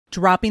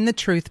dropping the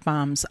truth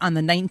bombs on the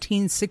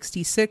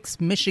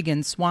 1966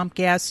 Michigan swamp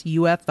gas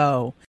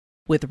UFO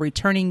with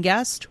returning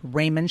guest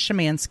Raymond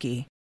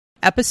Shemansky.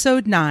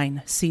 Episode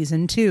 9,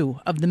 Season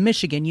 2 of the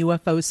Michigan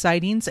UFO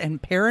Sightings and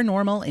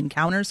Paranormal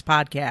Encounters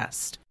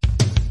podcast.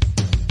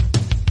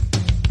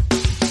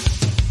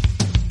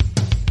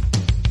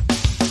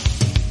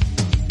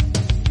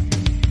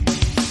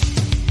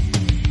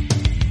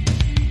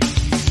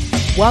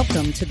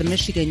 Welcome to the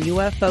Michigan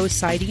UFO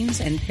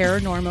Sightings and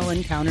Paranormal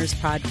Encounters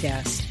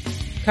podcast.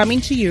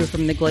 Coming to you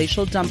from the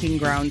glacial dumping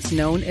grounds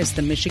known as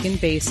the Michigan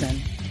Basin.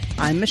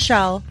 I'm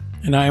Michelle.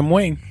 And I am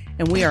Wayne.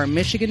 And we are a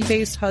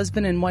Michigan-based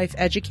husband and wife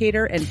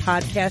educator and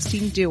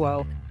podcasting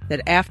duo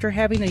that after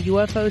having a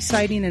UFO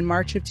sighting in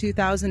March of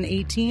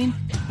 2018,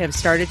 have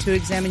started to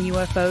examine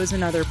UFOs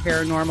and other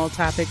paranormal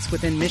topics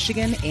within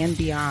Michigan and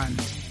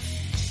beyond.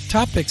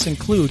 Topics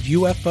include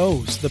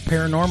UFOs, the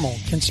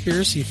paranormal,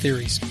 conspiracy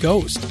theories,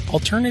 ghosts,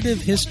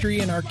 alternative history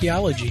and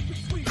archaeology,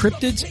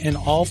 cryptids, and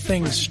all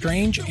things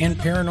strange and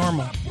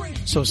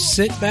paranormal. So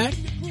sit back,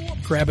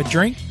 grab a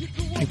drink,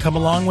 and come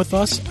along with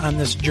us on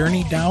this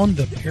journey down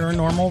the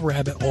paranormal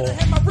rabbit hole.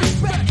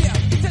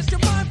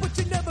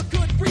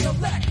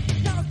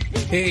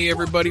 Hey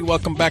everybody,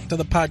 welcome back to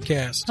the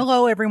podcast.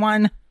 Hello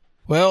everyone.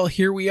 Well,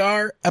 here we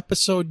are,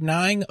 episode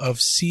 9 of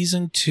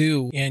season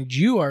 2, and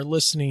you are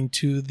listening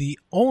to the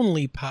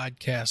only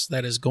podcast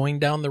that is going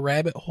down the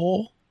rabbit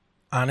hole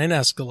on an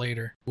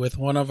escalator with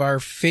one of our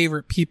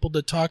favorite people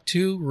to talk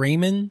to,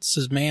 Raymond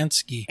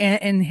Shemansky.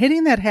 And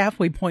hitting that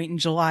halfway point in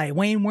July.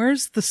 Wayne,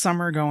 where's the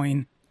summer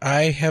going?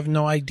 I have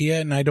no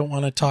idea, and I don't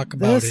want to talk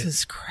about it. This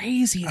is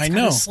crazy. It's I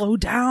know. Gotta slow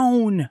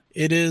down.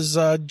 It is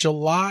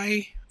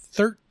July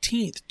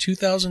 13th,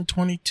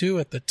 2022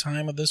 at the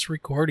time of this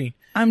recording.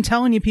 I'm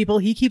telling you, people,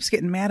 he keeps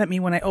getting mad at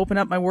me when I open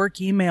up my work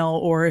email,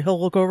 or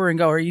he'll look over and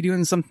go, "Are you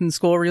doing something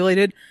school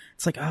related?"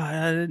 It's like,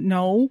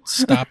 no.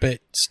 Stop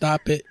it.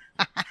 Stop it.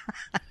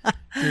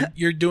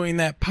 You're doing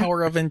that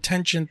power of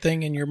intention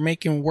thing, and you're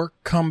making work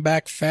come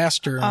back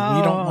faster, and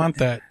we don't want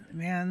that.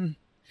 Man,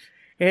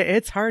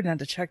 it's hard not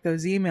to check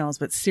those emails,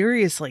 but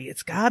seriously,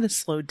 it's got to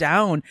slow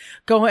down.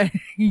 Going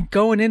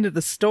into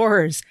the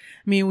stores.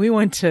 I mean, we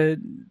went to,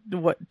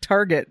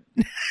 Target.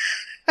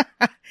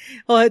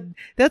 Well,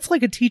 that's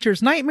like a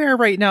teacher's nightmare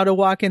right now to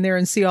walk in there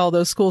and see all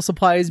those school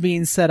supplies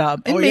being set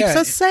up. It makes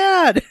us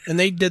sad. And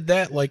they did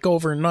that like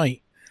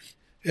overnight.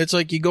 It's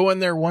like you go in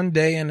there one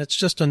day and it's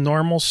just a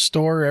normal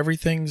store.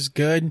 Everything's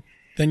good.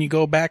 Then you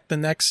go back the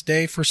next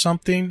day for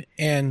something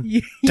and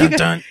you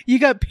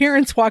got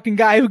parents walking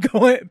by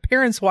going,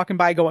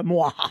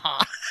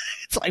 "Mwahaha."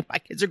 It's like, my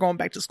kids are going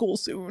back to school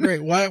soon.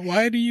 Right.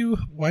 Why do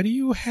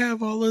you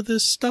have all of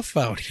this stuff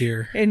out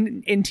here?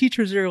 And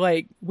teachers are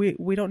like,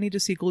 we don't need to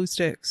see glue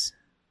sticks.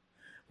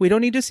 We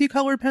don't need to see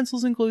colored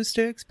pencils and glue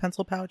sticks,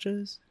 pencil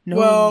pouches. No.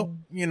 Well,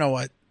 you know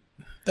what?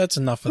 That's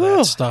enough of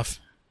that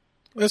stuff.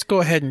 Let's go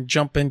ahead and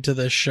jump into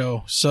this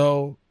show.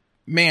 So,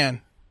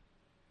 man,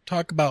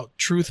 talk about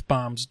truth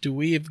bombs.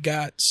 We've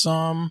got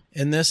some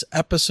in this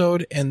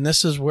episode, and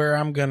this is where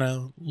I'm going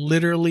to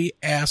literally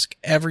ask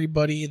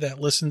everybody that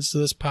listens to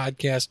this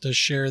podcast to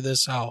share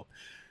this out.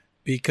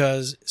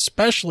 Because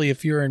especially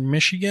if you're in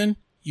Michigan,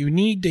 you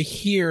need to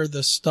hear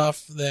the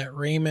stuff that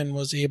Raymond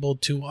was able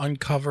to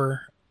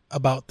uncover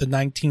about the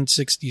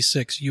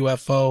 1966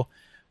 UFO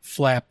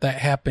flap that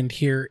happened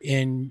here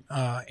in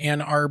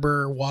Ann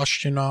Arbor,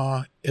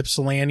 Washtenaw,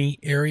 Ypsilanti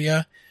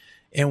area,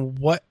 and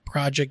what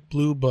Project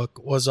Blue Book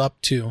was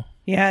up to.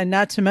 Yeah, and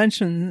not to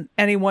mention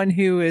anyone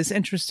who is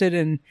interested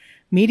in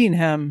meeting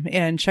him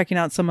and checking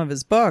out some of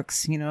his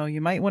books. You know, you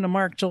might want to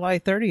mark July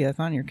 30th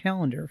on your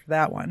calendar for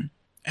that one.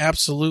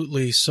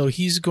 Absolutely. So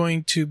he's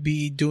going to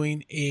be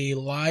doing a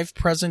live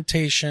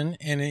presentation,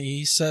 and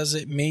he says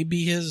it may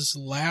be his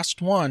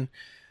last one,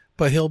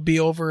 but he'll be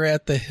over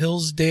at the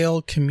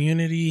Hillsdale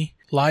Community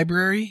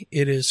Library.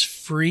 It is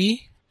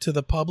free to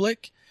the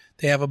public.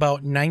 They have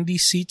about 90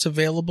 seats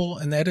available,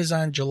 and that is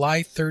on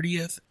July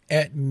 30th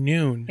at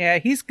noon. Yeah,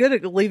 he's good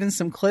at leaving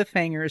some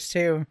cliffhangers,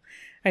 too.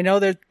 I know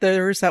that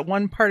there's that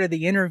one part of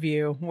the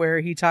interview where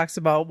he talks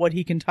about what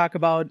he can talk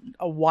about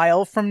a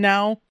while from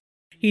now.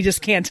 He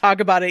just can't talk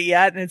about it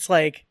yet, and it's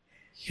like...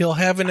 He'll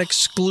have an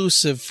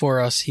exclusive for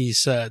us, he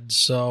said.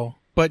 So,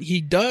 but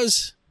he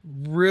does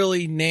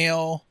really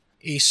nail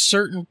a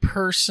certain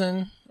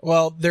person,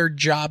 well, their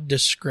job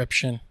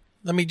description.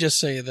 Let me just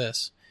say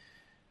this.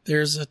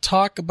 There's a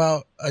talk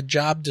about a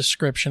job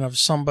description of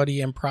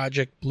somebody in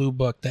Project Blue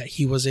Book that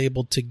he was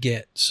able to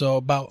get. So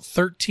about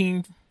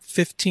 15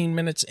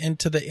 minutes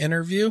into the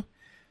interview,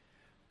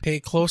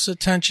 pay close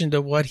attention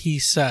to what he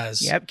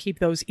says. Yep, keep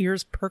those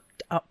ears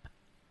perked up.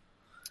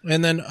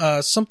 And then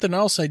something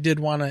else I did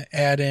want to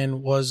add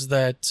in was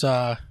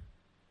that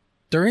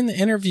during the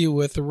interview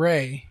with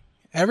Ray,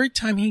 every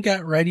time he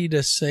got ready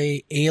to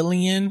say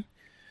alien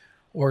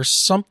or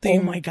something.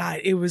 Oh my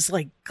God, it was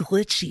like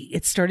glitchy.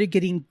 It started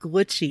getting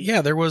glitchy.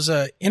 Yeah, there was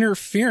a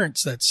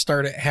interference that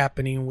started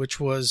happening, which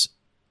was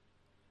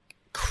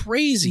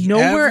crazy.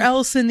 Nowhere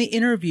else in the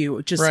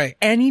interview, just Right.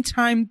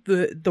 anytime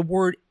the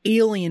word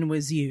alien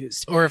was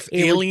used. Or if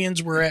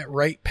aliens were at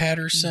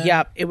Wright-Patterson.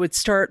 Yep. It would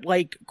start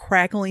like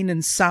crackling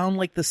and sound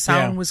like the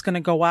sound was going to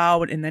go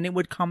out, and then it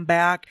would come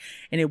back,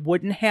 and it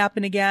wouldn't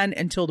happen again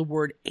until the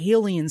word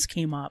aliens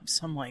came up.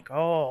 So I'm like,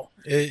 oh.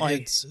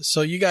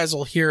 So you guys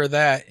will hear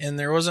that, and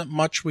there wasn't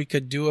much we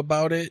could do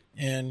about it,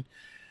 and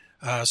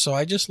so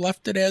I just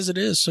left it as it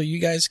is so you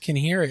guys can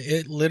hear it.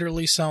 It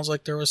literally sounds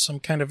like there was some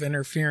kind of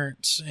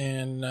interference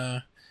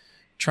and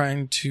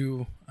trying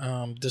to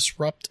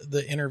disrupt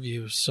the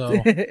interview.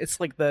 So It's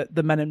like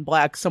the Men in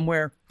Black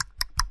somewhere.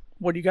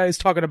 What are you guys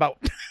talking about?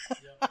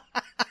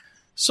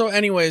 So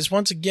anyways,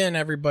 once again,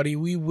 everybody,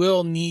 we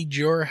will need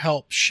your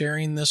help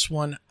sharing this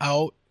one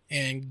out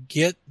and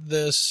get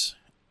this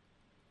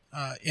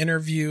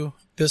interview,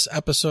 this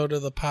episode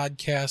of the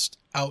podcast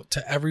out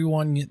to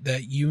everyone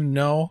that you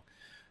know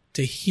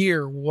to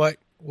hear what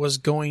was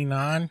going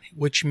on,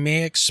 which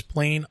may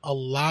explain a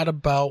lot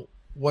about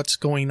what's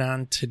going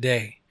on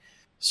today.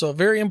 So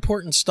very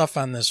important stuff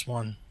on this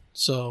one.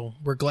 So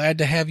we're glad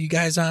to have you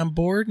guys on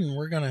board, and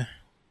we're going to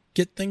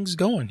get things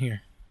going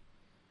here.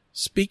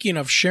 Speaking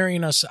of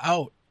sharing us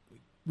out,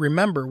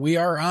 remember, we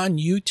are on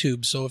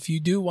YouTube. So if you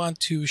do want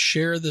to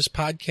share this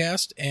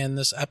podcast and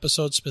this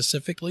episode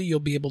specifically, you'll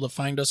be able to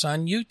find us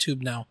on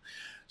YouTube now.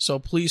 So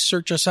please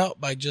search us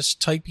out by just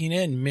typing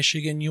in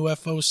Michigan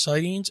UFO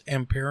Sightings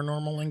and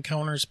Paranormal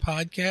Encounters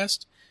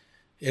Podcast.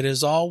 It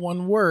is all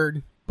one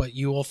word, but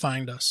you will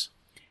find us.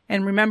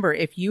 And remember,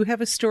 if you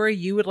have a story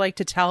you would like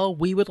to tell,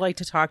 we would like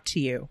to talk to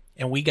you.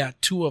 And we got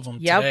 2 of them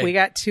today. Yep, we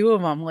got 2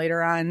 of them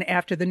later on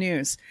after the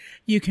news.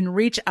 You can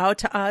reach out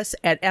to us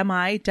at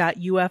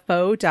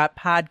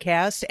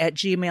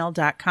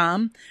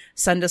mi.ufo.podcast@gmail.com.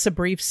 Send us a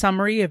brief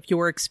summary of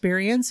your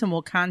experience, and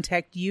we'll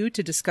contact you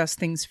to discuss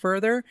things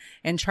further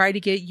and try to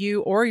get you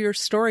or your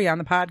story on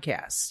the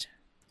podcast.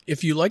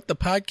 If you like the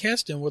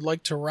podcast and would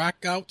like to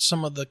rock out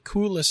some of the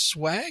coolest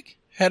swag,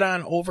 head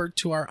on over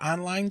to our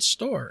online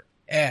store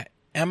at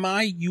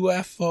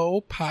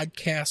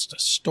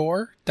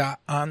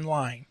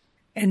miufopodcaststore.online.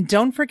 And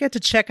don't forget to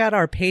check out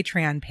our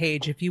Patreon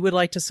page if you would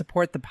like to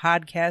support the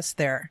podcast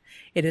there.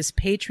 It is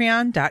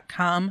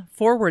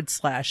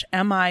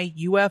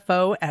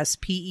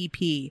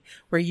patreon.com/MIUFOSPEP,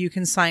 where you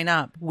can sign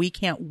up. We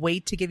can't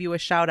wait to give you a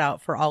shout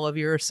out for all of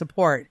your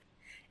support.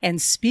 And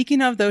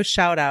speaking of those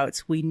shout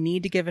outs, we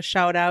need to give a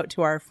shout out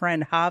to our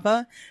friend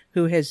Hava,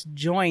 who has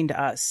joined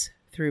us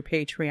through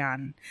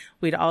Patreon.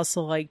 We'd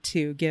also like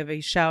to give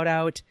a shout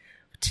out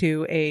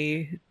to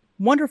a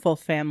wonderful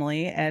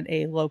family at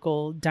a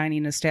local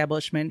dining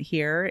establishment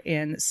here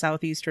in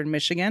southeastern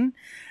Michigan.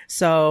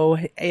 So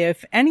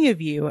if any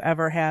of you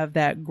ever have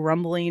that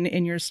grumbling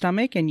in your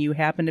stomach and you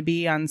happen to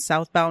be on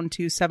southbound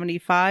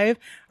 275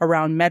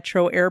 around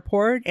Metro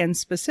Airport and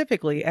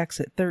specifically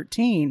exit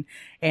 13,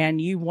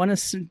 and you want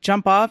to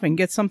jump off and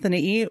get something to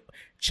eat,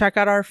 check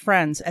out our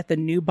friends at the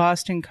New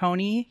Boston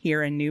Coney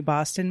here in New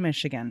Boston,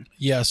 Michigan.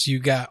 Yes, you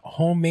got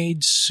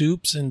homemade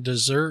soups and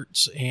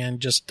desserts and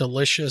just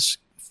delicious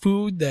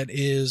food that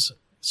is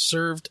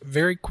served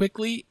very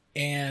quickly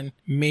and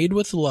made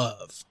with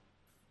love.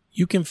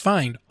 You can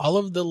find all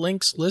of the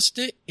links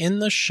listed in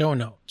the show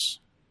notes.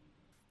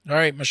 All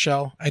right,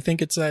 Michelle, I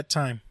think it's that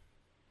time.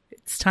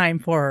 It's time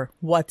for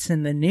What's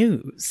in the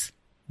News.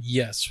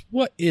 Yes,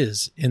 what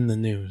is in the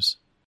news?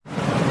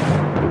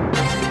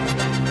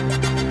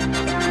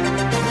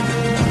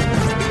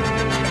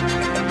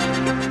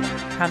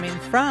 Coming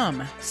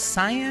from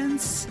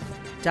science.org.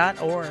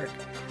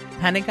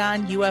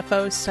 Pentagon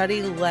UFO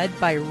study led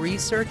by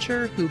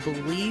researcher who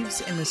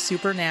believes in the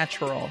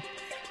supernatural.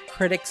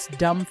 Critics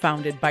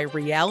dumbfounded by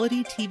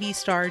reality TV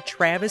star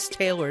Travis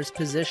Taylor's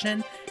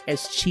position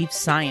as chief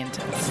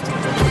scientist.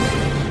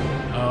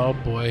 Oh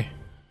boy.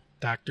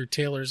 Dr.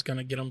 Taylor's going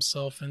to get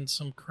himself in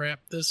some crap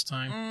this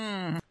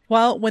time.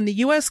 Well, when the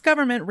U.S.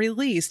 government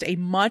released a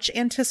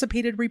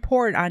much-anticipated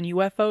report on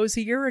UFOs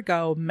a year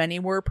ago, many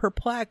were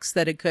perplexed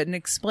that it couldn't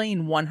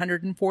explain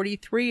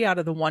 143 out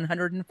of the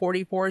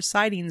 144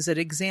 sightings it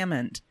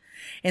examined.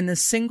 In the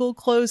single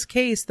closed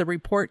case, the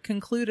report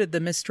concluded the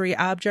mystery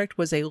object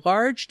was a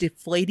large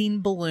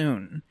deflating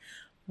balloon.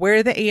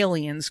 Where the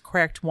aliens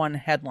cracked one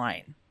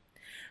headline.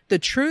 The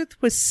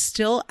truth was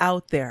still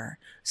out there.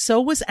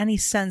 So was any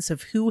sense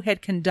of who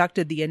had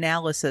conducted the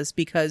analysis,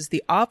 because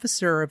the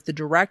officer of the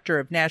Director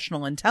of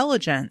National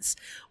Intelligence,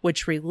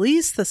 which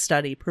released the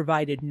study,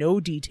 provided no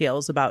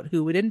details about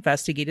who had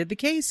investigated the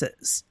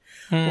cases.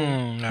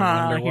 I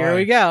wonder Here why.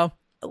 we go.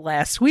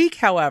 Last week,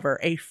 however,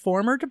 a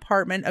former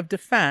Department of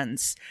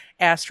Defense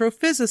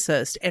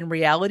astrophysicist and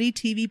reality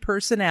TV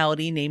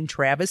personality named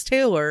Travis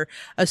Taylor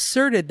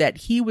asserted that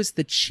he was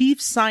the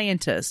chief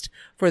scientist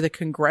for the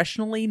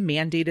congressionally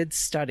mandated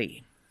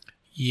study.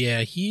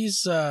 Yeah,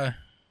 he's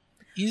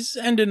He's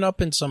ending up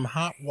in some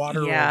hot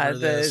water over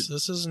this.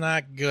 This is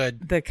not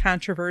good. The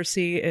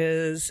controversy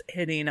is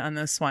hitting on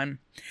this one.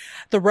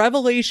 The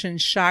revelation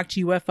shocked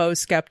UFO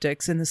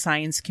skeptics in the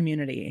science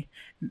community.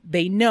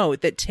 They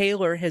note that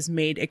Taylor has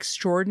made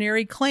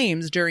extraordinary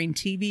claims during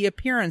TV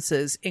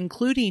appearances,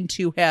 including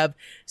to have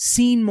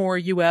seen more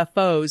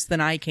UFOs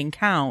than I can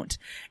count,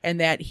 and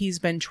that he's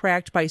been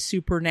tracked by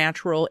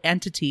supernatural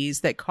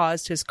entities that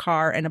caused his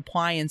car and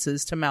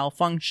appliances to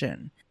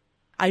malfunction.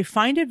 I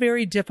find it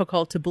very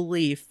difficult to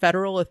believe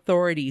federal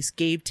authorities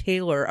gave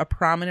Taylor a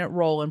prominent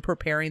role in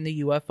preparing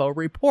the UFO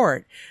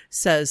report,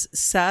 says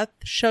Seth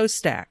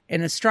Shostak,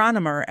 an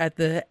astronomer at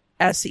the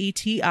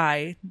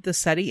SETI, the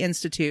SETI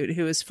Institute,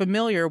 who is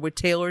familiar with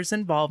Taylor's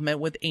involvement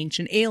with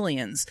Ancient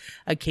Aliens,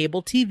 a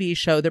cable TV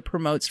show that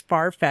promotes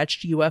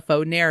far-fetched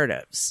UFO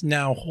narratives.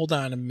 Now, hold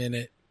on a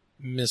minute,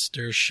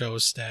 Mr.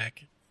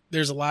 Shostak.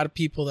 There's a lot of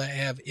people that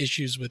have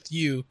issues with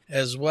you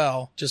as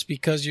well. Just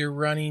because you're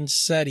running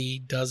SETI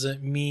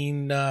doesn't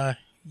mean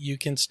you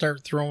can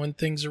start throwing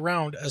things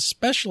around,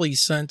 especially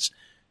since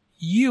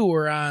you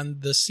were on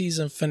the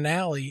season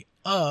finale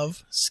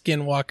of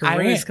Skinwalker Ranch.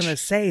 I was going to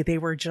say, they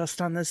were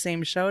just on the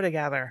same show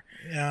together.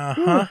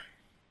 Uh-huh.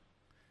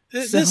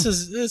 This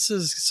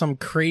is some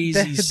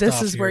crazy stuff.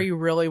 This is where you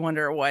really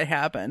wonder what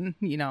happened,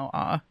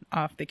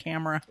 off the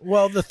camera.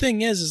 Well, the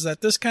thing is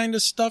that this kind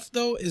of stuff,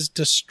 though, is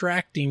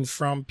distracting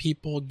from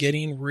people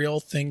getting real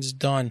things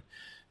done.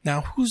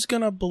 Now, who's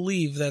going to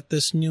believe that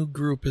this new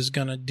group is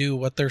going to do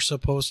what they're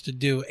supposed to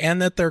do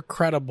and that they're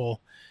credible?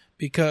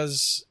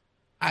 Because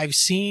I've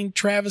seen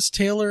Travis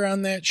Taylor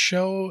on that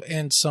show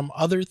and some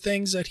other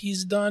things that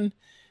he's done,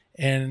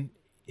 and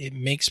it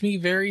makes me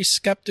very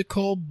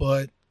skeptical,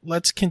 but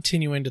let's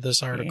continue into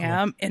this article.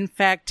 Yeah, in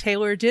fact,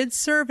 Taylor did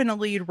serve in a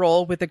lead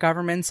role with the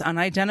government's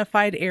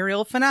Unidentified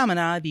Aerial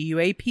Phenomena, the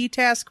UAP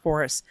Task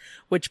Force,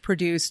 which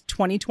produced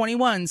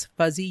 2021's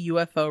Fuzzy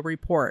UFO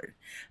Report.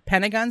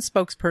 Pentagon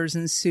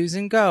spokesperson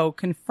Susan Go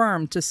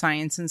confirmed to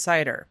Science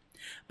Insider.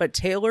 But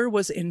Taylor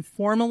was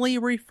informally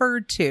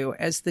referred to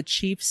as the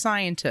chief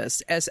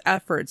scientist as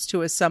efforts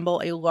to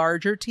assemble a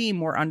larger team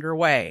were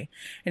underway,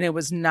 and it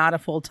was not a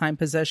full-time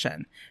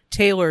position.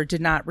 Taylor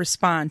did not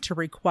respond to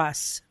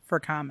requests for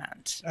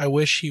comment. I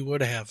wish he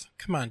would have.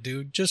 Come on,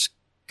 dude. Just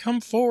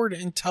come forward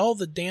and tell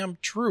the damn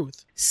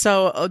truth.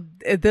 So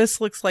this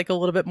looks like a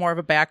little bit more of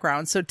a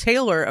background. So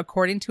Taylor,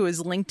 according to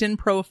his LinkedIn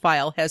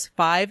profile, has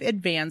 5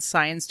 advanced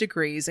science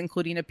degrees,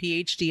 including a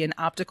PhD in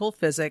optical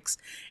physics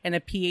and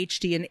a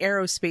PhD in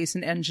aerospace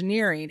and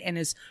engineering, and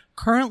is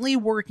currently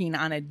working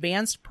on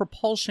advanced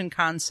propulsion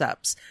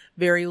concepts,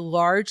 very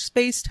large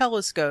space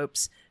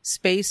telescopes,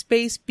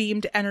 space-based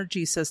beamed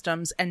energy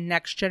systems, and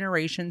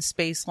next-generation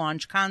space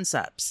launch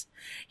concepts.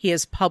 He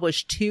has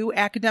published 2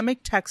 academic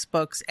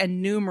textbooks and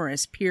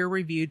numerous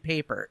peer-reviewed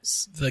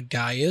papers. The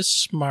guy is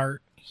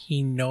smart.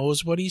 He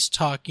knows what he's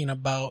talking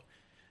about,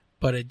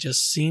 but it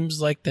just seems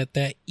like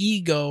that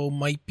ego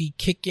might be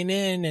kicking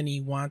in, and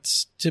he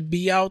wants to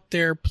be out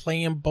there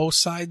playing both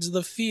sides of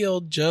the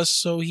field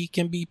just so he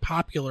can be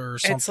popular or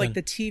something. It's like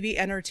the TV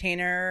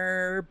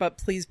entertainer, but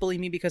please believe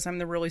me because I'm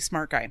the really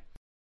smart guy.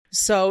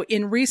 So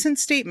in recent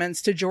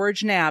statements to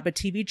George Knapp, a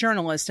TV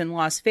journalist in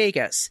Las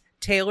Vegas,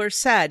 Taylor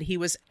said he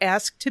was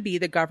asked to be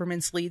the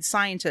government's lead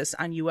scientist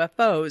on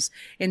UFOs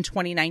in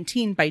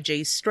 2019 by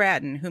Jay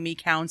Stratton, whom he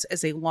counts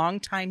as a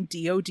longtime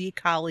DoD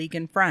colleague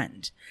and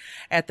friend.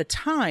 At the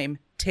time,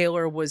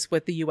 Taylor was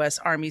with the U.S.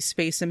 Army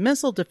Space and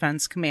Missile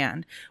Defense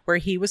Command, where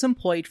he was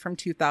employed from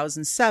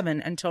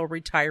 2007 until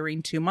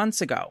retiring 2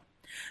 months ago.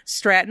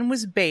 Stratton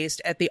was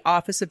based at the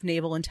Office of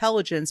Naval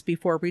Intelligence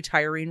before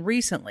retiring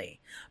recently.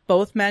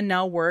 Both men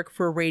now work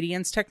for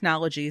Radiance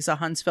Technologies, a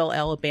Huntsville,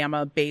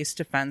 Alabama-based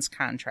defense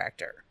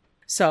contractor.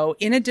 So,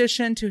 in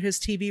addition to his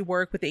TV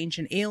work with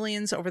Ancient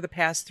Aliens over the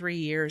past 3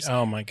 years,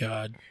 oh my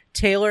God,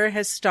 Taylor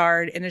has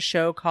starred in a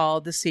show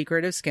called The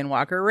Secret of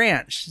Skinwalker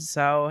Ranch.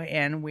 So,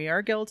 and we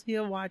are guilty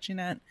of watching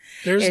it.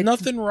 There's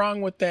nothing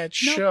wrong with that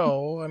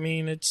show. I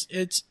mean,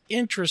 it's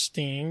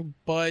interesting,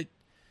 but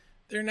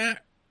they're not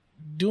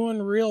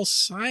doing real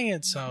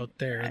science out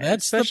there.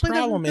 That's especially the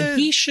problem, and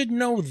he should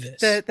know this.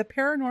 The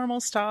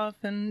paranormal stuff,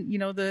 and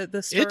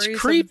the stories it's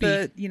creepy.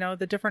 Of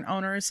the different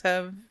owners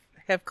have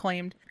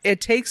claimed.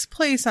 It takes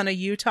place on a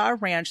Utah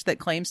ranch that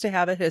claims to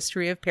have a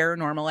history of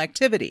paranormal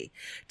activity.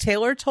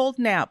 Taylor told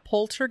Knapp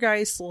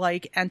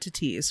poltergeist-like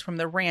entities from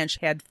the ranch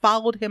had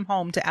followed him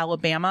home to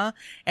Alabama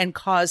and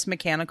caused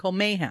mechanical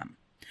mayhem.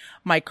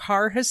 "My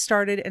car has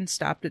started and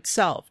stopped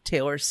itself,"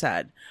 Taylor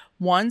said.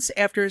 Once,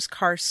 after his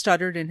car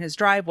stuttered in his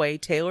driveway,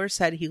 Taylor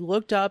said he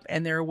looked up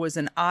and there was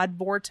an odd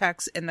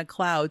vortex in the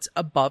clouds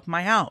above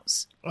my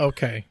house.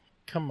 Okay,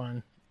 come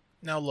on.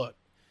 Now look,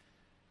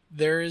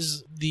 there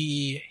is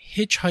the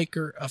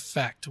hitchhiker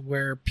effect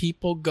where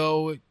people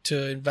go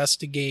to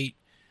investigate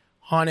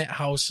haunted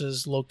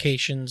houses,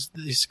 locations,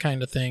 these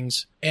kind of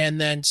things, and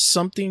then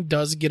something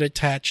does get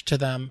attached to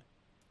them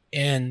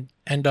and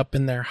end up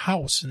in their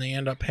house, and they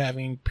end up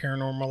having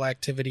paranormal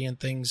activity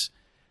and things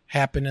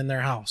happen in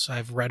their house.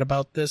 I've read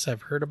about this.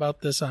 I've heard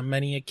about this on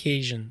many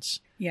occasions.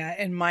 Yeah,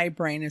 and my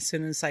brain, as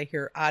soon as I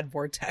hear odd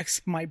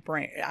vortex,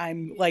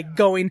 I'm like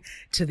going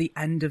to the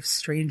end of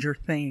Stranger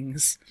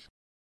Things.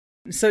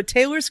 So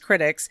Taylor's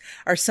critics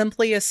are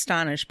simply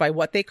astonished by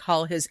what they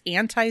call his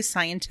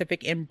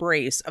anti-scientific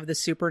embrace of the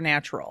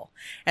supernatural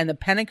and the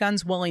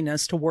Pentagon's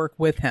willingness to work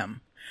with him.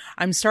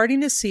 I'm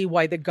starting to see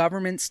why the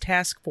government's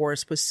task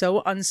force was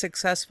so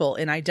unsuccessful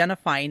in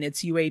identifying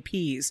its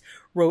UAPs,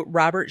 wrote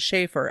Robert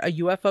Schaefer, a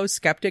UFO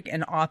skeptic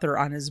and author,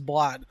 on his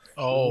blog.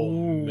 Oh,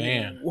 Ooh.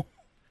 man.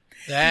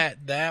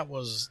 That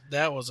was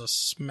a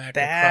smack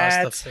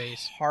across the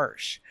face.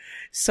 Harsh.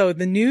 So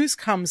the news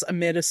comes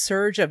amid a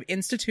surge of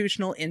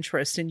institutional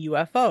interest in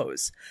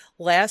UFOs.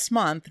 Last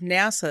month,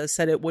 NASA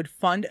said it would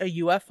fund a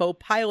UFO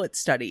pilot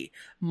study,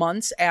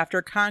 months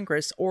after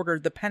Congress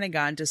ordered the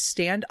Pentagon to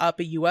stand up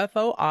a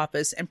UFO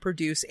office and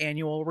produce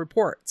annual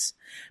reports.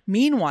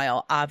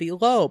 Meanwhile, Avi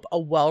Loeb, a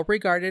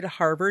well-regarded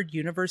Harvard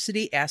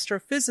University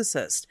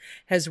astrophysicist,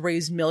 has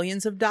raised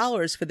millions of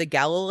dollars for the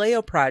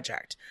Galileo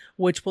project,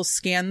 which will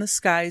scan the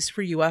skies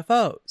for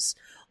UFOs.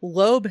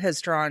 Loeb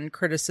has drawn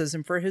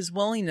criticism for his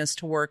willingness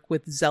to work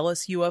with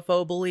zealous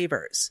UFO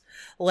believers.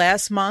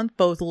 Last month,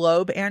 both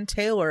Loeb and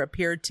Taylor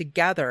appeared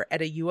together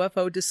at a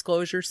UFO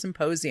disclosure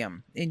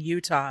symposium in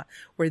Utah,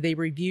 where they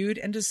reviewed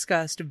and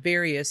discussed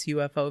various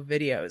UFO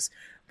videos.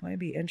 Might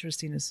be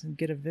interesting to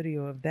get a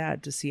video of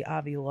that to see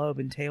Avi Loeb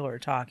and Taylor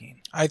talking.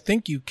 I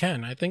think you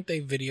can. I think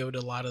they videoed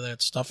a lot of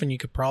that stuff, and you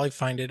could probably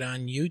find it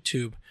on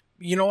YouTube.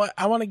 You know what?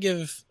 I want to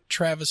give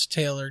Travis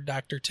Taylor,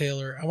 Dr.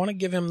 Taylor, I want to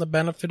give him the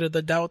benefit of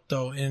the doubt,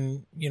 though.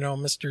 And,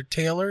 Mr.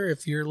 Taylor,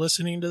 if you're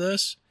listening to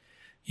this,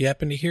 you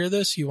happen to hear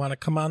this, you want to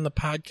come on the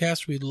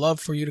podcast, we'd love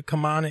for you to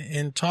come on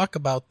and talk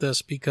about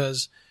this,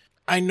 because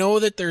I know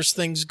that there's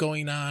things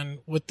going on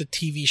with the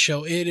TV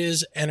show. It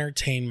is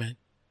entertainment,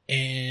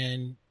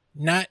 and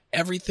not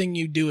everything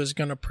you do is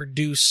going to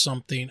produce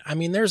something. I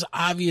mean, there's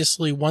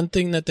obviously one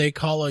thing that they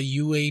call a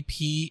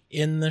UAP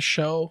in the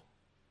show.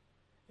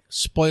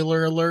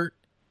 Spoiler alert,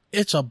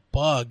 it's a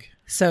bug.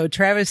 So,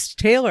 Travis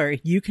Taylor,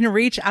 you can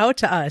reach out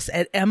to us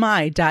at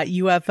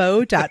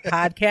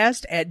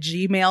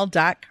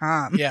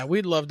mi.ufo.podcast@gmail.com. Yeah,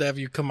 we'd love to have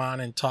you come on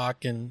and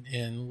talk,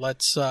 and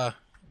let's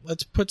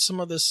put some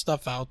of this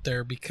stuff out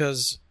there,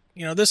 because,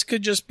 this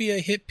could just be a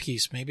hit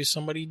piece. Maybe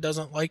somebody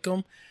doesn't like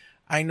them.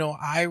 I know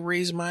I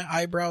raise my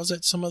eyebrows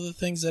at some of the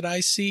things that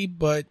I see,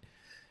 but,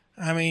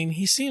 I mean,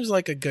 he seems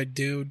like a good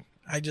dude.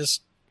 I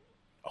just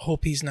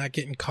hope he's not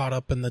getting caught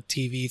up in the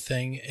TV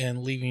thing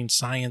and leaving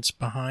science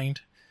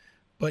behind.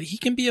 But he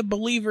can be a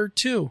believer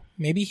too.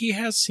 Maybe he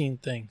has seen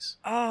things.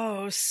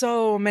 Oh,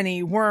 so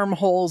many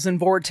wormholes and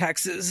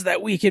vortexes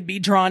that we could be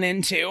drawn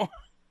into.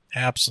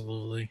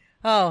 Absolutely.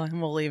 Oh,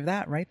 and we'll leave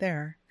that right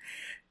there.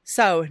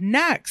 So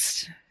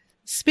next,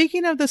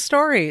 speaking of the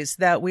stories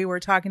that we were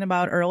talking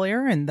about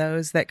earlier and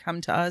those that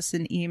come to us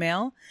in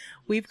email,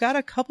 we've got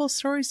a couple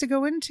stories to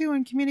go into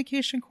in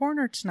Communication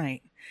Corner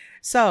tonight.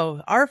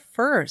 So our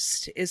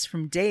first is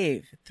from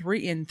Dave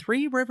in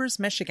Three Rivers,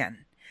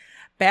 Michigan.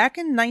 Back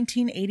in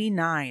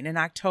 1989, in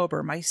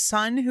October, my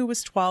son, who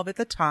was 12 at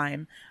the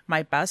time,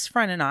 my best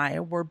friend and I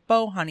were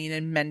bow hunting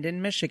in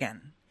Mendon,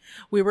 Michigan.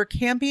 We were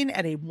camping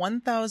at a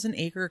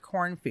 1,000-acre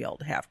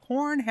cornfield, half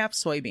corn, half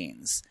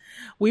soybeans.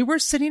 We were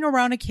sitting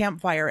around a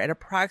campfire at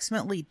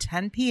approximately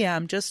 10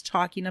 p.m. just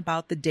talking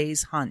about the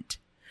day's hunt.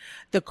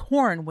 The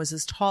corn was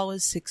as tall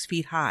as 6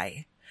 feet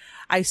high.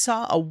 I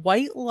saw a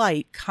white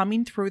light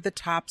coming through the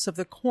tops of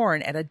the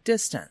corn at a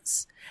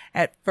distance.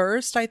 At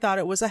first, I thought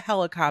it was a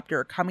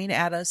helicopter coming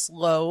at us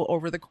low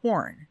over the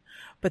corn,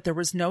 but there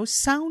was no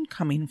sound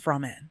coming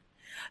from it.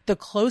 The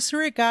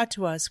closer it got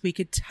to us, we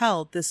could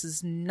tell this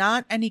is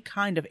not any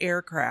kind of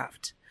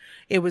aircraft.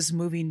 It was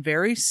moving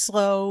very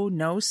slow,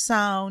 no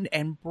sound,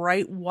 and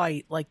bright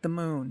white like the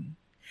moon.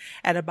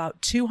 At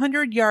about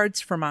 200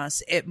 yards from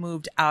us, it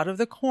moved out of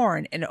the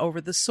corn and over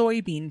the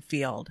soybean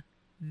field.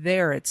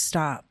 There it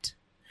stopped.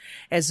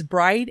 As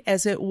bright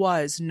as it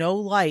was, no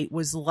light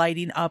was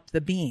lighting up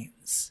the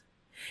beans.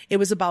 It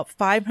was about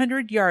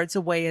 500 yards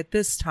away at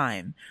this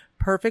time,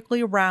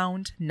 perfectly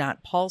round,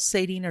 not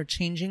pulsating or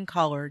changing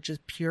color,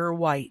 just pure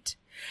white,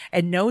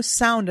 and no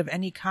sound of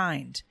any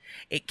kind.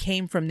 It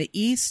came from the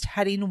east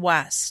heading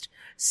west,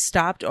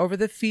 stopped over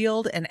the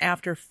field, and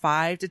after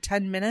 5 to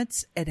 10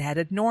 minutes, it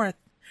headed north,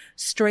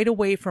 straight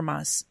away from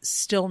us,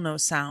 still no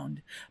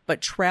sound,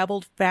 but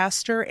traveled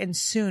faster and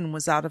soon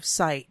was out of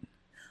sight.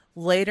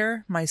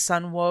 Later, my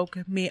son woke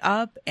me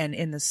up, and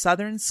in the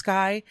southern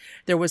sky,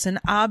 there was an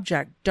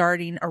object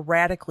darting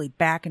erratically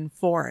back and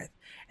forth,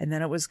 and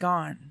then it was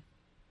gone.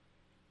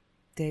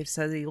 Dave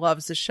says he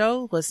loves the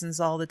show, listens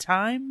all the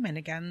time, and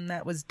again,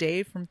 that was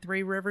Dave from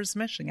Three Rivers,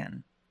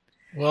 Michigan.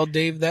 Well,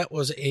 Dave, that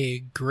was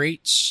a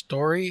great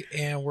story,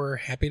 and we're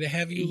happy to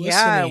have you listening.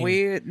 Yeah,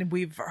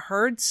 we've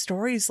heard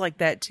stories like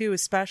that too,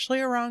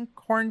 especially around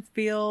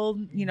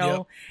cornfield,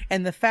 Yep.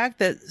 And the fact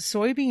that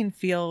soybean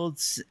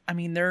fields, I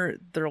mean, they're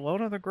low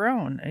to the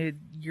ground.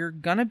 You're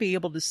gonna be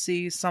able to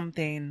see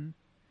something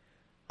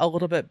a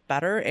little bit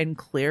better and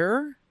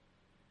clearer,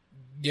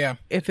 Yeah,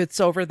 if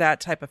it's over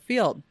that type of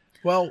field.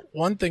 Well,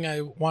 one thing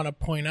I want to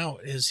point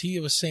out is he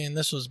was saying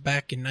this was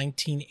back in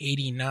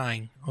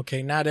 1989.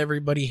 Okay, not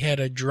everybody had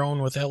a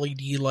drone with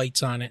LED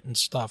lights on it and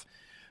stuff.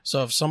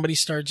 So if somebody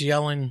starts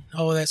yelling,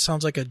 oh, that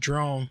sounds like a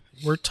drone,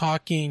 we're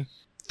talking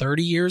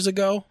 30 years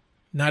ago.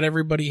 Not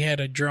everybody had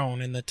a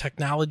drone, and the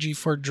technology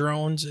for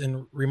drones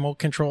and remote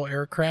control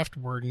aircraft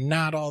were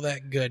not all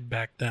that good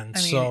back then.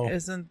 I mean,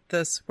 isn't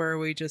this where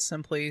we just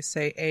simply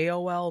say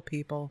AOL,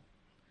 people?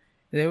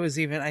 It was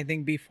even, I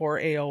think, before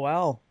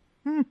AOL.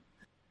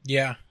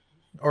 Yeah.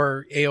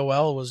 Or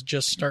AOL was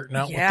just starting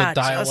out with the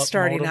dial-up just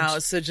starting modems.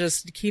 out. So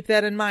just keep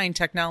that in mind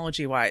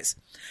technology-wise.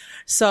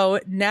 So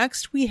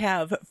next we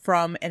have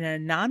from an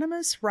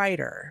anonymous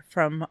writer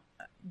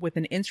with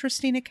an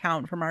interesting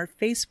account from our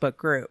Facebook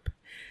group.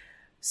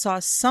 Saw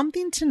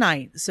something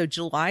tonight, so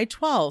July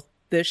 12th,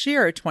 this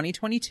year,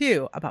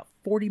 2022, about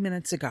 40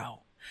 minutes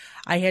ago.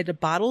 I had to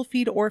bottle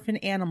feed orphan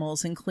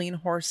animals and clean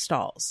horse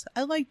stalls.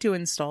 I like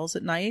doing stalls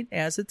at night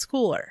as it's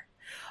cooler.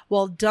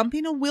 While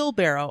dumping a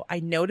wheelbarrow,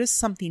 I noticed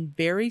something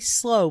very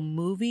slow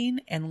moving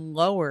and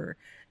lower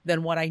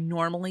than what I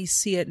normally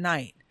see at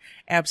night.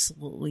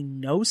 Absolutely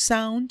no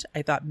sound.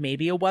 I thought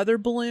maybe a weather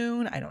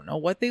balloon. I don't know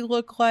what they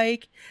look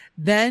like.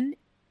 Then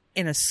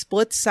in a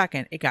split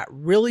second, it got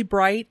really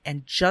bright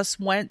and just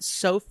went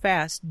so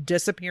fast,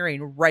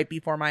 disappearing right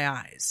before my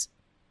eyes.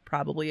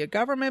 Probably a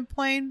government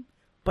plane,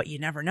 but you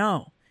never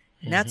know.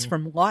 And that's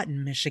from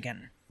Lawton,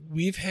 Michigan.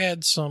 We've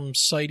had some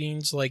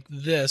sightings like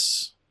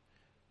this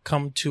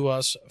come to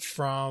us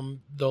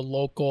from the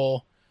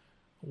local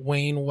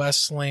Wayne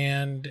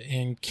Westland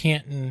and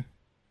Canton,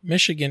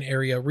 Michigan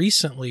area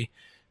recently.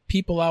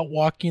 People out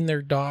walking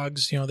their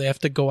dogs, they have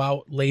to go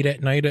out late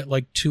at night at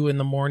like 2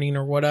 a.m.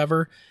 or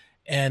whatever.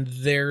 And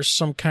there's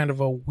some kind of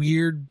a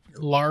weird,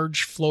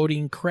 large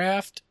floating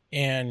craft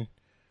and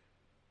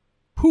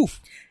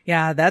poof.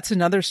 Yeah, that's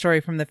another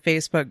story from the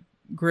Facebook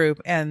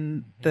group.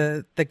 And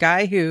the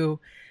guy who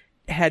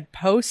had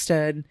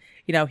posted,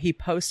 he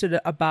posted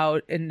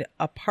about in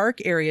a park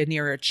area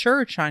near a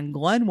church on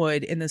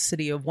Glenwood in the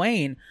city of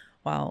Wayne.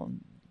 Well,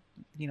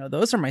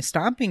 those are my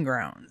stomping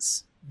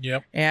grounds.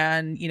 Yep.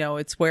 And,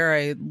 it's where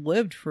I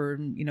lived for,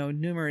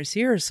 numerous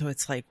years. So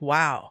it's like,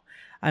 wow.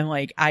 I'm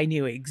like, I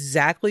knew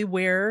exactly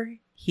where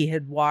he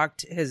had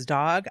walked his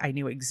dog. I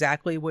knew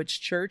exactly which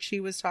church he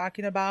was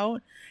talking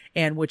about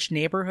and which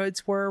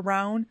neighborhoods were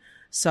around.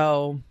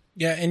 So.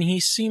 Yeah, and he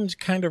seemed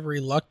kind of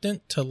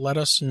reluctant to let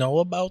us know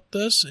about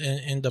this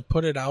and to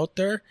put it out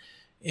there,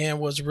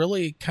 and was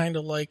really kind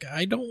of like,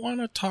 I don't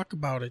want to talk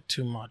about it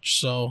too much.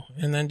 So,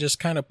 and then just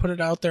kind of put it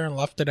out there and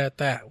left it at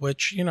that,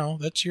 which,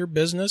 that's your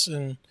business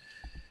and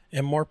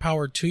more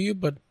power to you.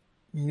 But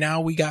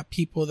now we got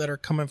people that are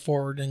coming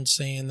forward and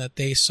saying that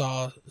they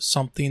saw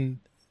something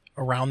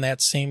around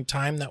that same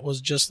time that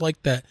was just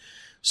like that.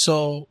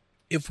 So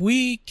if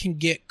we can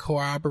get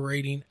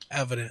corroborating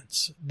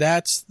evidence,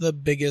 that's the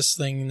biggest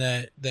thing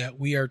that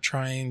we are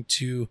trying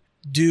to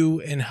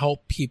do and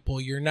help people.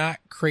 You're not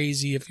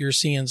crazy if you're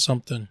seeing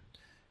something.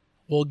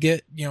 We'll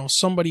get,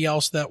 somebody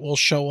else that will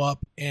show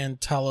up and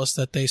tell us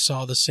that they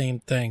saw the same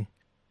thing.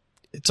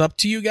 It's up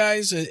to you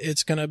guys.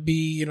 It's going to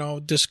be,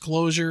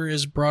 disclosure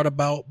is brought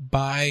about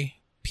by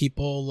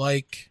people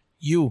like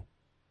you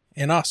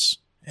and us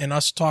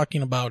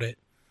talking about it.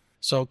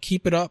 So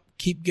keep it up.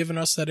 Keep giving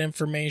us that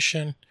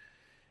information,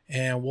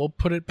 and we'll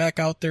put it back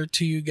out there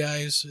to you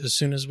guys as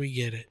soon as we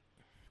get it.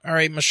 All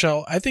right,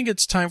 Michelle, I think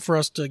it's time for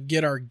us to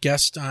get our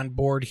guest on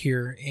board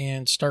here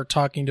and start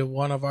talking to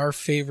one of our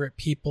favorite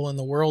people in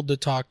the world to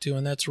talk to,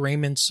 and that's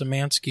Raymond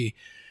Szymanski.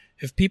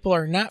 If people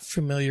are not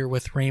familiar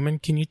with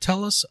Raymond, can you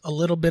tell us a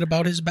little bit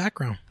about his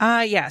background?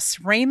 Yes.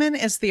 Raymond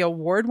is the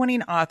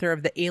award-winning author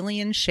of the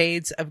Alien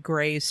Shades of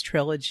Greys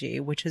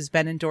trilogy, which has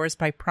been endorsed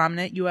by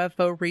prominent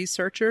UFO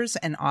researchers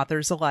and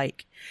authors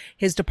alike.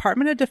 His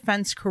Department of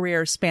Defense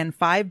career spanned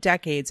 5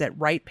 decades at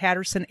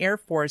Wright-Patterson Air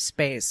Force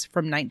Base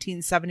from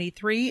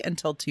 1973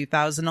 until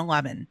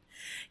 2011.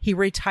 He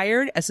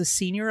retired as a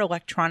senior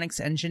electronics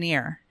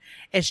engineer.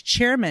 As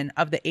chairman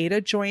of the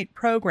Ada Joint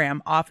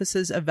Program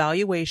Office's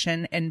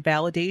Evaluation and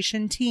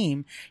Validation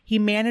Team, he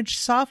managed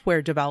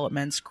software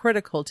developments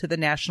critical to the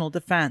national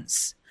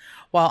defense.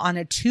 While on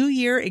a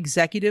 2-year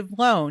executive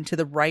loan to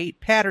the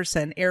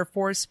Wright-Patterson Air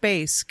Force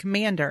Base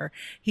commander,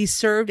 he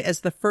served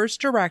as the first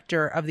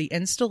director of the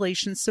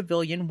Installation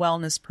Civilian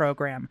Wellness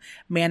Program,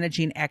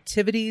 managing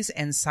activities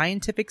and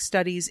scientific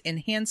studies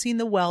enhancing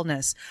the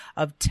wellness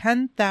of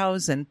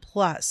 10,000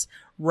 plus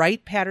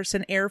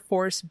Wright-Patterson Air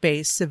Force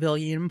Base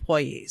civilian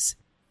employees.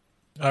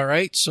 All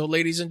right, so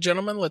ladies and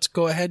gentlemen, let's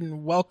go ahead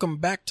and welcome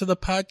back to the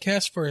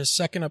podcast for his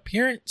second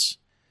appearance,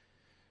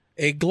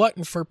 a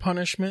glutton for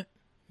punishment,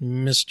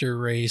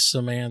 Mr. Ray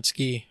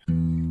Szymanski.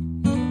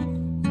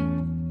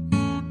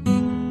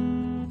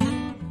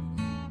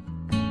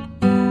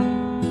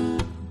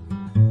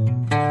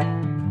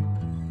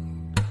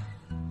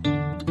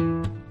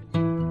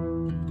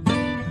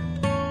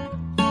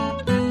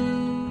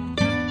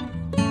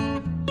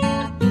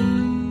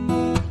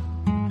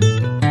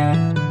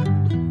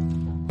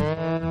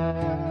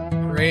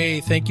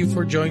 thank you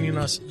for joining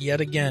us yet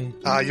again.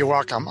 You're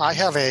welcome. I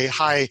have a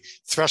high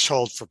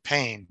threshold for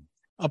pain.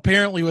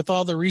 Apparently, with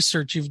all the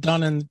research you've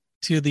done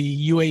into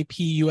the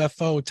UAP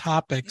UFO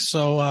topic.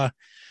 So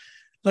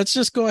let's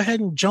just go ahead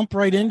and jump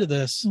right into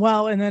this.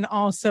 Well, and then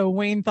also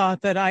Wayne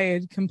thought that I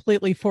had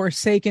completely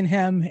forsaken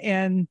him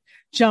and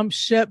jumped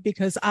ship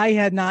because I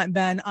had not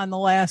been on the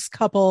last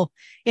couple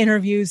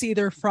interviews,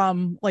 either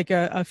from like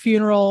a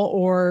funeral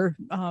or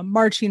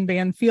marching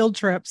band field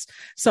trips.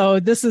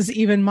 So this is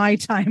even my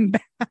time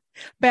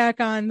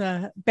back on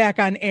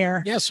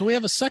air. Yeah, so we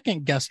have a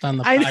second guest on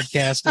the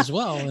podcast as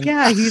well. And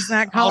yeah, he's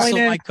not calling also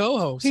in my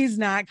co-host. He's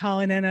not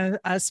calling in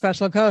a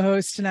special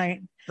co-host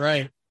tonight.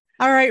 Right.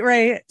 All right,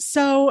 Ray.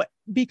 So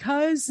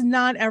because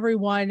not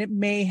everyone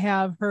may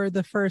have heard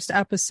the first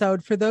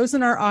episode, for those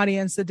in our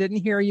audience that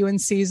didn't hear you in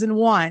season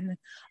 1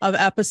 of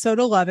episode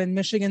 11,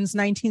 Michigan's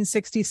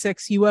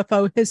 1966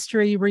 UFO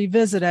history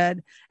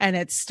revisited, and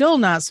it's still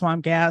not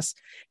swamp gas,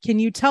 can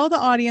you tell the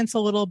audience a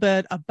little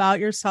bit about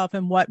yourself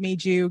and what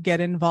made you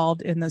get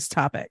involved in this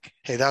topic?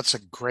 Hey, that's a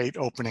great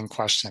opening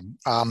question.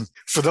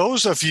 For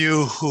those of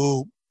you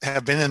who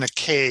have been in a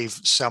cave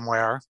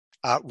somewhere,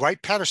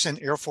 Wright-Patterson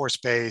Air Force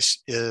Base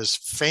is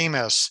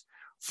famous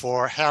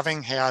for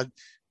having had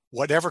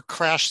whatever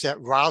crashed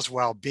at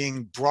Roswell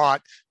being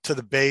brought to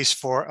the base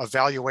for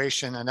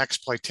evaluation and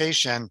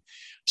exploitation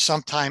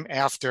sometime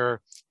after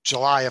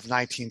July of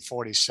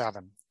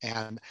 1947.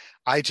 And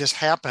I just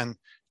happened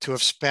to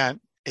have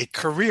spent a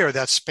career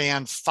that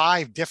spanned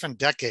 5 different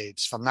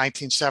decades from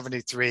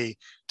 1973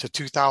 to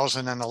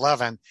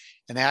 2011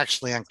 and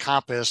actually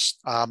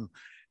encompassed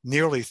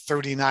nearly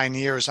 39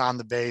 years on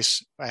the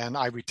base, and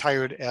I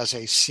retired as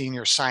a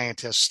senior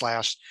scientist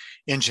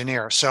 /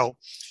 engineer. So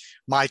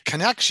my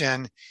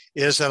connection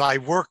is that I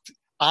worked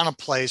on a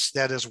place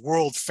that is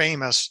world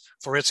famous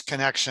for its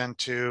connection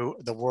to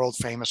the world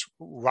famous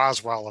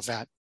Roswell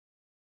event.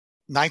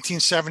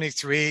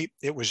 1973,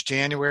 it was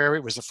January.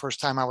 It was the first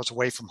time I was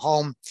away from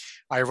home.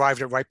 I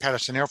arrived at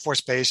Wright-Patterson Air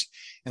Force Base,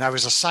 and I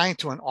was assigned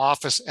to an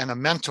office and a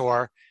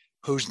mentor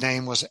whose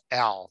name was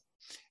Al.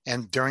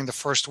 And during the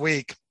first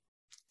week,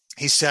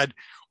 he said,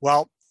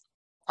 well,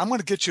 I'm going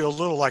to get you a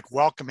little like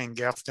welcoming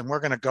gift, and we're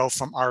going to go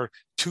from our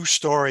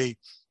 2-story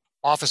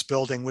office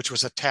building, which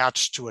was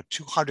attached to a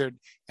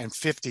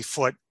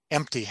 250-foot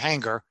empty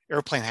hangar,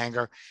 airplane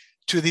hangar,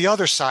 to the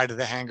other side of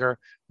the hangar,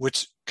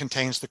 which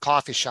contains the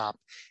coffee shop.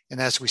 And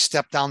as we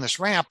step down this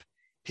ramp,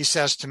 he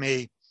says to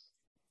me,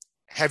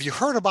 have you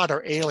heard about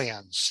our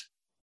aliens?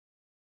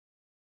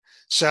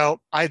 So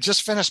I had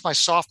just finished my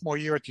sophomore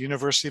year at the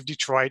University of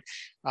Detroit,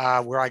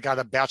 where I got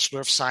a Bachelor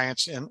of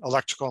Science in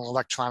Electrical and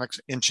Electronics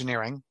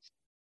Engineering.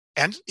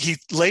 And he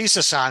lays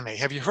this on me.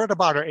 Have you heard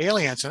about our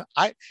aliens? And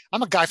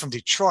I'm a guy from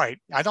Detroit.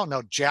 I don't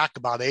know jack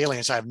about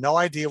aliens. I have no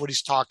idea what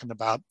he's talking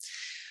about.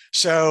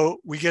 So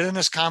we get in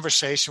this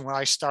conversation where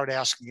I start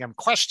asking him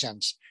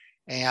questions.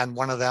 And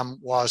one of them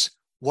was,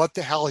 what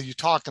the hell are you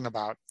talking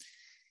about?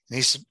 And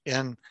he's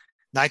in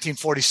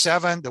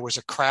 1947, there was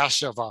a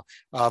crash of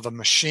a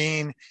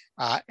machine,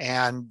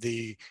 and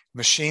the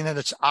machine and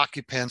its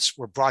occupants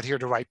were brought here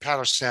to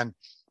Wright-Patterson.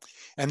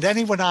 And then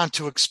he went on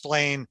to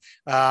explain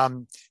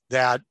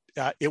that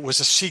it was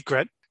a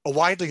secret, a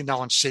widely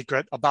known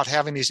secret, about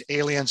having these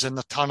aliens in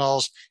the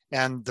tunnels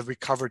and the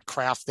recovered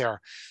craft there.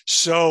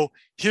 So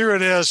here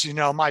it is,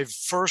 my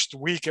first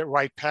week at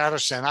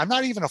Wright-Patterson. I'm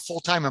not even a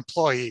full-time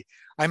employee.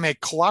 I'm a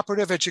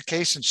cooperative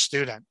education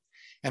student.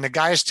 And the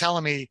guy is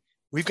telling me,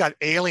 we've got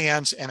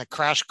aliens and a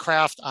crashed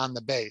craft on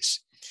the base.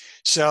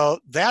 So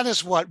that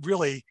is what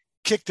really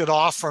kicked it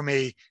off for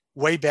me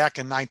way back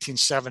in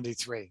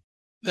 1973.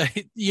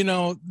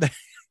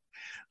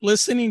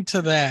 Listening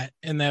to that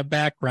and that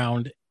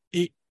background,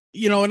 it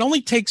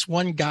only takes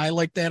one guy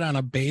like that on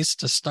a base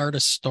to start a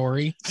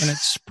story, and it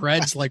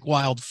spreads like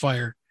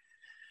wildfire.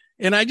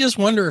 And I just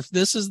wonder if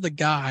this is the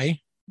guy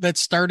that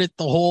started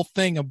the whole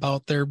thing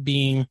about there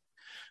being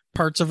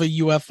parts of a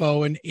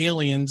UFO and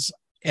aliens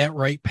at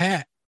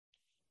Wright-Pat.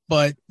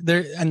 But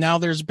now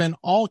there's been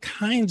all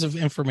kinds of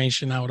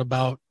information out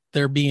about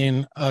there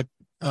being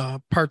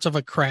parts of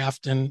a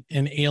craft and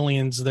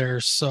aliens there.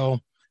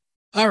 So,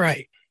 all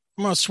right,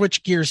 I'm going to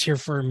switch gears here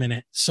for a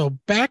minute. So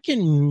back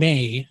in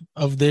May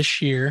of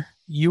this year,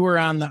 you were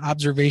on the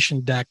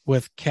observation deck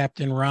with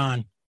Captain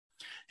Ron,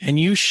 and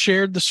you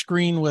shared the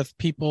screen with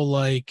people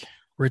like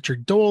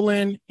Richard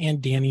Dolan and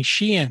Danny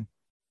Sheehan.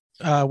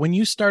 When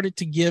you started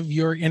to give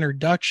your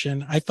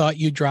introduction, I thought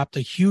you dropped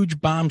a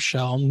huge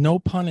bombshell, no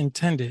pun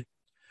intended,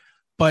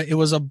 but it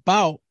was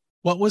about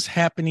what was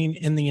happening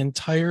in the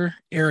entire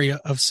area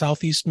of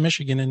Southeast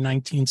Michigan in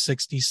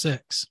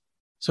 1966.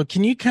 So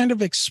can you kind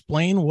of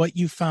explain what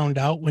you found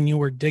out when you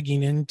were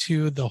digging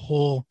into the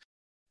whole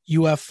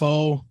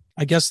UFO,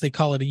 I guess they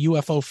call it a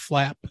UFO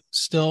flap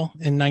still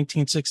in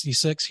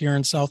 1966 here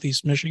in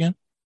Southeast Michigan?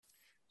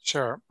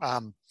 Sure.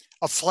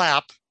 A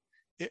flap,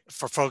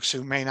 for folks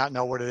who may not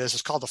know what it is,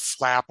 it's called a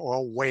flap or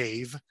a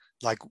wave,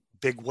 like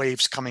big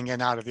waves coming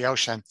in out of the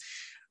ocean.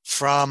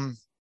 From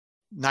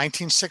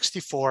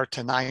 1964 to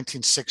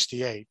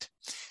 1968,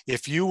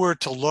 if you were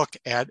to look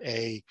at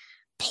a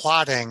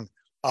plotting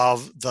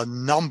of the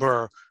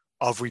number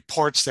of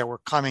reports that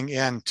were coming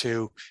in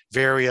to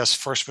various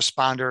first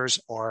responders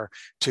or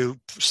to,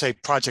 say,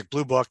 Project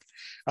Blue Book,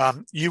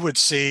 you would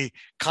see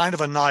kind of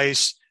a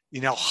nice,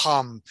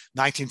 hum,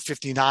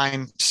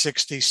 1959,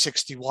 60,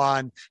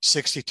 61,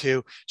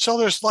 62. So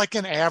there's like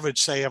an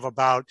average, say, of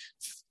about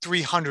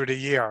 300 a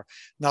year.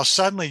 Now,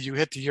 suddenly you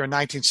hit the year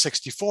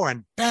 1964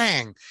 and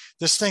bang,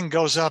 this thing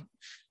goes up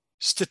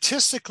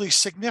statistically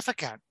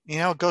significant.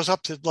 It goes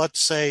up to, let's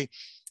say,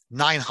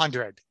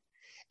 900.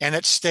 And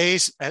it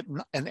stays at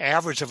an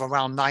average of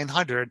around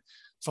 900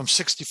 from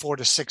 64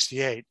 to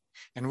 68.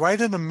 And right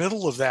in the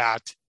middle of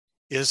that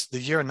is the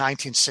year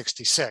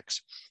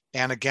 1966.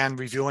 And again,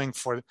 reviewing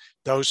for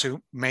those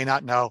who may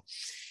not know,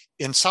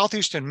 in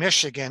southeastern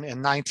Michigan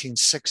in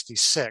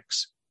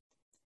 1966,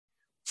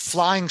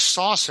 flying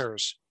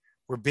saucers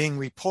were being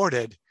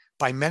reported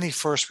by many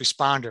first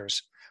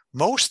responders.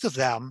 Most of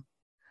them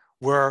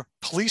were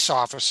police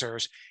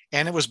officers,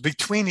 and it was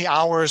between the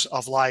hours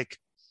of like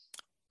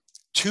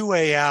 2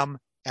 a.m.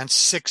 and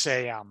 6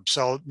 a.m.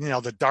 So,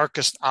 the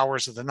darkest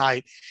hours of the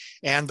night.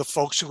 And the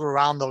folks who were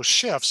around those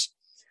shifts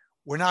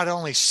were not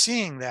only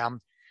seeing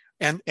them,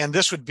 and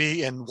this would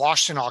be in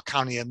Washtenaw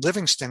County and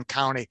Livingston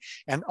County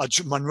and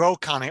Monroe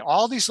County,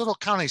 all these little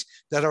counties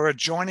that are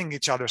adjoining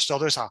each other. So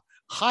there's a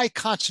high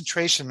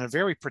concentration in a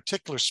very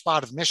particular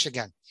spot of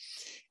Michigan.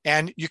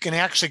 And you can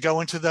actually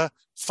go into the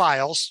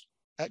files,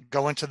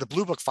 go into the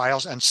Blue Book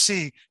files and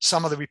see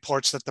some of the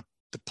reports that the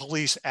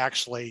police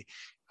actually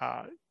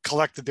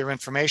collected their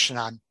information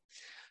on.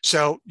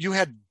 So you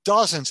had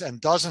dozens and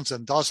dozens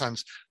and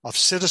dozens of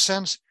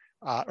citizens,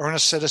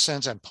 earnest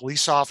citizens and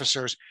police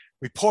officers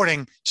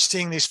reporting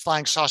seeing these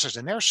flying saucers,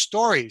 and their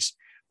stories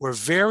were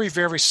very,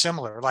 very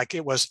similar. Like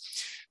it was,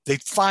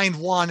 they'd find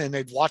one and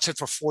they'd watch it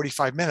for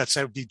 45 minutes.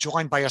 They would be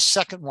joined by a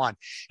second one.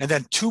 And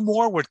then two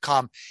more would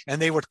come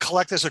and they would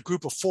collect as a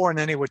group of four, and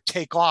then they would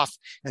take off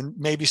in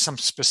maybe some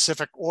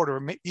specific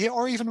order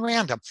or even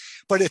random.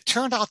 But it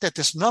turned out that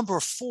this number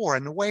of four,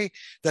 and the way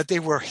that they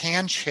were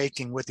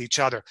handshaking with each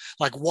other,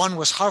 like one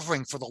was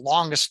hovering for the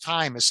longest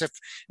time as if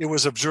it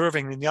was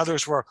observing, and the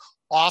others were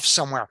off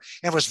somewhere.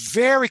 And it was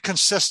very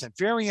consistent,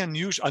 very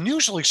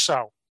unusually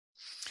so,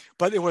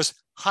 but it was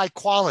high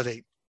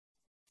quality.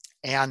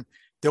 And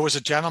there was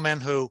a gentleman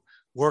who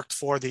worked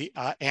for the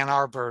Ann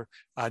Arbor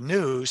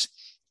News,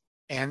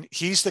 and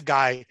he's the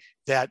guy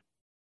that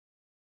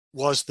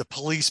was the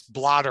police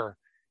blotter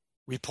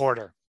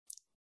reporter.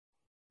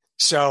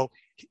 So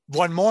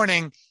one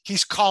morning,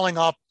 he's calling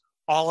up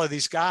all of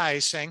these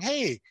guys saying,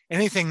 hey,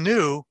 anything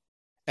new?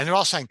 And they're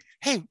all saying,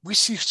 hey, we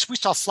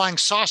saw flying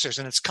saucers,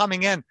 and it's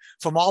coming in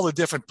from all the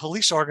different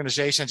police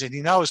organizations, and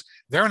he knows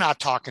they're not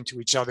talking to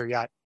each other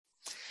yet.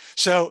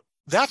 So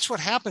that's what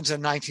happens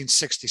in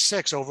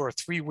 1966 over a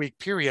 3-week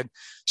period,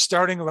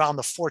 starting around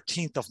the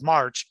 14th of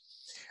March.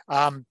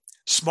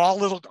 Small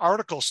little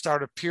articles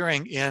start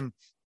appearing in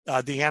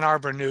the Ann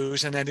Arbor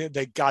News, and then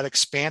they got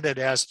expanded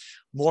as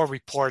more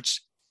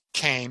reports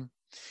came.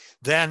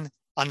 Then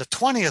on the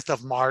 20th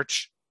of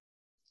March,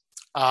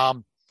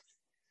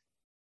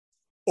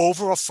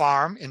 over a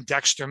farm in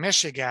Dexter,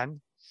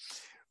 Michigan,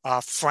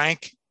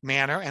 Frank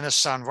Manor and his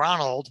son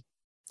Ronald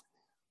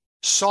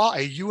saw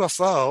a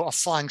UFO, a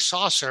flying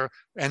saucer,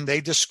 and they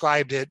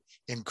described it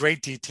in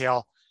great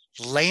detail,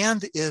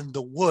 land in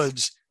the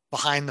woods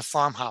behind the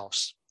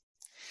farmhouse.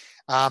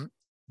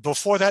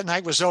 Before that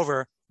night was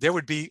over, there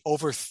would be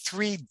over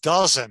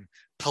 36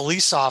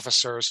 police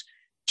officers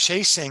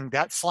chasing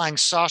that flying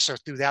saucer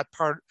through that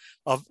part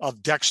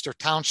of Dexter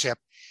Township.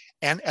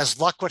 And as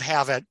luck would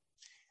have it,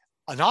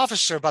 an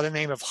officer by the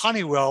name of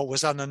Honeywell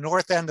was on the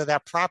north end of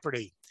that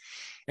property.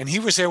 And he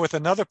was there with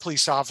another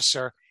police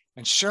officer.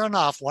 And sure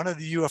enough, one of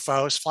the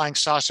UFOs, flying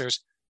saucers,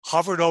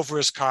 hovered over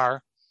his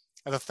car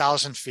at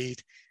 1,000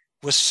 feet,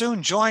 was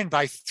soon joined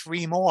by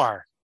 3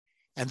 more.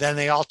 And then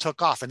they all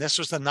took off. And this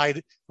was the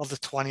night of the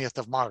 20th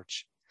of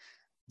March.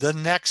 The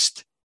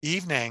next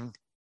evening,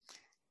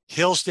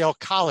 Hillsdale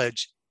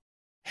College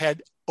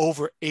had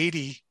over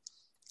 80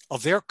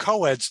 of their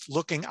co-eds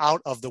looking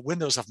out of the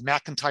windows of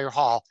McIntyre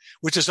Hall,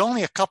 which is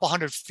only a couple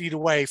hundred feet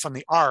away from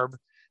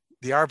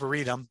the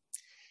Arboretum.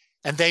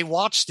 And they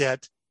watched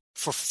it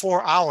for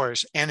 4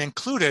 hours, and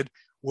included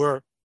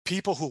were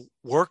people who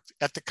worked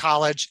at the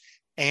college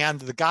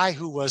and the guy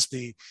who was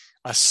the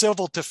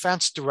civil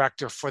defense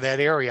director for that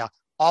area.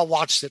 All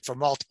watched it for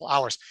multiple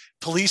hours.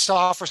 Police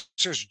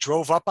officers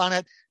drove up on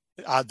it.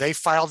 They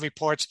filed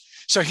reports.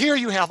 So here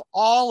you have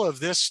all of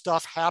this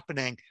stuff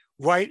happening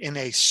right in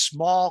a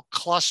small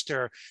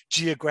cluster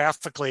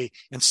geographically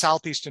in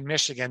southeastern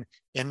Michigan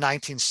in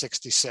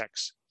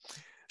 1966.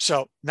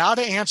 So now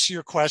to answer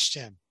your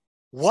question,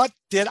 what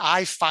did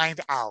I find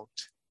out?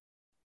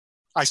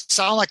 I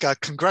sound like a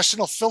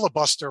congressional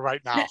filibuster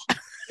right now.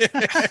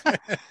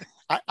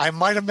 I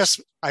might have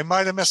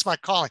missed my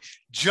calling.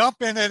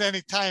 Jump in at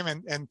any time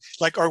and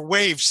like our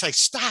waves say,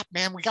 stop,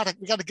 man, we gotta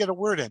get a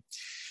word in.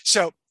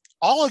 So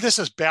all of this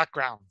is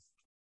background.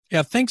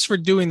 Yeah, thanks for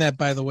doing that,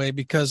 by the way,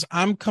 because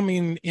I'm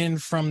coming in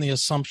from the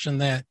assumption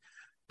that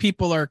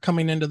people are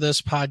coming into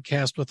this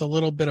podcast with a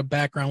little bit of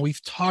background.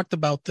 We've talked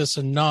about this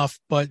enough,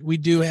 but we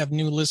do have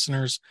new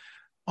listeners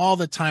all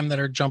the time that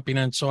are jumping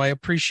in. So I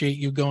appreciate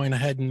you going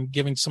ahead and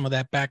giving some of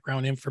that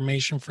background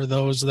information for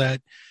those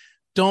that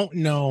don't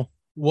know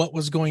what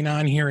was going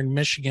on here in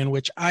Michigan,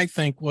 which I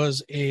think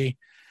was a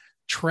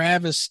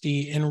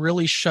travesty and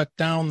really shut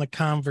down the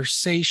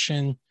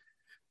conversation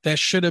that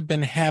should have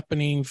been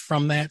happening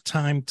from that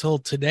time till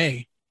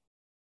today,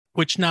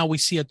 which now we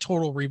see a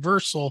total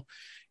reversal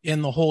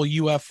in the whole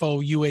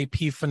UFO,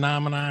 UAP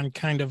phenomenon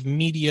kind of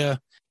media,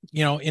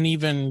 and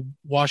even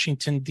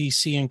Washington,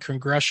 D.C. and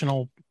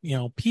congressional,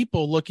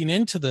 people looking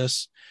into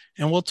this.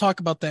 And we'll talk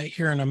about that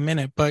here in a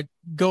minute, but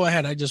go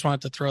ahead. I just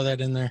wanted to throw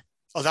that in there.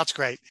 Oh, that's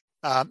great.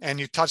 And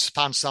you touched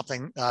upon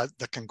something,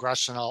 the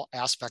congressional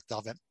aspect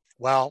of it.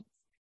 Well,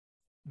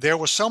 there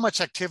was so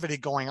much activity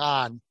going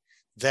on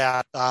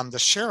that the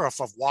sheriff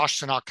of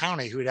Washtenaw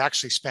County, who had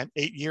actually spent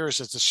 8 years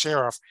as the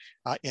sheriff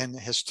in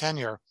his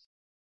tenure,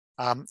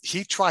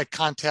 he tried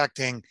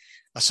contacting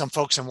some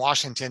folks in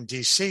Washington,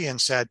 D.C.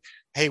 and said,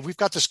 hey, we've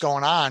got this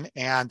going on.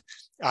 And,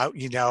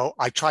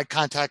 I tried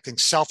contacting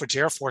Selfridge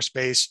Air Force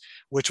Base,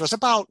 which was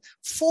about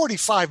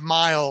 45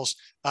 miles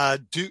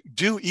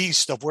due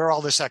east of where all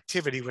this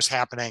activity was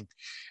happening.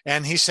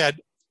 And he said,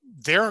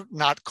 they're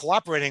not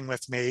cooperating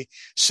with me,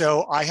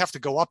 so I have to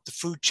go up the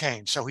food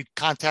chain. So he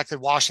contacted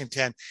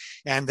Washington,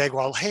 and they go,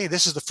 well, hey,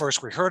 this is the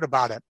first we heard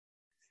about it.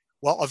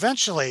 Well,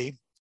 eventually,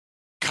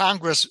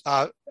 Congress,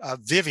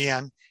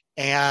 Vivian,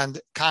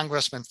 and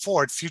Congressman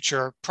Ford,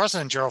 future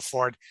President Gerald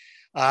Ford,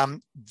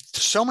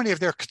 so many of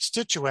their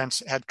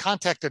constituents had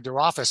contacted their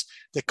office,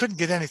 they couldn't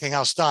get anything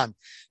else done.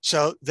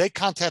 So they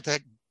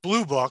contacted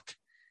Blue Book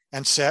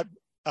and said,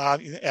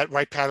 at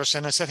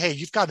Wright-Patterson, and said, hey,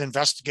 you've got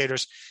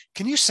investigators.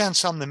 Can you send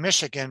some to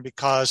Michigan?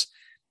 Because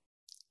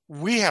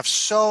we have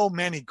so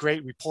many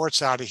great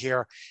reports out of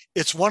here.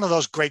 It's one of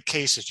those great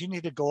cases. You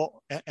need to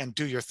go and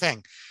do your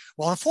thing.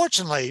 Well,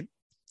 unfortunately,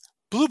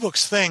 Blue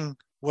Book's thing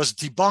was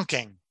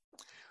debunking.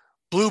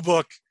 Blue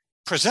Book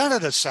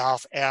presented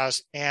itself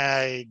as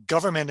a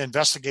government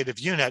investigative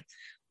unit,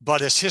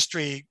 but as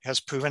history has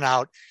proven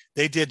out,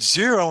 they did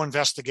zero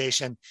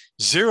investigation,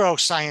 zero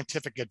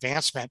scientific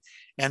advancement,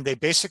 and they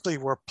basically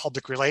were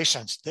public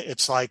relations.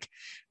 It's like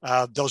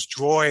those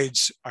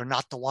droids are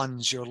not the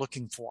ones you're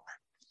looking for.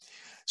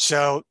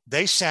 So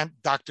they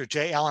sent Dr.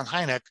 J. Allen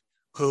Hynek,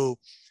 who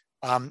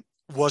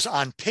was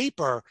on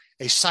paper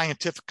a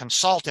scientific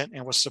consultant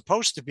and was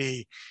supposed to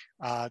be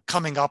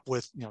coming up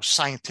with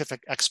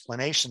scientific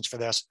explanations for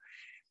this.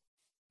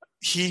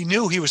 He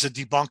knew he was a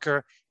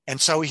debunker,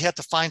 and so he had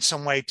to find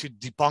some way to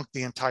debunk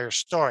the entire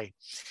story.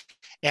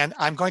 And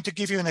I'm going to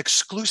give you an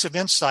exclusive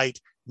insight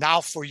now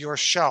for your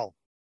show.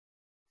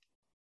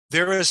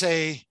 There is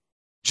a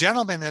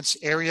gentleman in this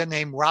area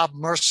named Rob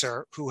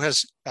Mercer who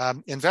has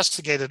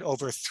investigated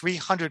over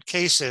 300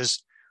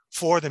 cases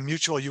for the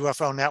Mutual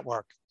UFO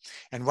Network.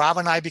 And Rob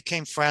and I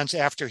became friends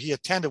after he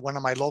attended one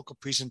of my local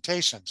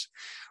presentations.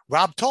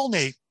 Rob told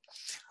me,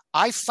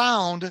 I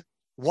found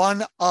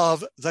one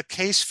of the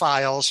case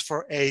files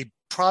for a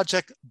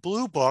Project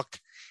Blue Book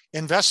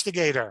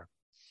investigator,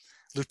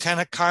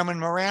 Lieutenant Carmen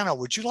Marano.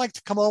 Would you like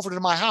to come over to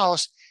my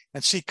house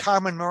and see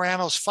Carmen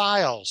Marano's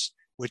files?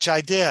 Which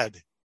I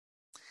did.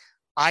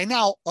 I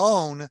now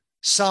own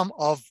some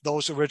of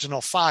those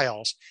original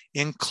files,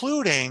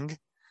 including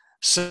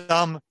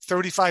some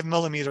 35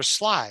 millimeter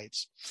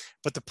slides.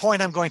 But the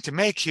point I'm going to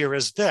make here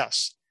is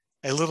this,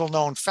 a little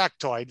known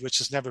factoid which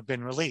has never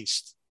been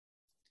released.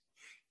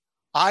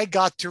 I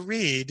got to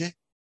read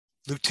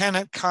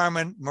Lieutenant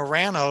Carmen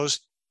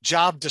Marano's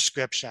job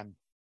description.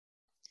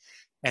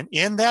 And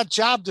in that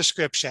job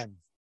description,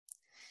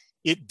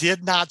 it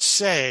did not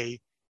say,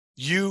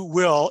 you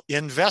will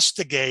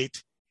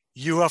investigate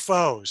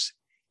UFOs.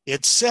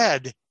 It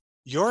said,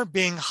 you're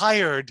being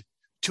hired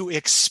to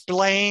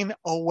explain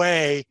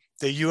away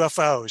the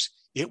UFOs.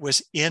 It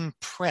was in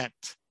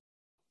print.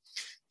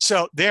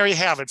 So there you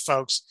have it,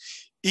 folks.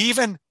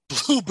 Even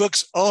Blue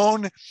Book's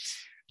own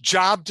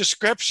job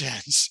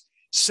descriptions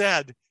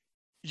said,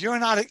 you're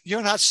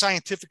not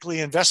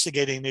scientifically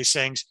investigating these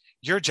things.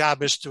 Your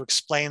job is to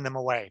explain them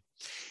away.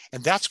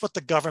 And that's what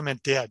the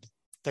government did.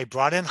 They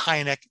brought in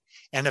Hynek,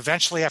 and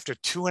eventually after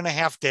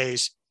 2.5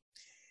 days,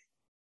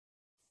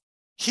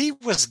 he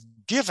was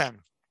given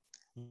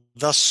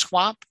the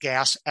swamp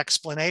gas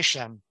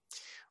explanation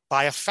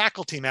by a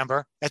faculty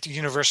member at the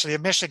University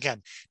of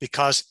Michigan,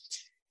 because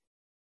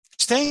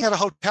staying at a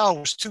hotel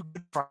was too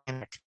good for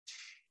Hynek.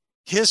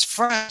 His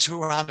friends who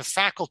were on the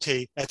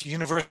faculty at the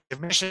University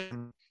of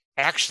Michigan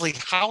actually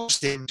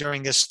housed him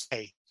during his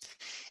stay.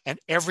 And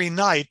every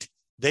night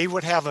they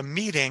would have a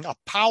meeting, a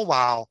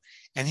powwow,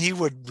 and he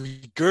would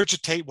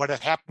regurgitate what had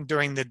happened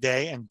during the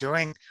day. And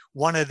during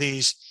one of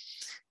these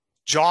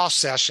jaw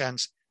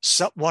sessions,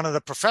 one of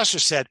the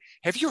professors said,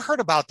 have you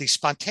heard about the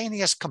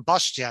spontaneous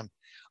combustion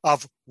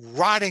of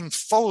rotting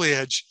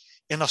foliage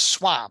in a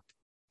swamp?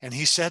 And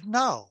he said,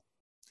 no.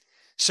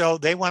 So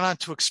they went on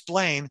to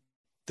explain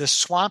the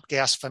swamp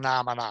gas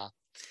phenomena.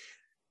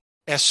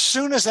 As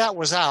soon as that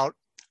was out,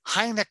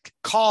 Hynek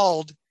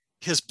called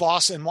his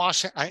boss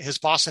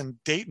in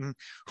Dayton,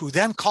 who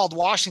then called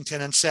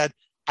Washington and said,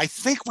 I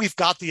think we've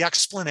got the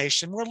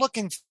explanation we're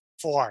looking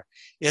for.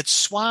 It's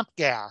swamp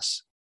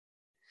gas.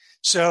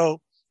 So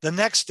the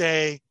next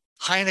day,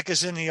 Hynek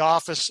is in the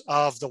office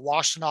of the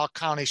Washtenaw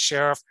County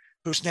Sheriff,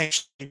 whose name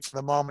for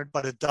the moment,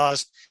 but it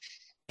does.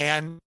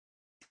 And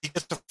he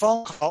gets a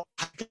phone call.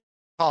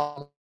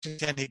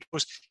 He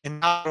goes in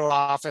the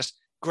office,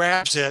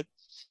 grabs it,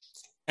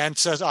 and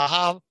says,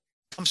 aha,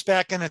 comes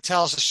back in and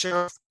tells the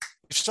sheriff,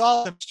 we've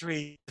solved the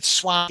mystery, it's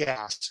swamp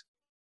gas.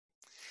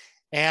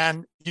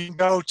 And you can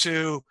go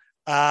to,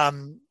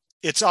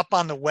 it's up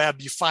on the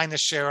web, you find the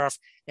sheriff,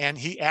 and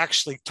he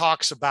actually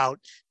talks about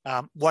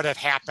what had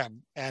happened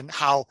and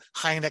how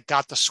Hynek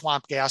got the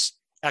swamp gas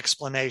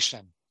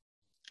explanation.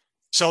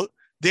 So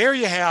there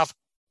you have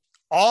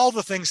all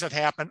the things that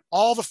happened,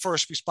 all the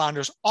first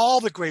responders, all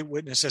the great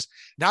witnesses.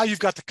 Now you've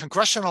got the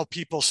congressional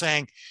people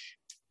saying,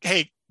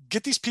 hey,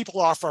 get these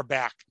people off our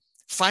back.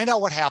 Find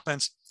out what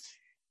happens.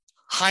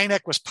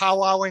 Hynek was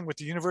powwowing with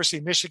the University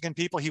of Michigan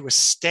people. He was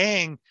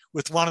staying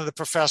with one of the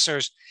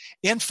professors.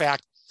 In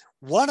fact,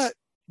 one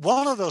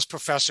of those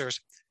professors,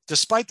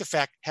 despite the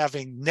fact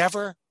having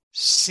never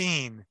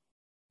seen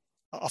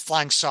a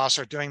flying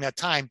saucer during that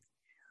time,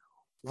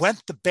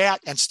 went to bat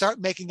and start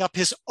making up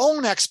his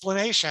own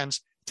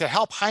explanations to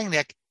help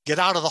Hynek get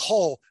out of the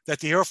hole that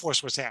the Air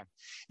Force was in.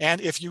 And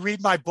if you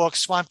read my book,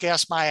 Swamp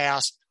Gas My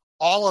Ass,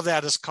 all of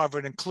that is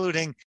covered,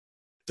 including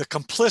the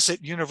complicit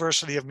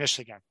University of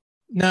Michigan.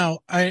 Now,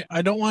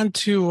 I don't want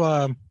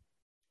to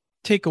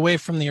take away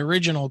from the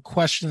original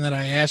question that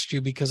I asked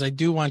you, because I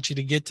do want you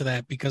to get to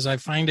that, because I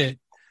find it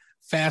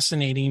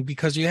fascinating,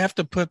 because you have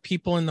to put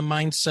people in the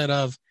mindset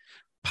of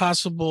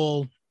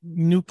possible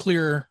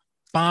nuclear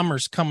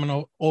bombers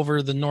coming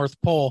over the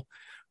North Pole.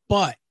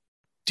 But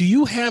do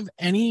you have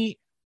any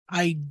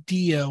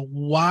idea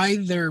why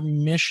their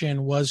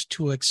mission was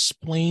to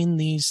explain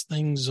these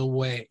things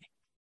away?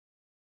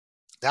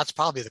 That's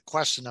probably the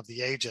question of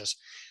the ages.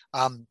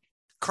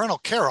 Colonel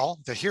Carroll,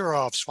 the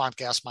hero of Swamp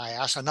Gas My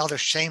Ass, another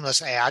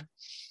shameless ad.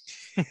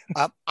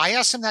 I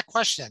asked him that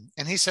question,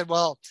 and he said,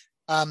 well,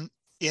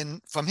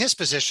 from his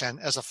position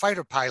as a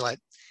fighter pilot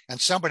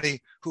and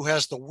somebody who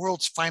has the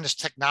world's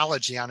finest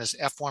technology on his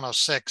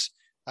F-106,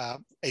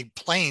 a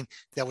plane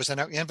that was in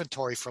our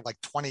inventory for like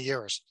 20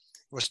 years.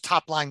 It was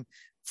top-line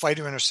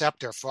fighter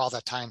interceptor for all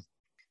that time.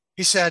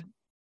 He said,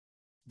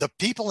 the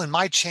people in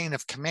my chain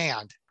of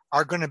command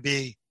are going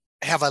to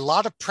have a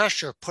lot of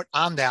pressure put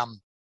on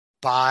them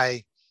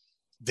by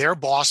their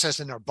bosses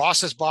and their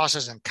bosses'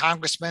 bosses and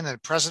congressmen and the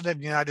president of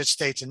the United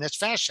States in this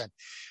fashion.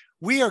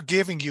 We are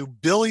giving you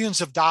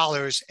billions of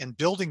dollars and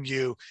building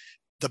you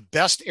the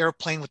best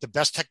airplane with the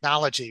best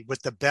technology,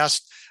 with the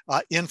best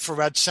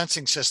infrared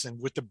sensing system,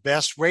 with the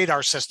best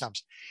radar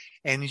systems.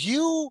 And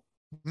you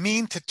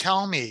mean to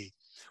tell me,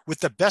 with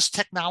the best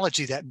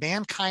technology that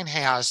mankind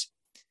has,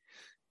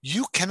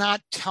 you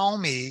cannot tell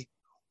me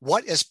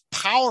what is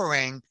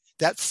powering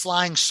that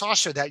flying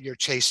saucer that you're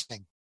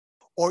chasing?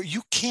 Or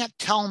you can't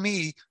tell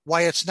me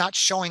why it's not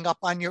showing up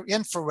on your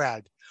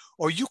infrared?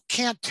 Or you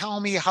can't tell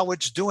me how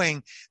it's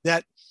doing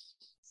that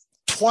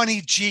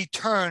 20G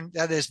turn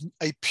that is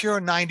a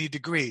pure 90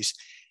 degrees.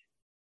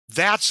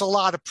 That's a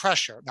lot of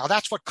pressure. Now,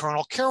 that's what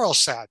Colonel Carroll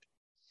said.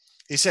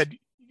 He said,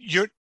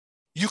 you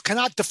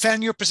cannot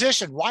defend your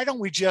position. Why don't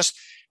we just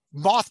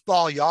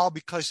mothball y'all,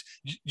 because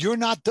you're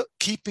not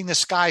keeping the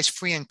skies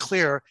free and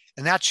clear,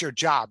 and that's your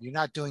job. You're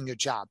not doing your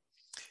job.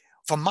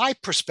 From my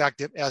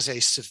perspective as a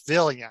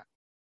civilian,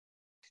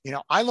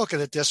 I look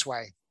at it this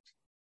way.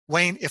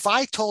 Wayne, if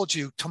I told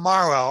you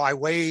tomorrow, I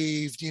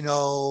waved,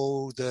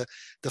 the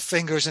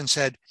fingers and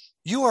said,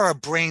 you are a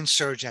brain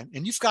surgeon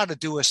and you've got to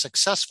do a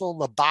successful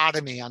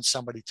lobotomy on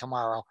somebody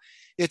tomorrow.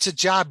 It's a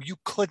job you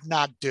could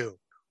not do.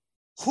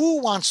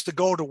 Who wants to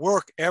go to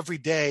work every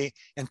day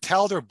and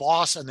tell their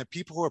boss and the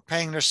people who are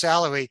paying their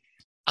salary,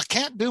 I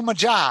can't do my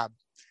job.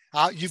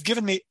 You've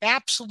given me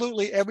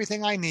absolutely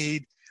everything I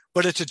need,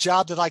 but it's a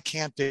job that I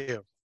can't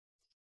do.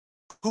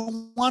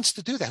 Who wants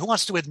to do that? Who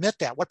wants to admit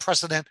that? What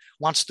president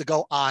wants to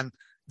go on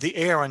the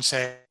air and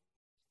say,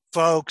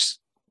 folks,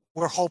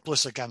 we're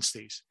hopeless against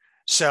these?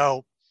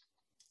 So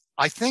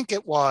I think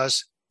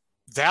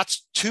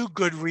that's two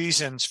good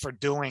reasons for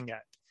doing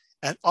it.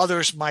 And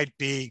others might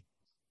be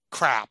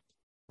crap.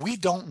 We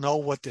don't know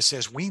what this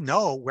is. We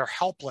know we're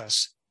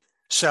helpless.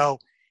 So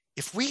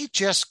if we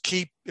just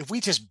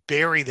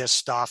bury this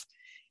stuff,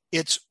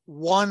 it's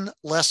one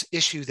less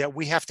issue that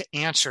we have to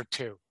answer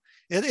to.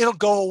 It'll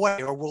go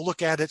away, or we'll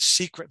look at it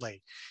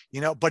secretly,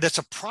 but it's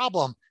a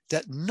problem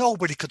that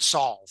nobody could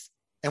solve,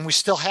 and we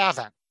still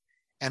haven't.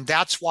 And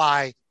that's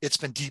why it's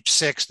been deep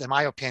sixed, in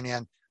my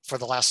opinion, for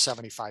the last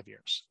 75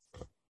 years.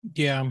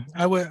 Yeah,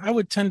 I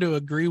would tend to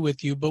agree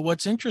with you. But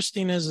what's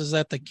interesting is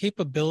that the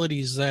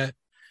capabilities that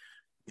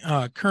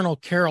Colonel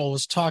Carroll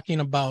was talking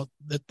about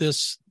that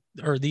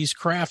these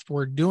craft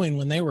were doing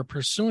when they were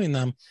pursuing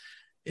them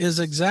is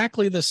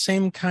exactly the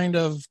same kind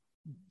of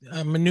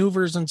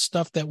maneuvers and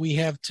stuff that we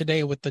have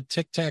today with the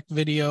Tic Tac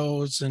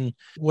videos and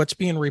what's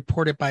being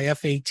reported by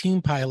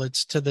F-18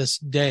 pilots to this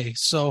day.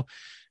 So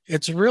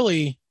it's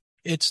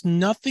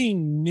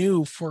nothing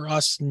new for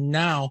us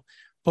now.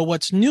 But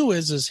what's new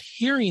is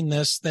hearing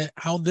this, that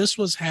how this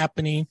was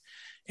happening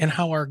and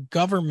how our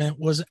government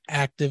was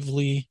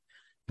actively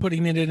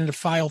putting it into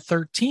File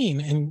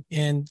 13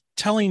 and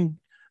telling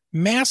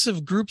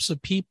massive groups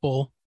of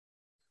people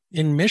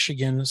in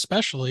Michigan,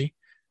 especially,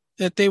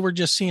 that they were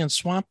just seeing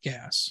swamp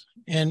gas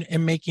and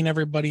making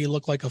everybody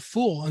look like a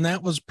fool. And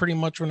that was pretty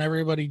much when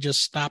everybody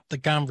just stopped the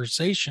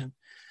conversation.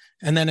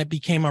 And then it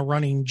became a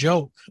running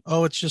joke.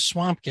 Oh, it's just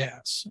swamp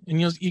gas.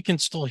 And you can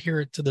still hear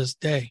it to this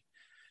day.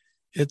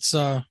 It's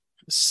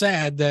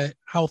sad that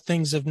how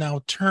things have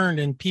now turned,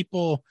 and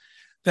people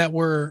that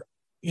were,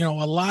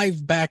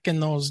 alive back in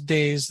those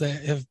days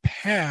that have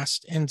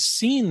passed and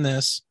seen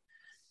this,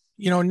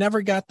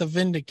 never got the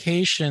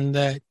vindication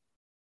that,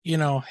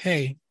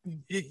 hey,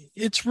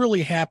 it's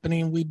really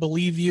happening. We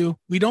believe you.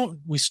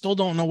 We still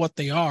don't know what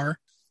they are.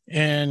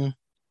 And,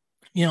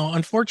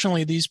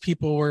 unfortunately, these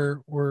people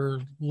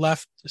were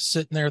left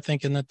sitting there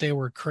thinking that they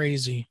were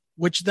crazy,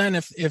 which then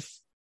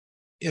if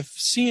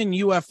seeing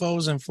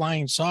UFOs and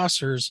flying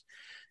saucers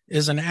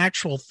is an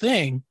actual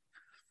thing,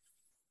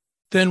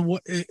 then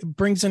what it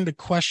brings into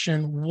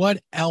question,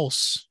 what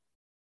else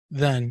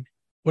then?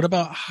 What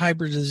about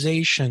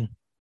hybridization?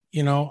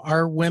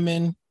 Are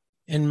women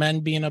and men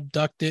being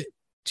abducted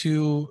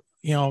to,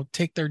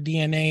 take their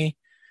DNA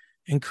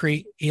and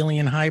create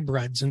alien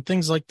hybrids and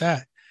things like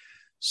that?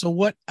 So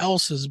what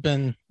else has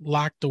been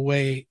locked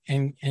away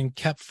and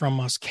kept from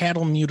us?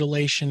 Cattle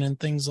mutilation and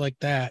things like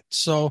that.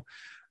 So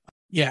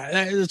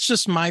yeah, it's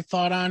just my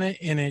thought on it.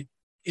 And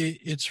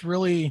it's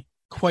really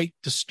quite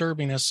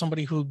disturbing. As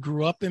somebody who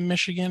grew up in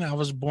Michigan, I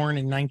was born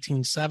in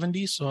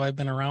 1970, so I've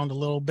been around a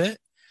little bit.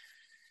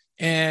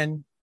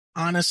 And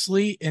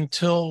honestly,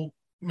 until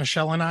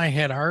Michelle and I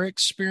had our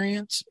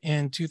experience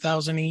in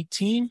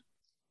 2018,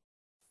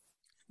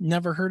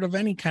 never heard of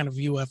any kind of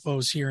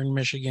UFOs here in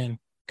Michigan.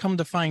 Come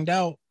to find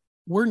out,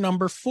 we're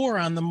number 4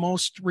 on the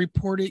most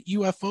reported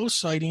UFO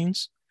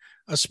sightings,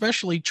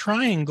 especially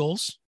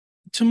triangles,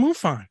 to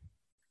MUFON.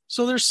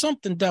 So there's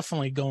something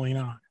definitely going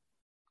on.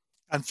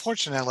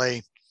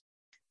 Unfortunately,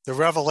 the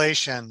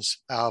revelations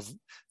of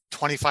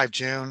 25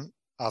 June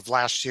of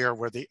last year,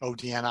 where the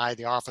ODNI,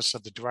 the Office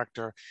of the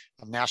Director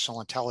of National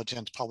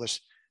Intelligence,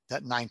 published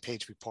that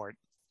 9-page report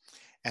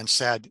and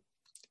said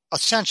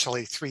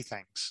essentially 3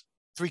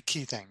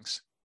 key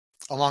things,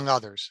 among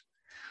others.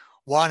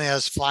 One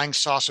is flying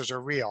saucers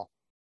are real.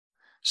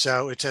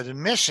 So it's an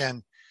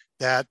admission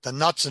that the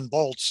nuts and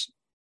bolts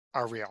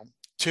are real.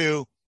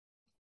 2,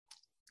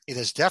 it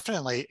is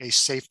definitely a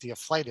safety of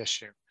flight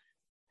issue.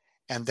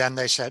 And then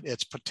they said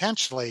it's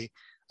potentially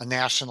a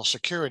national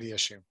security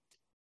issue.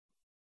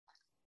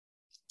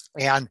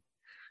 And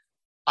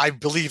I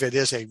believe it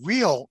is a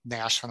real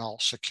national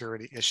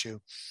security issue.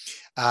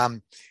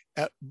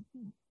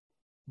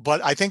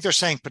 But I think they're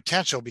saying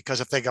potential, because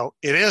if they go,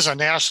 it is a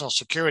national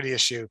security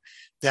issue,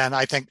 then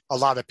I think a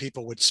lot of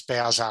people would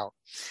spaz out.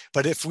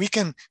 But if we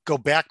can go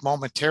back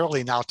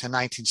momentarily now to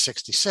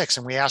 1966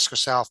 and we ask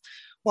ourselves,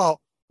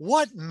 well,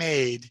 what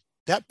made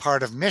that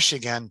part of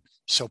Michigan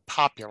so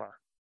popular?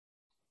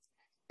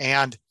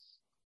 And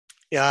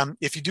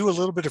if you do a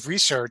little bit of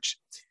research,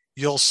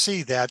 you'll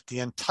see that the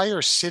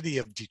entire city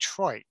of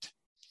Detroit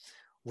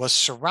was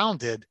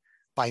surrounded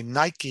by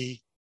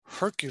Nike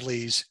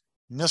Hercules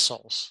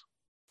missiles.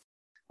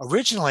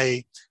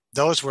 Originally,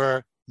 those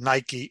were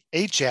Nike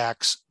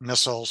Ajax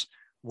missiles,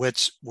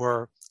 which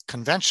were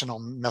conventional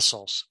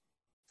missiles.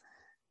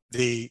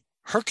 The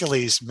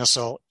Hercules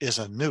missile is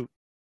a nuke.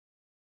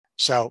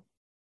 So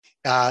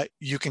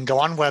you can go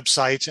on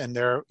websites and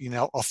they're,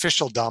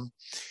 officialdom,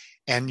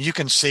 and you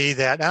can see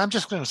that. And I'm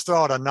just going to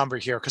throw out a number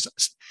here because,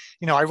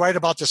 I write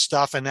about this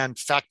stuff and then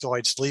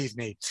factoids leave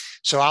me.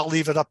 So I'll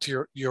leave it up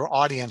to your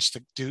audience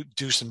to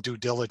do some due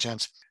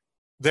diligence.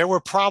 There were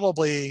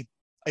probably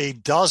a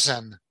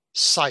dozen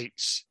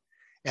sites,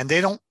 and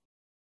they don't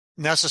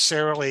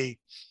necessarily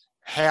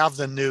have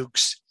the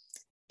nukes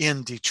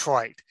in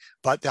Detroit,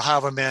 but they'll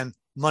have them in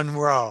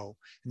Monroe,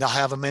 and they'll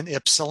have them in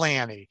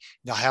Ypsilanti,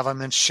 they'll have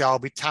them in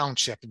Shelby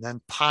Township, and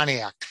then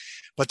Pontiac.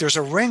 But there's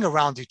a ring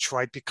around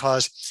Detroit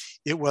because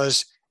it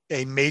was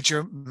a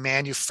major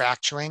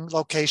manufacturing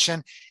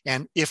location.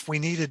 And if we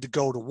needed to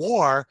go to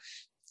war,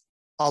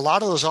 a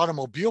lot of those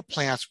automobile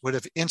plants would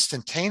have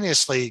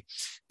instantaneously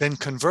been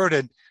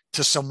converted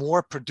to some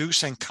war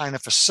producing kind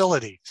of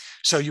facility.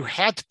 So you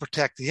had to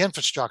protect the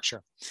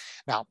infrastructure.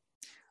 Now,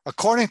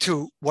 according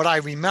to what I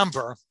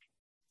remember,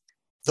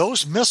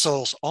 those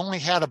missiles only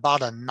had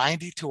about a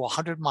 90 to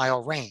 100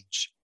 mile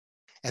range,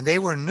 and they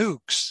were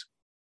nukes.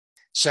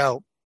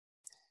 So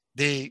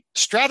the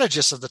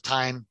strategists of the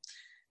time,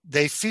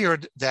 they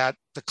feared that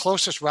the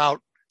closest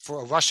route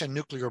for a Russian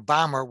nuclear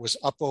bomber was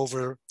up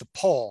over the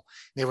pole.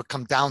 They would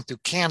come down through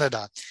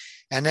Canada.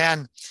 And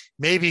then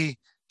maybe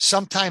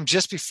sometime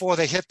just before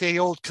they hit the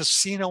old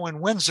casino in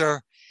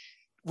Windsor,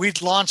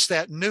 we'd launch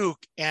that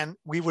nuke and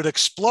we would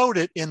explode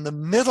it in the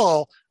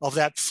middle of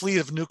that fleet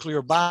of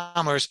nuclear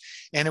bombers,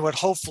 and it would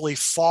hopefully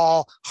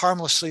fall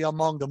harmlessly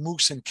among the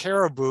moose and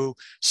caribou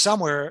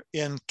somewhere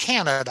in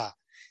Canada.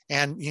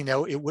 And,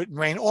 it wouldn't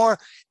rain. Or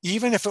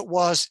even if it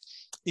was,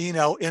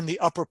 in the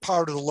upper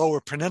part of the lower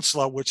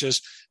peninsula, which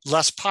is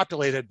less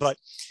populated, but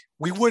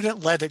we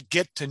wouldn't let it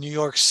get to New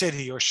York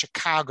City or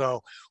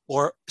Chicago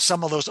or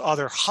some of those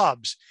other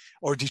hubs,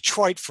 or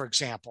Detroit, for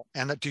example.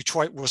 And that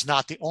Detroit was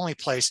not the only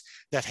place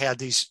that had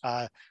these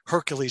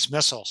Hercules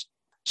missiles.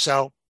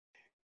 So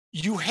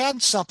you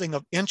had something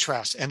of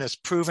interest, and it's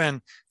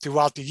proven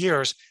throughout the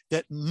years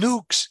that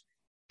nukes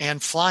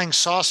and flying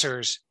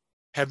saucers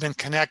have been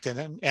connected.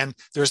 And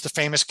there's the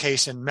famous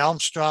case in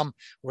Malmstrom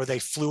where they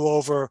flew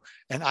over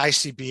an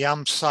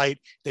ICBM site.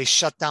 They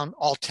shut down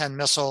all 10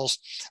 missiles.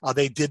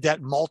 They did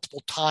that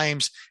multiple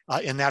times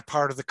in that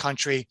part of the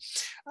country.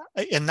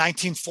 In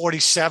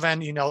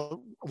 1947,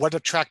 what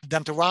attracted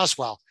them to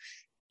Roswell?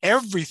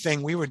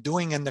 Everything we were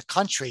doing in the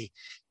country,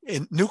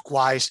 in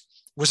nuke-wise,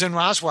 was in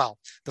Roswell.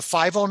 The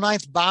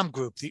 509th Bomb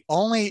Group, the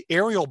only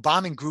aerial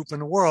bombing group in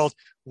the world,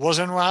 was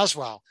in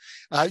Roswell.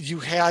 You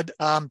had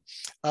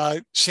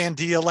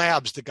Sandia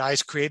Labs, the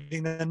guys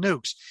creating the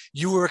nukes.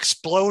 You were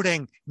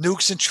exploding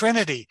nukes in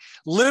Trinity.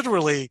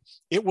 Literally,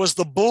 it was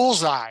the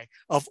bullseye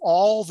of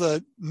all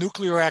the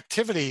nuclear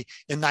activity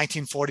in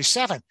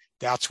 1947.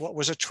 That's what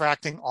was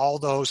attracting all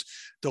those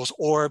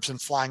orbs and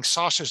flying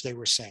saucers they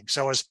were seeing.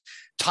 So as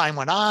time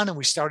went on and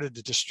we started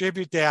to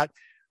distribute that,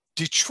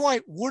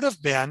 Detroit would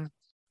have been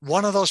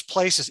one of those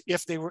places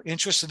if they were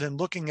interested in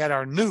looking at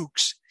our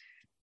nukes.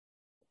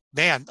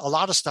 Man, a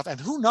lot of stuff.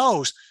 And who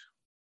knows?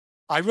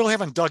 I really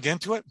haven't dug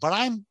into it, but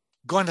I'm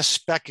going to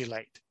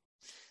speculate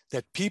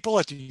that people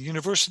at the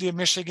University of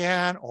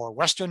Michigan or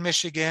Western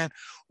Michigan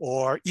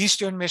or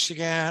Eastern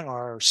Michigan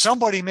or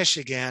somebody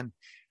Michigan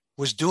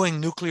was doing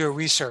nuclear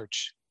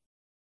research.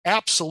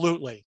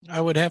 Absolutely.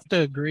 I would have to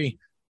agree.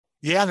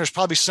 Yeah, and there's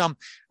probably some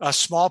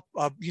small,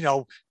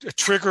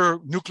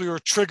 nuclear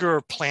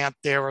trigger plant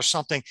there or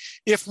something,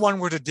 if one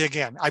were to dig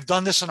in. I've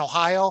done this in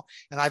Ohio,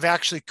 and I've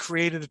actually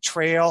created a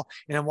trail.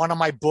 And in one of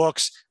my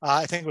books,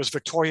 I think it was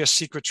Victoria's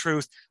Secret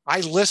Truth, I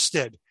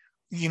listed,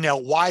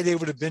 why they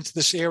would have been to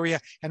this area.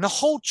 And the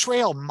whole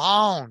trail,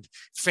 Mound,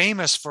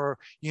 famous for,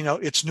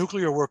 its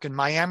nuclear work in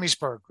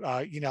Miamisburg,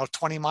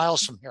 20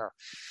 miles from here.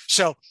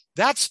 So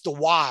that's the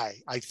why,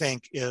 I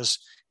think, is,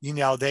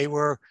 they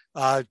were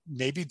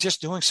maybe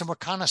just doing some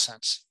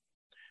reconnaissance.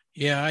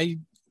 Yeah,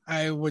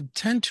 I would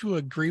tend to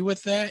agree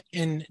with that.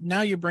 And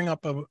now you bring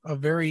up a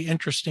very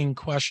interesting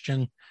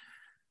question.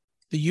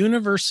 The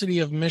University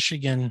of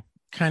Michigan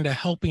kind of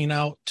helping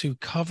out to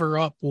cover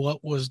up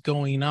what was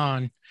going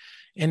on.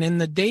 And in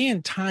the day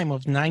and time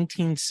of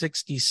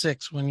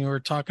 1966, when you were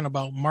talking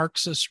about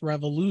Marxist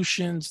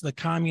revolutions, the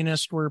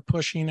communists were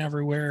pushing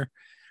everywhere.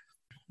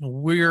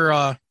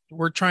 We're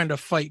trying to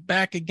fight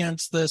back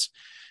against this.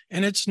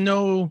 And it's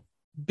no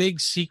big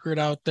secret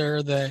out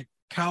there that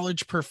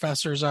college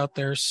professors out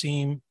there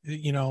seem,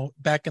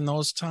 back in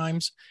those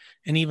times,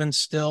 and even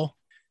still,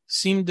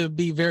 seem to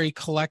be very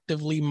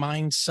collectively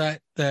mindset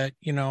that,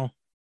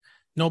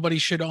 nobody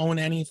should own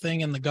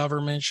anything and the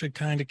government should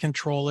kind of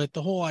control it.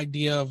 The whole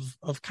idea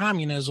of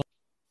communism.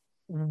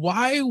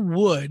 Why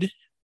would,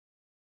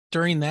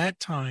 during that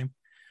time,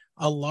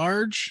 a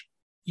large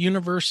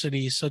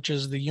university such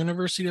as the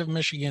University of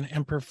Michigan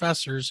and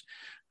professors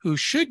who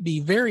should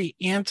be very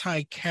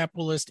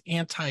anti-capitalist,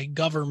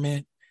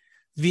 anti-government,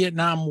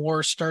 Vietnam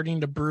War starting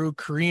to brew,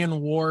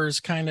 Korean War is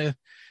kind of,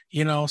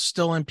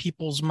 still in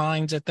people's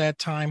minds at that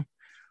time.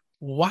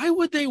 Why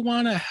would they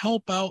want to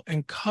help out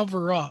and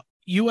cover up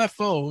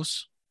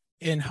UFOs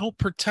and help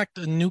protect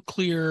a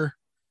nuclear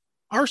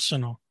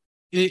arsenal?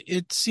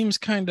 It seems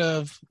kind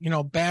of,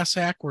 bass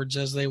backwards,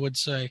 as they would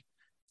say.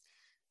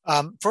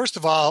 First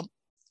of all,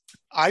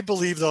 I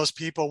believe those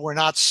people were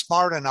not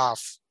smart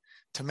enough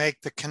to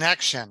make the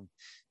connection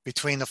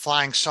between the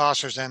flying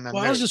saucers and the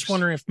nukes. I was just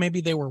wondering if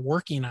maybe they were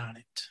working on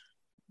it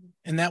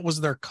and that was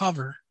their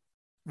cover.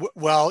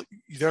 Well,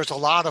 there's a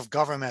lot of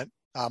government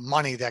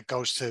money that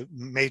goes to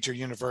major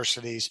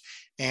universities.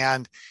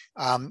 And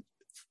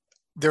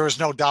there is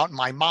no doubt in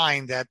my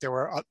mind that there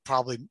were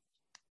probably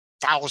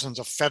thousands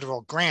of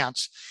federal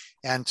grants.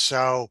 And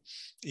so,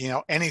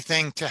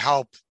 anything to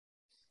help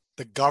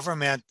the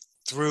government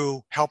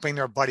through helping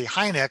their buddy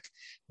Hynek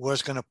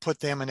was going to put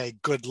them in a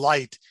good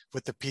light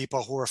with the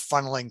people who are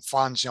funneling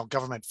funds,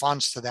 government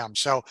funds to them.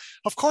 So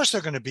of course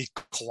they're going to be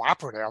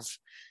cooperative.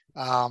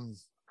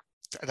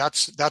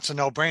 That's a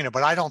no-brainer.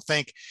 But I don't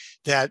think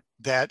that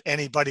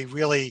anybody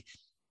really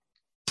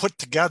put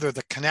together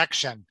the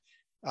connection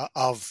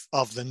of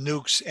the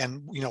nukes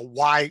and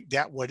why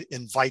that would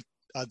invite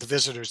the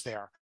visitors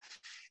there.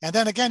 And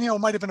then again, it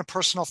might have been a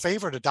personal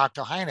favor to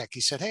Dr. Hynek.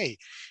 He said, hey,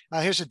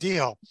 here's the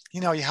deal.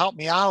 You help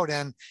me out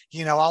and,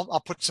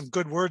 I'll put some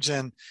good words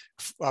in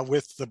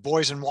with the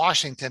boys in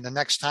Washington the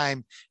next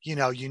time,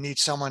 you need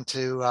someone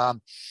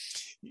to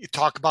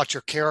talk about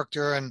your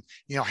character and,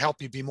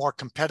 help you be more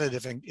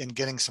competitive in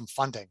getting some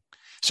funding.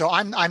 So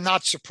I'm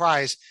not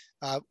surprised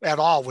at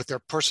all with their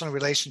personal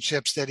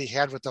relationships that he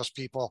had with those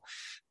people,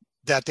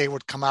 that they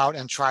would come out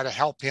and try to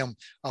help him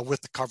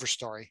with the cover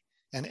story.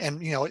 And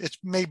it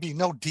may be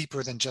no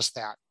deeper than just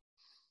that.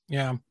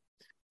 Yeah.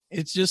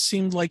 It just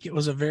seemed like it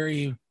was a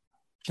very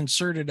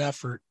concerted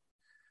effort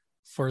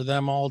for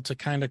them all to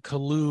kind of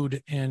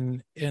collude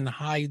and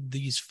hide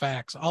these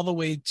facts, all the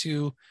way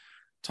to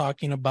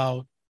talking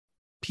about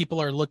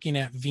people are looking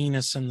at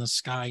Venus in the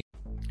sky.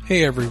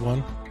 Hey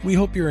everyone, we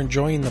hope you're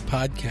enjoying the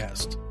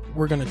podcast.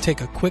 We're going to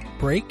take a quick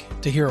break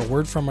to hear a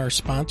word from our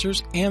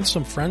sponsors and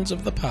some friends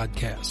of the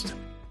podcast.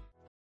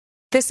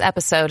 This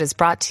episode is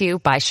brought to you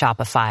by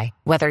Shopify.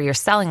 Whether you're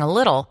selling a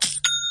little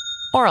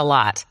or a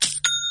lot,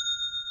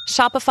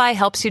 Shopify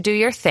helps you do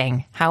your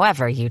thing,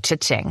 however you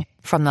cha-ching.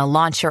 From the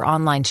launch your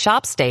online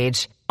shop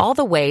stage, all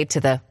the way to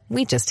the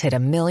we just hit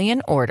 1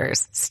 million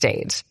orders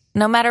stage.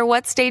 No matter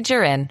what stage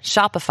you're in,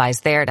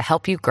 Shopify's there to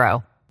help you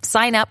grow.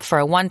 Sign up for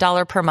a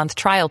 $1 per month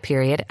trial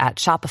period at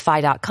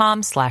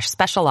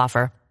shopify.com/special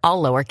offer,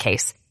 all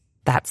lowercase.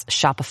 That's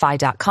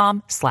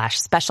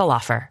shopify.com/special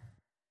offer.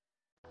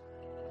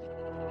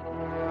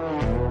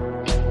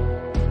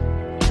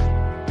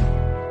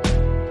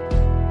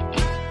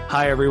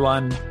 Hi,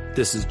 everyone.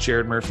 This is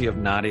Jared Murphy of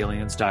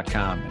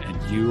NotAliens.com,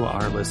 and you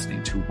are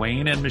listening to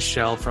Wayne and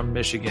Michelle from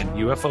Michigan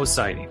UFO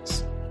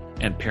Sightings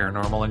and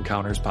Paranormal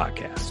Encounters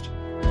podcast.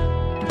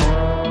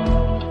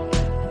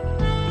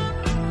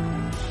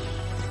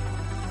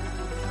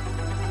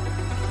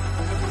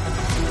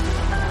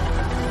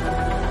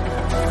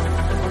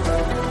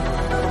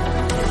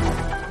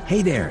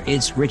 Hey there,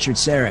 it's Richard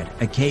Serrett,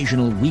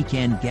 occasional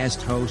weekend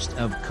guest host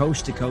of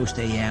Coast to Coast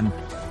AM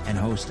and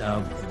host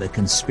of The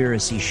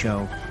Conspiracy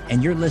Show.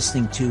 And you're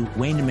listening to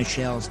Wayne and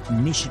Michelle's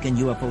Michigan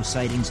UFO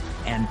Sightings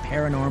and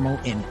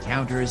Paranormal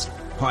Encounters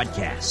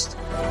podcast.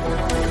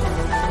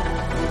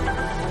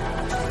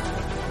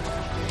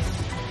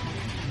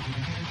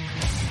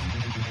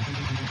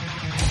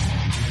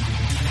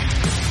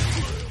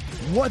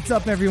 What's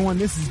up, everyone?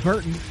 This is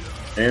Burton.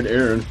 And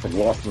Aaron from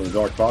Lost in the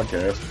Dark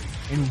podcast.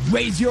 And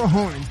raise your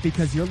horns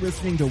because you're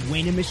listening to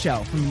Wayne and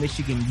Michelle from the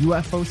Michigan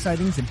UFO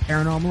Sightings and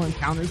Paranormal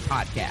Encounters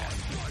podcast.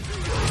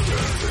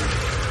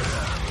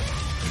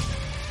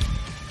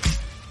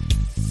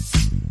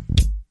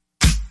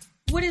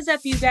 What is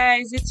up, you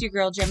guys? It's your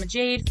girl Gemma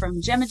Jade from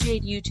Gemma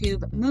Jade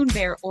YouTube, Moon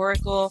Bear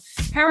Oracle,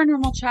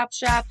 Paranormal Chop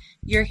Shop.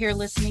 You're here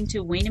listening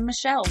to Wayne and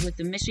Michelle with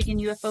the Michigan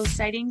UFO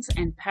Sightings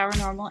and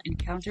Paranormal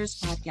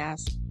Encounters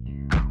podcast.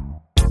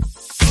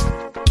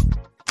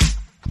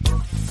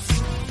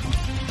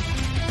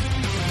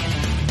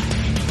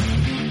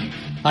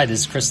 Hi,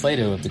 this is Chris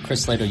Lato of the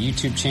Chris Lato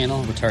YouTube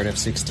channel, retired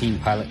F-16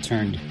 pilot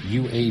turned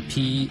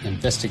UAP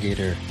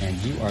investigator, and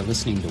you are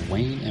listening to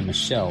Wayne and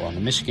Michelle on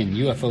the Michigan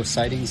UFO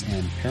Sightings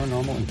and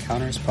Paranormal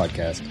Encounters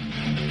podcast.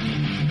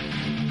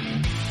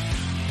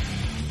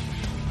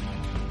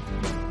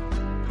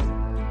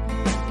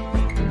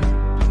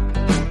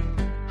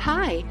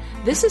 Hi,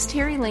 this is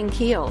Terry Lynn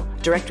Keel,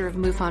 Director of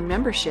MUFON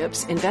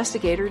Memberships,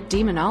 investigator,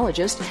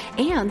 demonologist,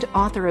 and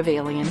author of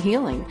Alien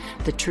Healing,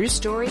 the true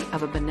story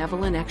of a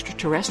benevolent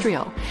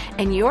extraterrestrial.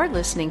 And you're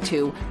listening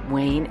to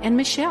Wayne and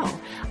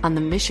Michelle on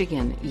the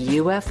Michigan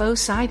UFO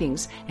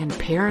Sightings and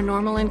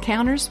Paranormal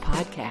Encounters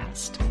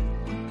podcast.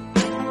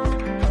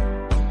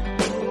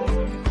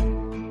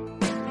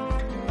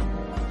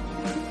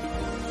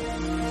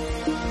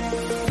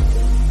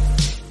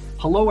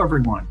 Hello,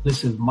 everyone.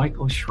 This is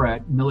Michael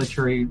Schratt,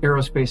 military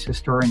aerospace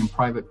historian and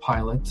private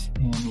pilot,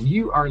 and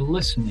you are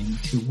listening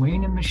to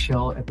Wayne and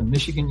Michelle at the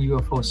Michigan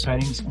UFO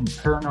Sightings and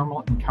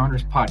Paranormal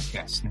Encounters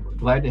podcast, and we're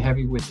glad to have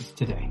you with us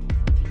today.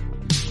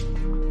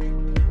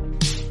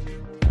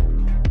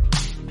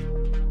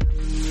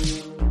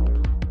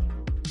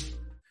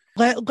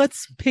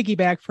 Let's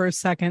piggyback for a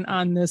second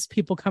on this,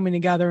 people coming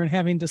together and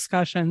having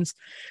discussions.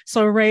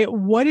 So, Ray,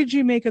 what did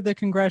you make of the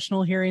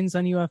congressional hearings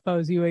on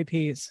UFOs,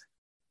 UAPs?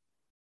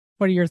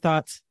 What are your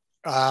thoughts?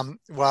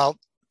 Well,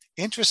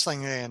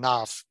 interestingly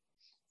enough,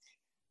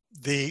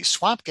 the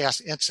swamp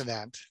gas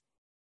incident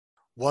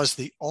was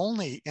the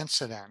only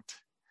incident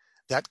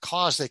that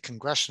caused a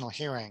congressional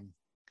hearing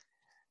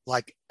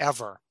like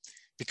ever,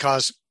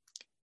 because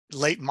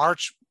late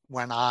March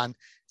went on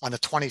the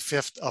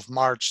 25th of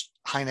March,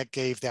 Hynek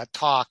gave that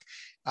talk.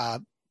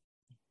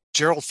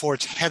 Gerald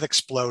Ford's head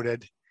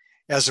exploded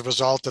as a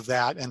result of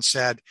that and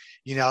said,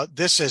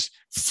 this is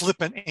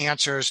flippant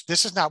answers.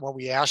 This is not what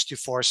we asked you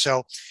for.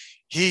 So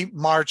he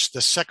marched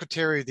the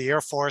Secretary of the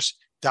Air Force,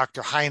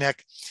 Dr.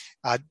 Hynek,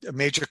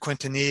 Major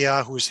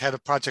Quintanilla, who was head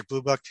of Project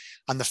Blue Book.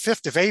 On the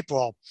 5th of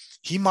April,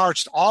 he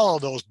marched all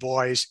of those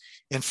boys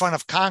in front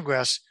of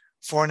Congress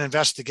for an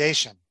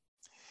investigation.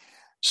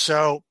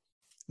 So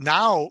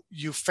now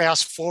you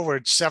fast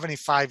forward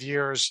 75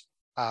 years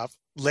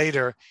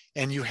later,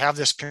 and you have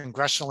this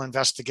congressional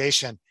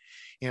investigation.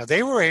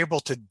 They were able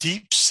to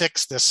deep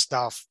six this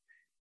stuff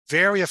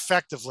very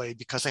effectively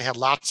because they had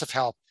lots of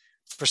help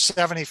for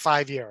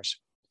 75 years.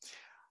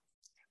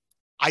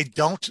 I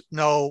don't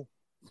know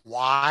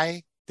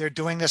why they're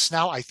doing this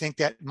now. I think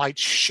that might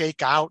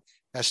shake out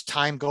as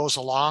time goes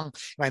along.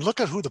 I mean, look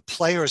at who the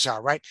players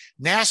are, right?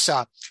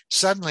 NASA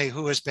suddenly,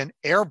 who has been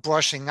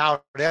airbrushing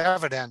out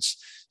evidence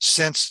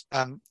since,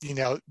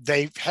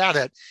 they've had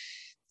it.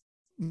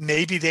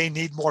 Maybe they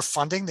need more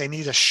funding. They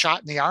need a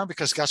shot in the arm,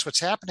 because guess what's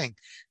happening?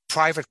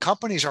 Private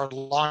companies are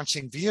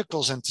launching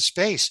vehicles into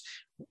space.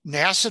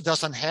 NASA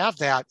doesn't have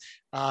that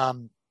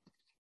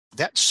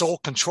sole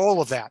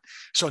control of that.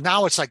 So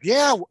now it's like,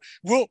 yeah,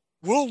 we'll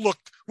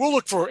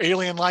look for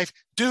alien life.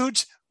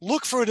 Dudes,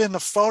 look for it in the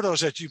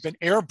photos that you've been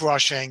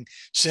airbrushing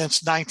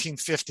since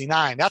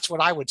 1959. That's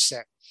what I would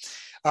say.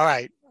 All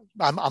right,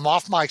 I'm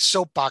off my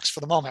soapbox for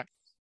the moment.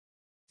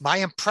 My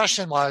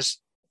impression was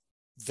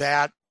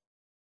that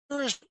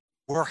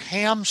were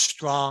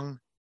hamstrung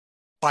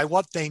by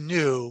what they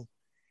knew,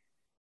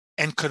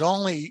 and could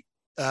only,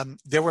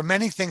 there were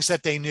many things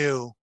that they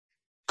knew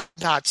could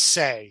not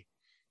say,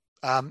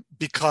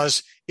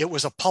 because it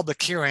was a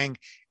public hearing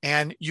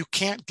and you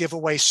can't give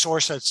away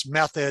sources,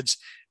 methods,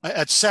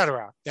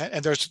 etc.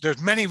 And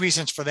there's many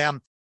reasons for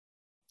them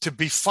to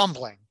be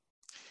fumbling.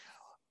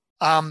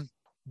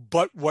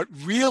 But what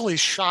really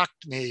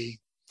shocked me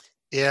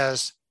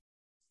is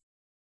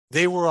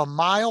they were a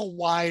mile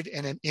wide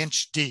and an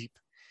inch deep.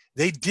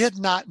 They did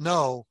not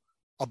know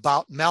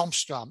about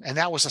Malmstrom. And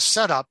that was a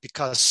setup,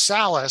 because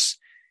Salas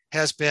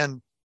has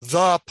been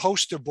the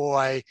poster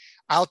boy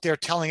out there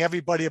telling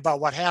everybody about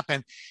what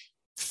happened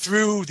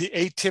through the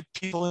ATIP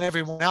people and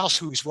everyone else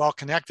who he's well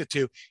connected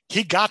to.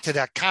 He got to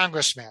that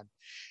congressman,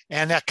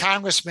 and that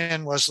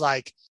congressman was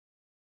like,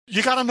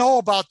 you got to know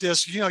about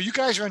this. You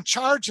guys are in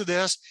charge of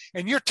this,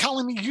 and you're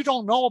telling me you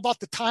don't know about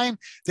the time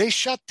they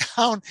shut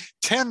down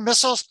 10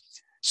 missiles.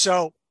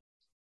 So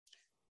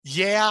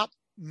yeah,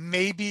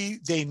 maybe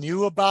they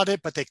knew about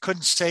it, but they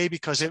couldn't say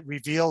because it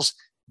reveals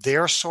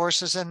their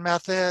sources and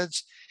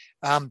methods.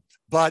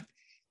 But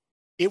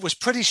it was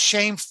pretty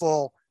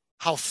shameful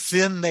how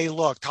thin they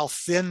looked, how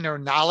thin their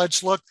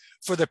knowledge looked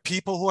for the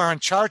people who are in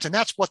charge. And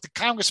that's what the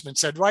congressman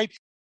said, right?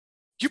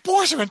 You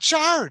boys are in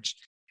charge.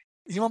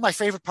 You know what my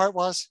favorite part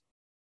was?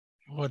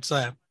 What's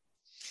that?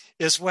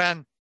 Is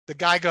when the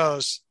guy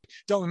goes,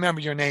 don't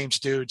remember your names,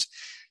 dudes.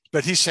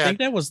 But he said, I think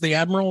that was the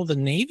Admiral of the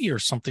Navy or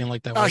something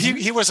like that.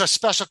 He was a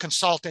special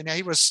consultant.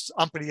 He was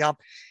umpity-ump.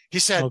 He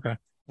said, okay,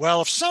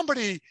 well, if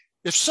somebody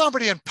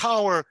in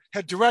power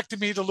had directed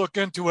me to look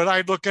into it,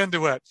 I'd look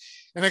into it.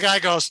 And the guy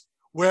goes,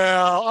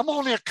 well, I'm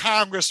only a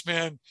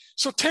congressman,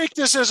 so take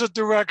this as a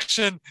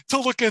direction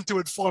to look into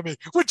it for me.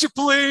 Would you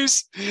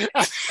please? It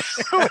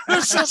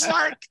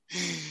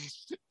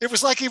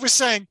was like he was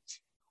saying,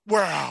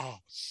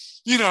 well,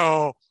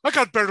 I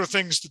got better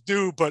things to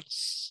do, but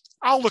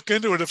I'll look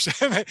into it.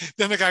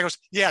 Then the guy goes,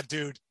 yeah,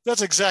 dude,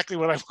 that's exactly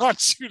what I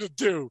want you to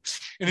do.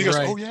 And he goes,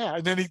 right. Oh yeah.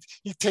 And then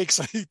he takes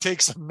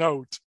a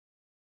note.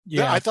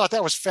 Yeah. I thought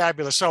that was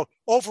fabulous. So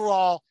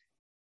overall,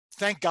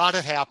 thank God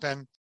it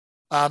happened.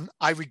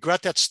 I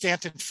regret that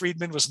Stanton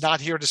Friedman was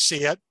not here to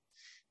see it.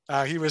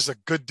 He was a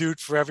good dude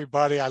for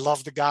everybody. I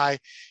love the guy.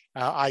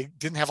 I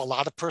didn't have a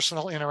lot of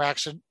personal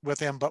interaction with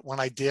him, but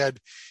when I did,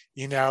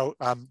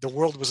 the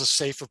world was a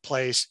safer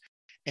place.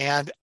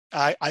 And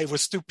I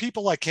was through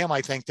people like him,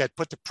 I think, that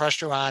put the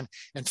pressure on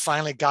and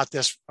finally got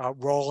this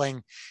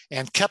rolling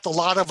and kept a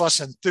lot of us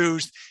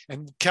enthused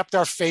and kept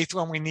our faith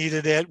when we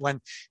needed it.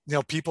 When,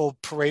 people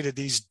paraded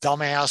these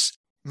dumbass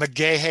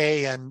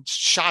McGahey and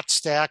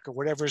Shotstack or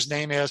whatever his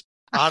name is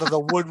out of the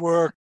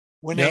woodwork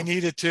when they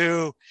needed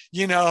to,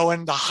 and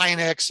the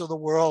Hyneks of the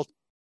world.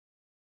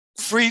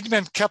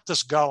 Friedman kept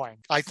us going.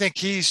 I think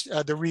he's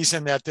the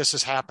reason that this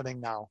is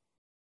happening now.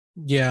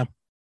 Yeah.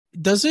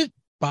 Does it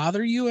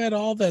bother you at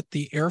all that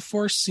the Air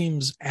Force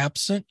seems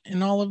absent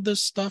in all of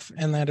this stuff,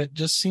 and that it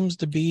just seems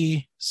to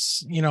be,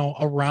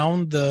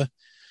 around the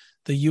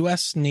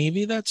U.S.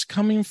 Navy that's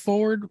coming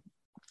forward?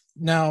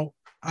 Now,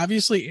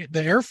 obviously,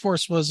 the Air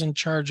Force was in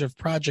charge of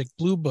Project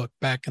Blue Book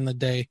back in the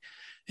day,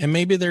 and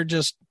maybe they're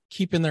just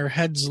keeping their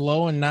heads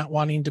low and not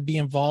wanting to be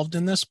involved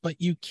in this, but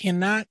you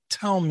cannot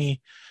tell me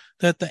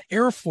that the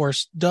Air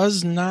Force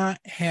does not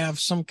have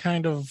some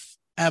kind of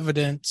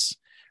evidence,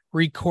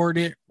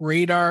 recorded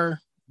radar,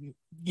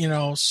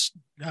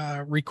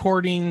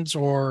 recordings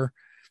or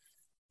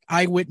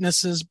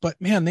eyewitnesses, but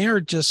man, they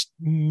are just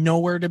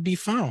nowhere to be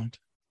found.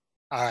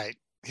 All right.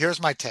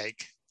 Here's my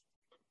take.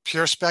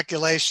 Pure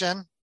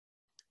speculation.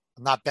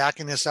 I'm not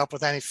backing this up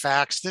with any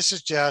facts. This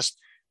is just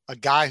a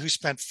guy who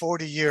spent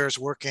 40 years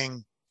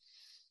working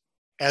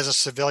as a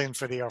civilian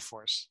for the Air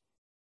Force.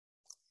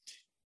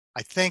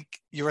 I think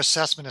your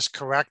assessment is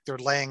correct. They're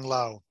laying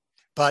low.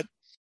 But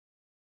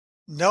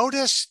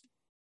notice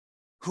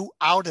who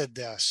outed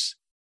this.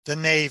 The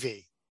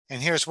Navy.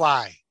 And here's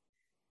why.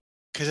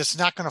 Because it's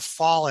not going to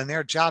fall in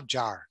their job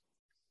jar.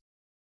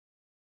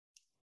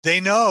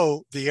 They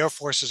know the Air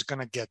Force is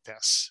going to get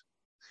this.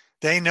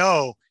 They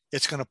know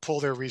it's going to pull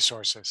their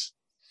resources.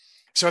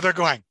 So they're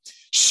going,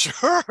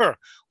 sure,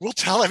 we'll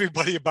tell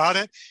everybody about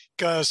it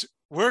because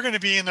we're going to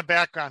be in the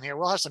background here.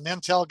 We'll have some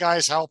intel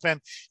guys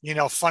helping,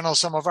 funnel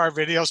some of our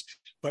videos.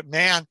 But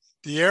man,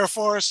 the Air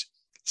Force,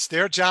 it's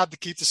their job to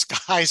keep the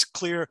skies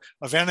clear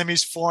of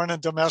enemies, foreign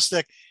and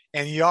domestic.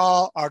 and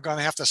y'all are going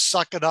to have to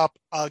suck it up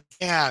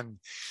again.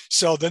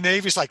 So the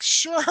Navy's like,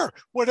 sure,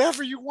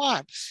 whatever you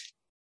want.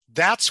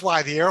 That's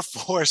why the Air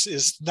Force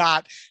is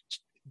not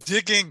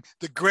digging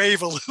the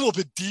grave a little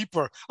bit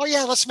deeper. Oh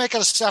yeah, let's make it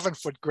a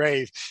 7-foot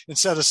grave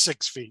instead of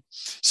 6 feet.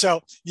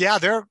 So yeah,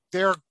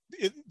 the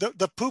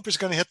poop is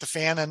going to hit the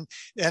fan, and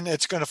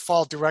it's going to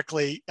fall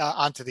directly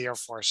onto the Air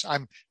Force.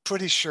 I'm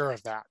pretty sure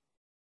of that.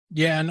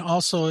 Yeah, and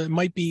also it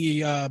might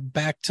be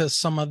back to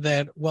some of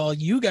that. Well,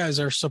 you guys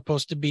are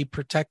supposed to be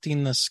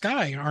protecting the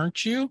sky,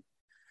 aren't you?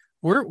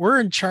 We're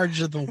in charge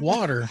of the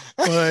water,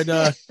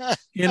 but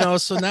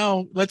so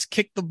now let's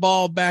kick the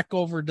ball back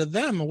over to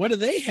them. What do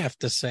they have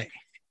to say?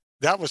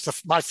 That was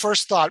my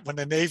first thought when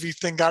the Navy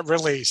thing got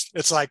released.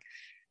 It's like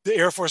the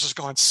Air Force is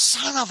going,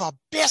 son of a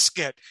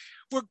biscuit,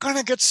 we're going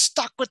to get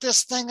stuck with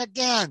this thing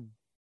again.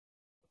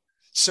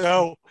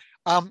 So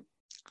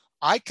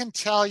I can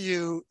tell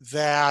you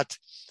that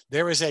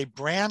there is a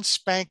brand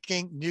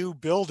spanking new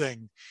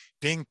building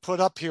being put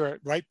up here at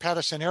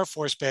Wright-Patterson Air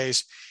Force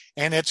Base,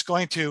 and it's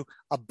going to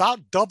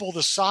about double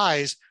the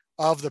size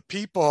of the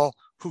people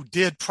who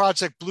did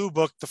Project Blue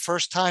Book the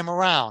first time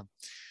around.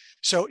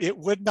 So it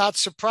would not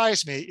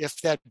surprise me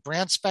if that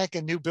brand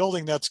spanking new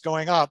building that's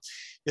going up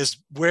is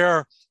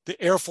where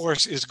the Air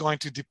Force is going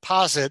to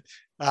deposit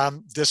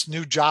this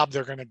new job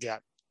they're going to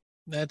get.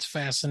 That's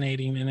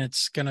fascinating, and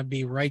it's going to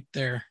be right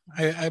there.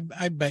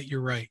 I bet you're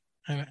right.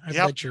 I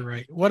bet you're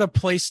right. What a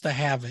place to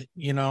have it,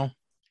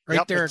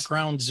 right there at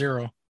ground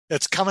zero.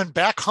 It's coming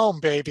back home,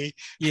 baby.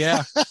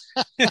 Yeah.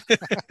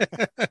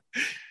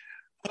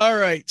 All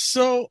right.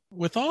 So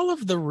with all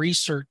of the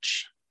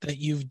research that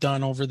you've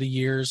done over the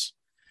years,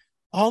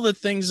 all the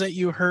things that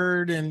you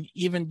heard, and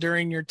even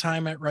during your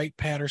time at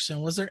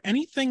Wright-Patterson, was there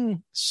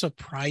anything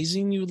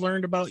surprising you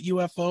learned about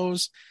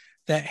UFOs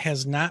that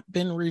has not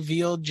been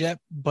revealed yet,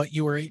 but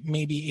you were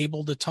maybe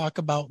able to talk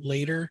about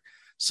later?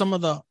 Some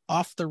of the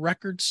off the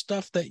record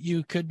stuff that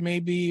you could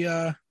maybe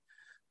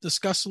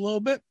discuss a little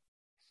bit?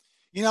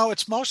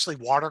 It's mostly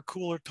water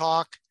cooler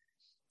talk,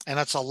 and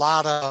it's a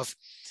lot of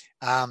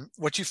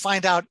what you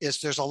find out is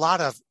there's a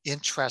lot of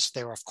interest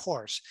there, of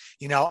course.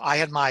 I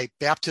had my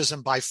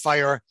baptism by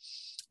fire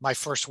my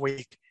first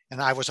week,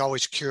 and I was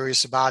always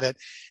curious about it.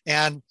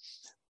 And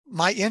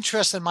my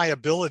interest and my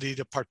ability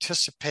to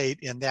participate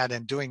in that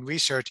and doing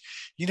research,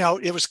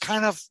 it was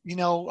kind of,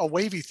 a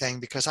wavy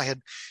thing because I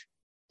had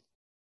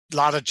a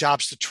lot of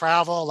jobs to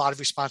travel, a lot of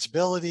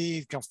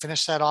responsibility,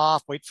 finish that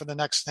off, wait for the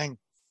next thing,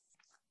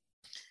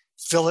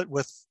 fill it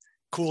with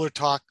cooler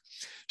talk.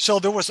 So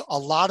there was a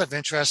lot of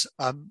interest.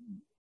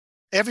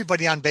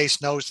 Everybody on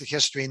base knows the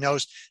history,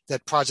 knows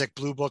that Project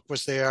Blue Book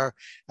was there.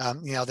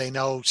 They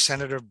know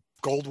Senator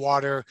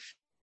Goldwater.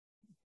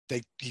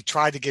 He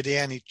tried to get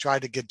in. He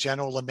tried to get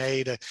General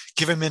LeMay to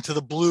give him into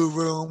the Blue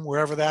Room,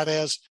 wherever that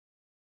is.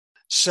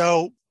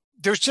 So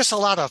there's just a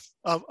lot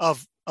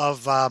of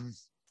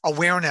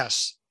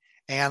awareness.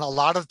 And a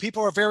lot of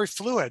people are very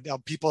fluid.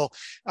 People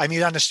I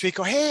meet on the street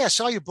go, hey, I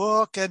saw your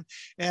book, and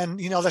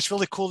that's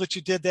really cool that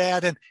you did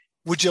that. And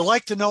would you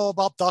like to know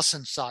about thus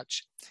and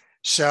such?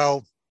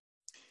 So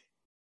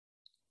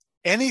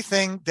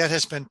anything that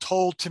has been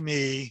told to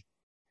me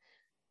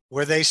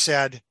where they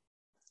said,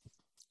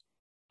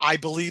 I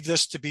believe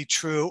this to be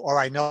true, or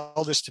I know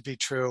this to be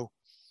true,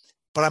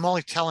 but I'm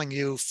only telling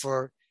you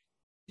for,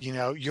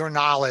 your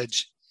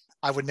knowledge,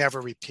 I would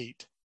never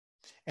repeat.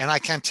 And I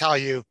can tell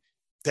you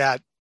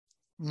that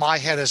my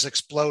head has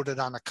exploded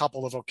on a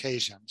couple of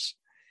occasions.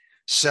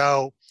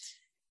 So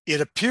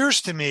it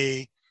appears to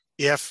me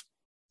if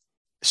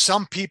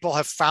some people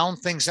have found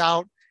things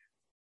out,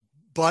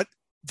 but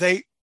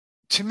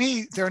to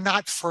me, they're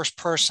not first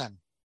person.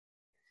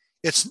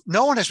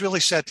 No one has really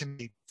said to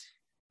me,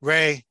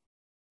 Ray,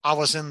 I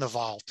was in the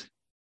vault.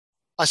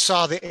 I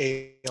saw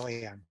the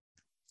alien.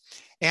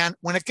 And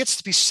when it gets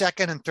to be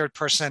second and third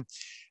person,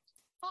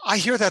 I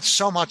hear that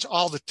so much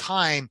all the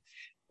time,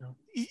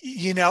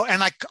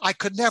 and I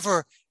could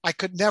never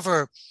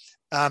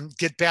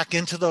get back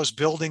into those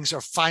buildings or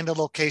find a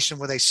location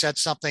where they said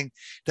something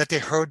that they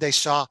heard they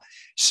saw.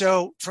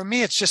 So for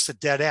me, it's just a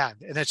dead end,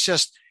 and it's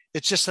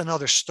just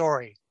another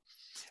story.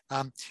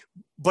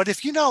 But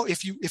if you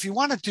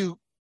want to do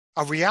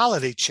a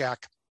reality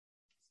check,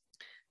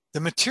 the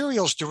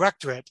Materials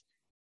Directorate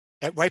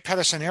at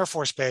Wright-Patterson Air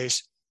Force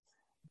Base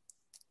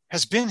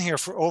has been here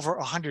for over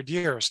 100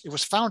 years. It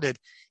was founded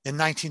in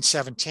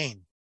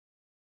 1917.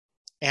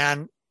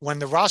 And when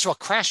the Roswell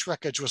crash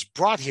wreckage was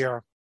brought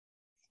here,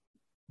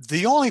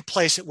 the only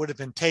place it would have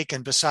been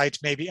taken besides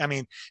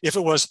if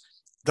it was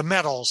the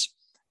metals,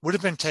 would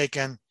have been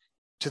taken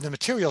to the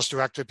Materials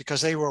Directorate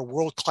because they were a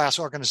world-class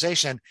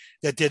organization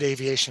that did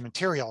aviation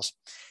materials.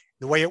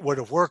 The way it would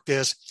have worked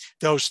is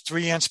those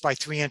 3-inch by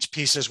 3-inch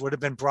pieces would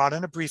have been brought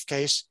in a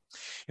briefcase.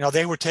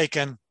 They were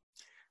taken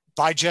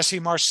by Jesse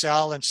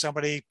Marcel and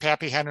somebody,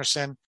 Pappy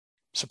Henderson,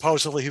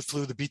 supposedly who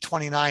flew the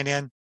B-29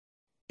 in.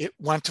 It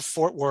went to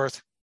Fort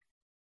Worth.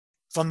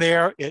 From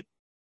there,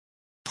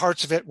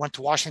 parts of it went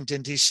to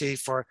Washington, D.C.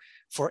 for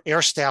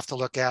air staff to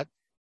look at.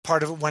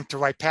 Part of it went to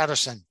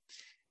Wright-Patterson.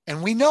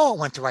 And we know it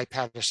went to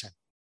Wright-Patterson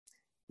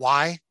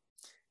Why?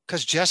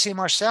 Because Jesse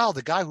Marcel,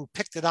 the guy who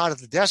picked it out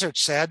of the desert,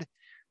 said,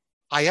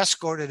 I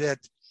escorted it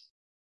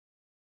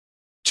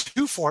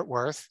to Fort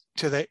Worth,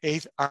 to the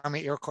 8th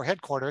Army Air Corps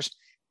headquarters.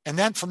 And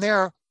then from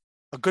there,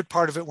 a good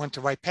part of it went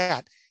to Wright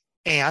Pat.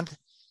 And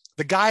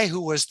the guy who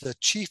was the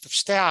chief of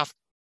staff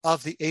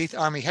of the 8th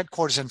Army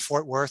headquarters in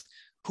Fort Worth,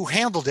 who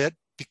handled it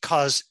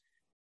because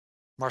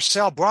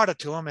Marcel brought it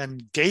to him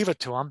and gave it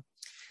to him,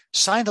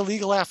 signed a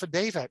legal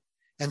affidavit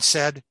and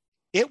said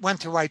it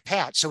went to Wright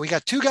Pat. So we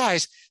got two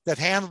guys that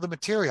handled the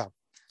material.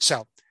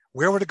 So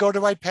where would it go to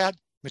Wright Pat?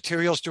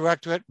 Materials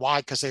Directorate. Why?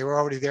 Because they were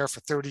already there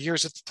for 30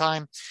 years at the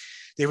time.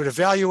 They would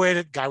evaluate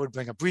it. Guy would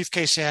bring a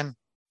briefcase in,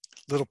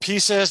 little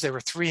pieces. They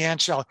were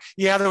 3-inch.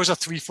 Yeah, there was a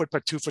 3-foot by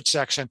 2-foot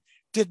section.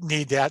 Didn't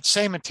need that.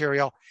 Same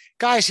material.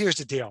 Guys, here's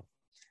the deal.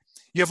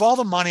 You have all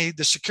the money,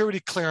 the security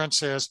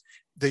clearances,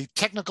 the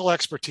technical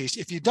expertise.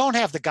 If you don't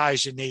have the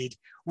guys you need,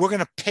 we're going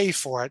to pay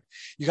for it.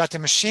 You got the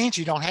machines,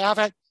 you don't have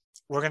it,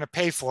 we're going to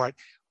pay for it.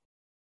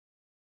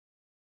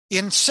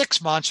 In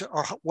 6 months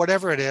or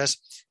whatever it is,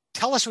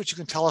 tell us what you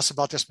can tell us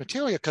about this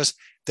material, because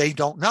they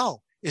don't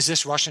know. Is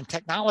this Russian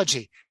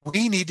technology?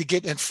 We need to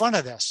get in front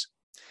of this.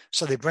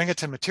 So they bring it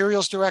to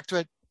Materials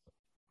Directorate.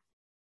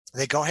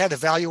 They go ahead,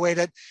 evaluate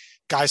it.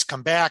 Guys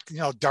come back,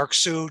 dark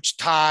suits,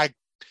 tie,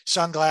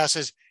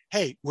 sunglasses.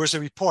 Hey, where's the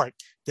report?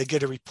 They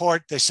get a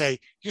report. They say,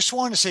 you're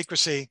sworn to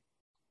secrecy.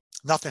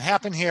 Nothing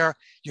happened here.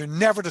 You're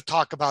never to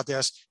talk about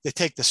this. They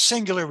take the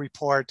singular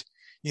report,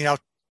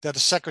 that a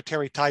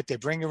secretary typed. They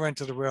bring her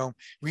into the room,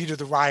 read her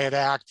the Riot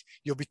Act.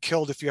 You'll be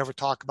killed if you ever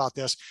talk about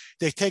this.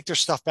 They take their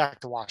stuff back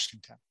to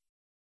Washington.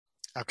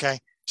 Okay.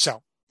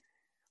 So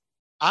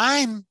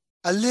I'm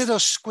a little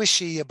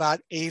squishy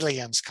about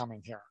aliens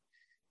coming here.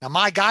 Now,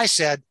 my guy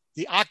said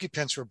the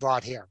occupants were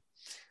brought here,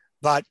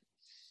 but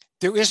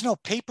there is no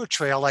paper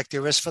trail like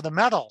there is for the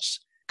metals,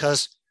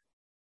 because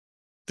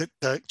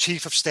the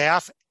chief of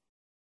staff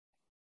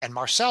and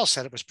Marcel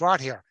said it was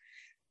brought here.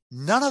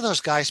 None of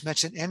those guys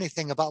mentioned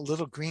anything about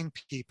little green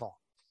people.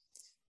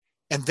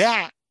 And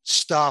that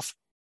stuff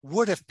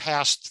would have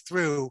passed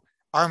through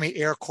Army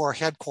Air Corps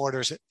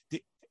headquarters,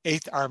 the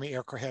 8th Army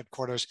Air Corps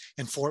headquarters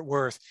in Fort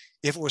Worth,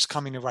 if it was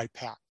coming to Wright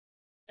Pat.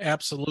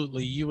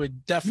 Absolutely. You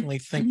would definitely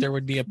think there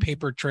would be a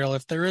paper trail.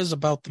 If there is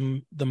about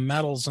the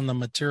metals and the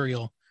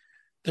material,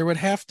 there would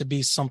have to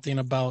be something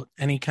about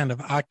any kind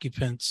of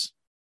occupants.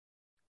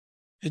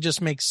 It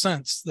just makes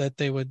sense that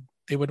they would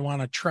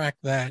want to track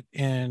that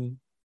and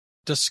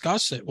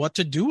discuss it, what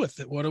to do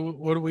with it. What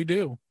do we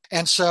do?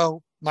 And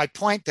so my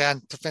point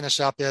then to finish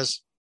up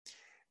is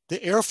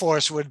the Air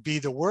Force would be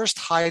the worst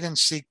hide and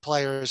seek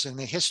players in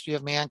the history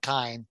of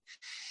mankind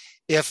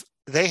if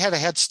they had a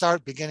head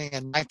start beginning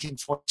in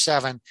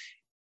 1947,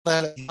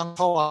 led a young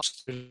co-op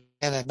student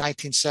in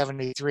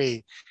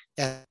 1973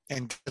 and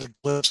get a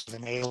glimpse of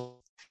an alien.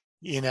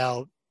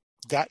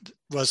 That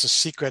was a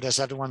secret, as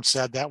everyone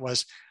said, that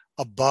was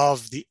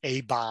above the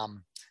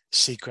A-bomb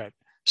secret.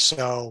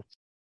 So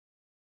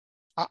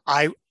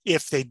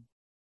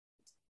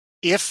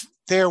if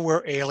there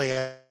were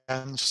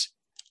aliens,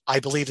 I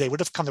believe they would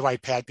have come to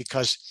Wright Pat,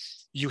 because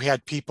you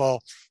had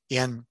people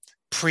in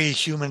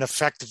pre-human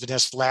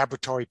effectiveness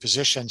laboratory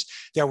positions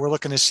that were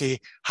looking to see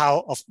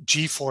how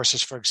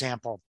G-forces, for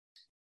example,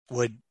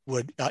 would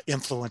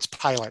influence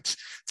pilots,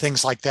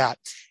 things like that.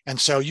 And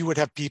so you would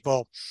have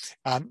people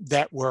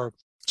that were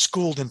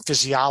schooled in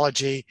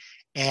physiology.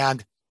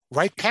 And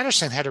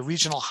Wright-Patterson had a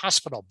regional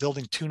hospital,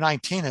 Building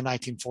 219, in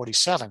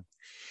 1947.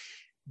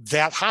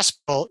 That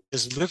hospital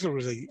is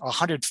literally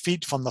 100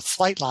 feet from the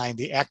flight line,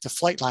 the active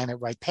flight line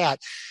at Wright Pat.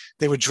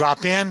 They would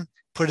drop in,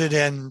 put it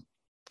in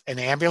an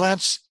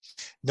ambulance.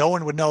 No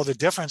one would know the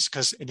difference,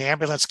 because an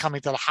ambulance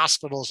coming to the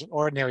hospital is an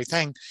ordinary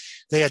thing.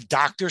 They had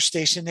doctors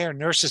stationed there,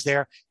 nurses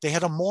there. They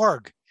had a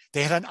morgue.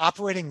 They had an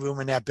operating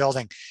room in that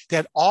building. They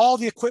had all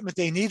the equipment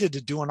they needed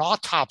to do an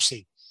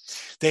autopsy.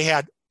 They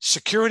had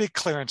security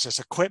clearances,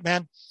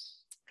 equipment.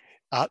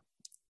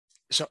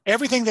 So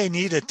everything they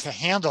needed to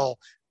handle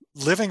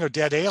living or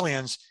dead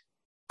aliens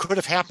could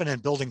have happened in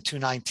Building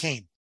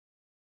 219.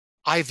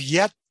 I've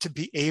yet to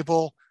be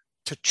able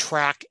to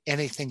track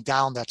anything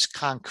down that's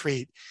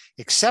concrete,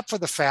 except for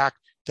the fact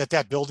that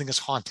that building is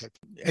haunted.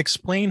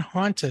 Explain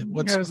haunted.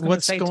 What's going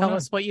tell on?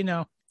 us what you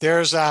know.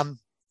 There's at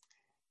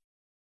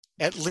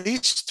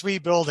least 3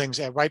 buildings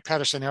at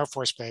Wright-Patterson Air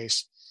Force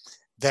Base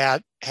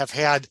that have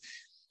had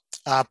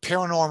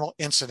paranormal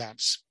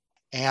incidents.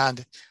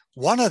 And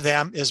one of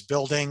them is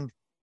Building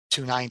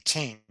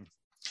 219.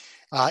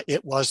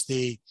 It was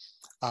the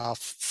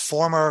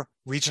former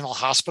regional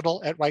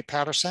hospital at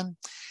Wright-Patterson.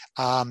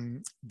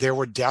 There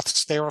were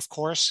deaths there, of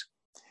course.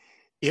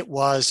 It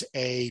was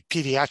a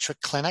pediatric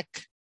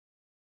clinic.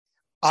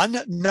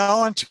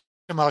 Unknown to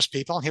most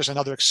people, and here's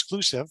another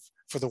exclusive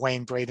for the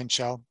Wayne Braden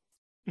Show.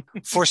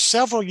 For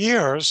several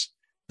years,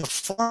 the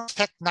former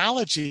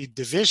technology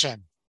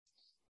division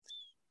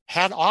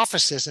had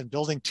offices in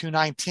Building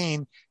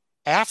 219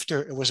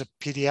 after it was a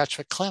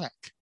pediatric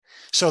clinic.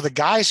 So the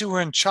guys who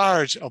were in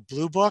charge of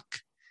Blue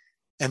Book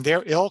and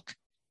their ilk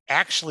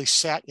actually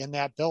sat in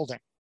that building.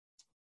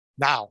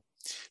 Now,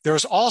 There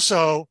was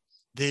also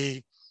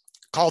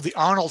called the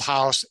Arnold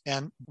House,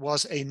 and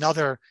was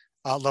another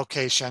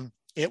location.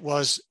 It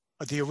was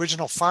the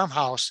original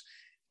farmhouse,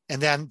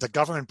 and then the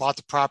government bought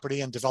the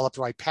property and developed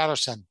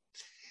Wright-Patterson.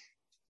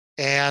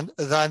 And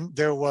then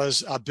there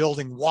was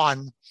Building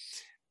 1,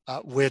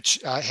 which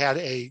had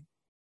a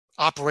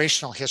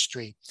operational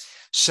history.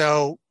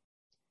 So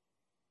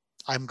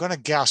I'm going to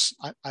guess,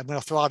 I'm going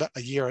to throw out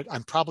a year.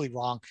 I'm probably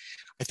wrong.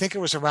 I think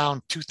it was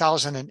around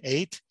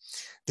 2008.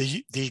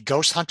 The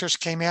ghost hunters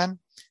came in,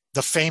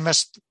 the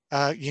famous,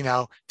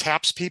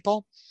 TAPS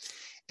people.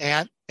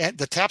 And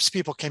the TAPS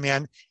people came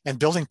in, and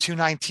Building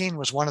 219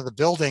 was one of the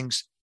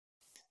buildings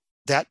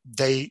that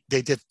they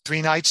did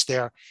 3 nights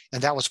there.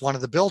 And that was one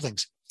of the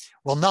buildings.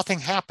 Well, nothing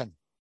happened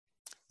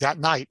that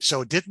night.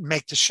 So it didn't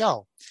make the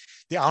show.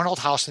 The Arnold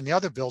House and the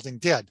other building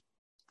did.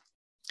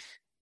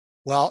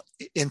 Well,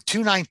 in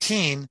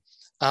 219,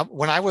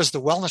 when I was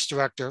the wellness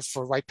director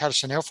for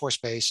Wright-Patterson Air Force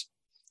Base,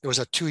 it was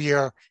a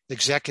 2-year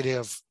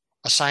executive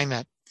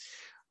assignment.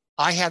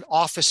 I had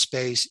office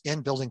space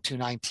in Building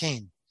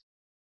 219,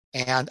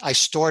 and I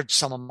stored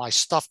some of my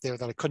stuff there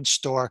that I couldn't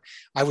store.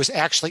 I was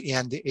actually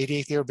in the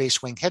 88th Air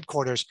Base Wing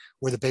headquarters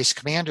where the base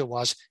commander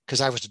was,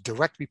 because I was a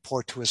direct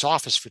report to his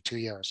office for 2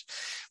 years.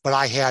 But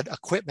I had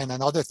equipment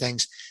and other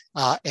things,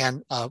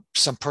 and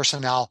some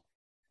personnel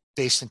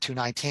based in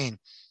 219.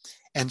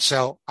 And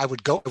so I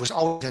would go, it was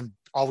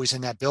always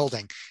in that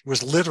building. It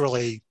was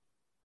literally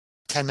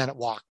a 10-minute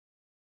walk.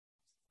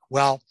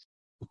 Well,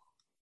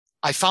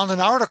 I found an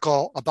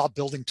article about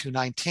Building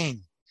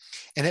 219,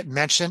 and it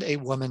mentioned a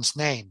woman's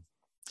name.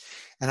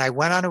 And I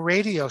went on a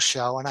radio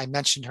show and I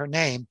mentioned her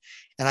name,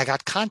 and I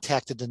got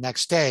contacted the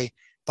next day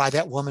by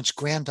that woman's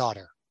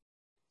granddaughter.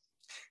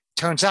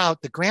 Turns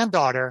out the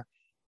granddaughter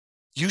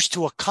used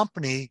to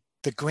accompany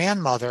the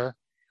grandmother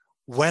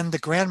when the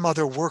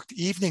grandmother worked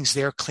evenings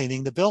there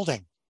cleaning the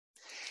building.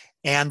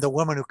 And the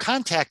woman who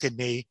contacted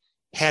me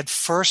had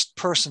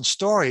first-person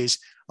stories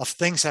of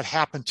things that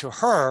happened to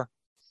her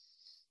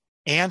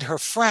and her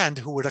friend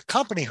who would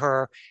accompany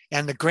her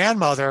and the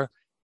grandmother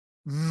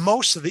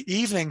most of the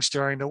evenings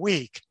during the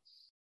week.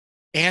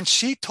 And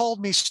she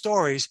told me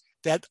stories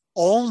that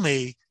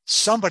only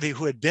somebody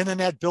who had been in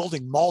that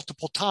building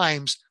multiple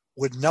times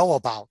would know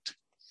about.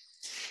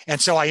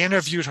 And so I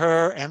interviewed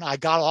her and I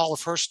got all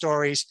of her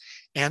stories,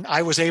 and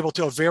I was able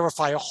to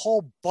verify a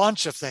whole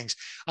bunch of things.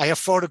 I have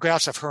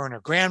photographs of her and her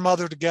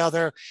grandmother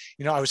together.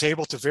 I was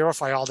able to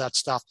verify all that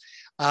stuff.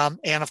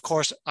 And of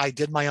course, I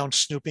did my own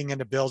snooping in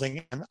the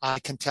building, and I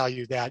can tell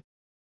you that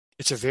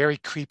it's a very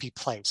creepy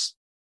place.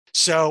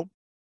 So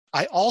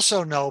I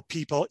also know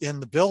people in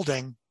the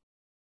building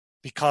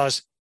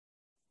because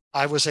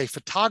I was a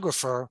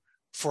photographer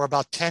for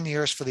about 10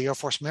 years for the Air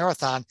Force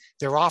Marathon.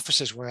 Their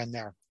offices were in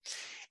there.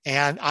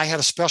 And I had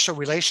a special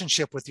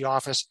relationship with the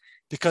office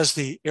because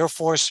the Air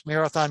Force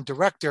Marathon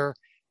director,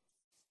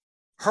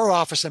 her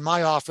office and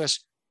my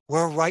office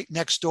were right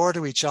next door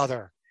to each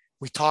other.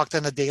 We talked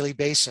on a daily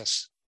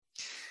basis.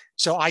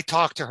 So I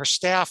talked to her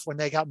staff when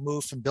they got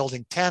moved from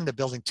Building 10 to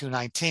Building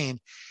 219,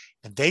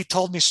 and they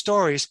told me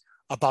stories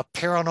about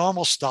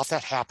paranormal stuff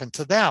that happened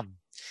to them.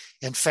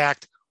 In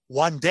fact,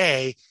 one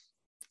day,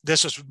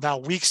 this was now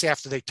weeks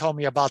after they told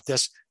me about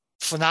this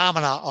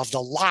phenomena of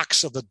the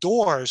locks of the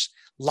doors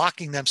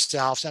locking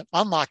themselves and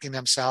unlocking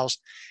themselves.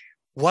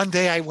 One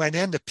day I went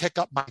in to pick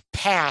up my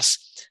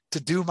pass to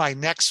do my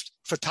next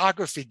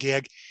photography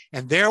gig,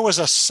 and there was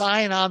a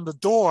sign on the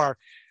door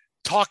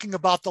talking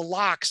about the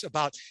locks,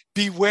 about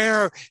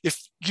beware,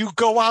 if you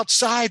go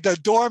outside, the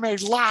door may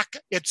lock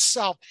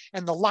itself.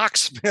 And the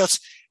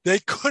locksmiths, they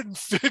couldn't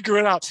figure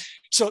it out.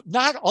 So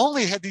not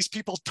only had these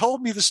people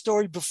told me the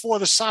story before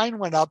the sign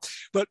went up,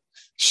 but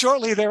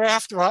shortly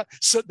thereafter,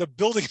 so the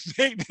building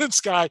maintenance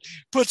guy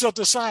puts up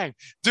the sign,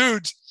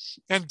 dudes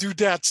and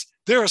dudettes,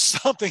 there is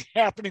something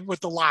happening with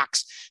the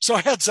locks. So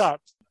heads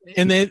up.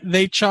 And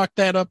they chalk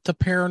that up to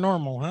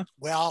paranormal, huh?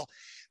 Well,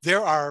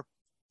 there are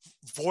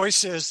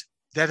voices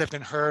that have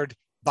been heard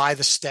by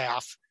the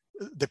staff,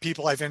 the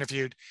people I've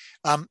interviewed.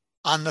 On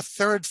the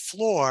 3rd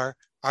floor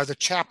are the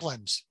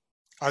chaplains,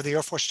 are the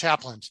Air Force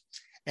chaplains.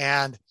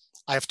 And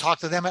I have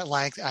talked to them at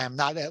length. I am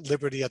not at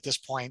liberty at this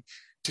point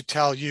to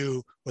tell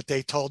you what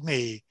they told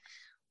me.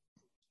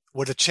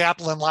 Would a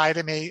chaplain lie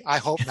to me? I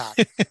hope not.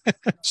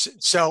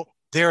 So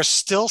there's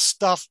still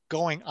stuff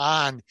going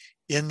on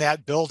in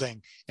that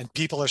building, and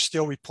people are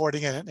still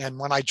reporting it. And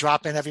when I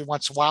drop in every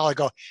once in a while, I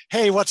go,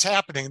 hey, what's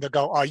happening? They'll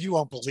go, oh, you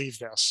won't believe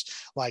this.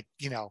 Like,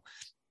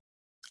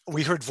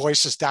 we heard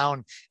voices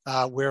down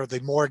where the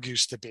morgue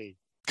used to be,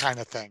 kind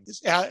of thing.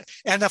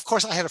 And of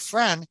course, I had a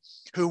friend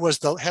who was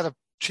the head of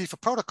chief of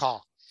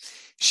protocol.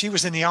 She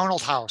was in the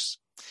Arnold House.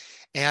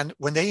 And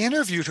when they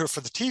interviewed her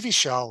for the TV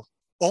show,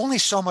 only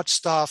so much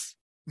stuff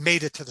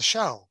made it to the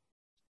show.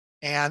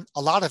 And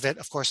a lot of it,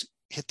 of course,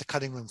 hit the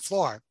cutting room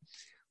floor.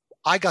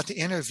 I got to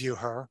interview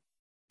her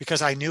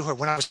because I knew her.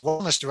 When I was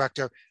wellness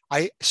director,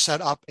 I set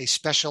up a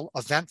special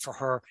event for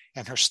her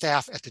and her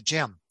staff at the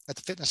gym, at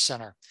the fitness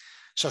center.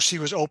 So she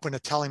was open to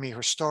telling me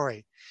her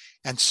story.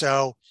 And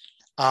so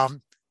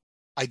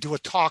I do a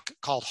talk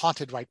called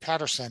Haunted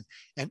Wright-Patterson,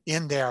 and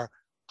in there,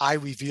 I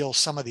reveal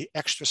some of the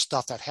extra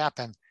stuff that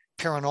happened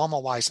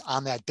paranormal-wise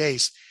on that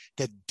base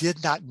that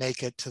did not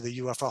make it to the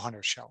UFO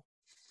Hunter show.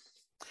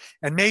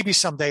 And maybe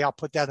someday I'll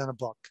put that in a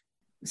book.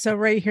 So,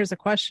 Ray, here's a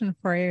question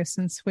for you.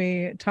 Since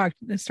we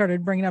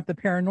started bringing up the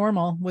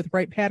paranormal with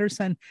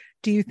Wright-Patterson,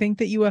 do you think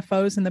that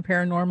UFOs and the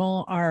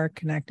paranormal are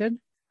connected?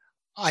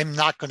 I'm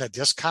not going to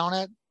discount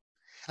it.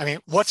 I mean,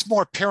 what's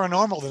more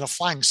paranormal than a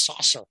flying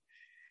saucer,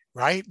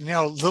 right? You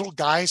know, little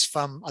guys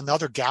from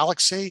another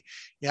galaxy.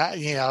 Yeah,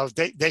 you know,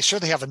 they sure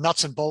they have a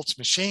nuts and bolts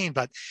machine,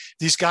 but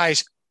these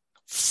guys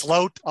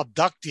float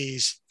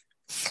abductees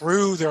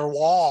through their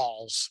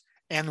walls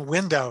and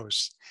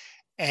windows,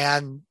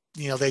 and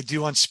you know, they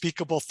do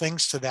unspeakable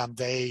things to them.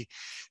 They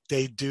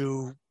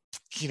do,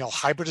 you know,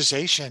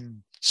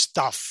 hybridization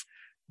stuff.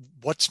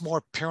 What's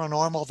more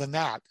paranormal than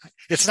that?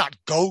 It's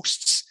not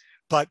ghosts,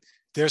 but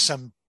there's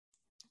some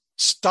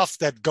stuff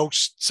that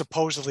ghosts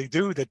supposedly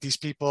do that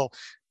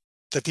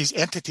these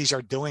entities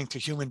are doing to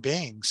human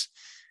beings.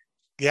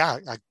 Yeah,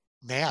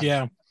 man.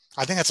 Yeah.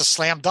 I think that's a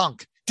slam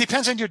dunk.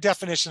 Depends on your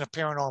definition of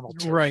paranormal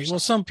too. Right. Well,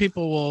 some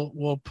people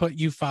will put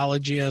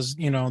ufology as,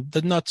 you know,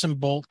 the nuts and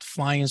bolt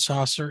flying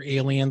saucer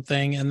alien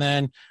thing. And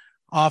then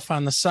off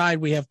on the side,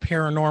 we have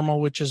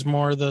paranormal, which is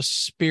more the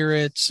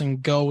spirits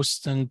and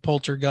ghosts and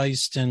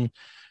poltergeist and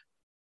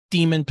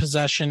demon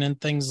possession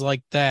and things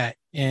like that.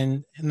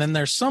 And then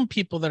there's some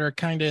people that are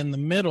kind of in the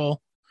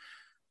middle.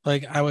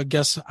 Like, I would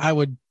guess I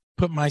would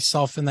put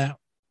myself in that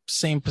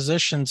same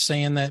position,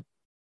 saying that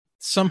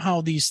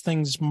somehow these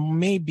things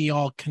may be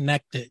all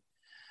connected.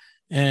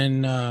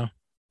 And,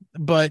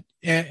 but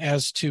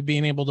as to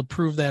being able to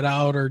prove that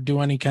out or do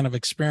any kind of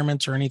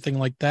experiments or anything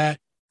like that,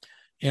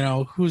 you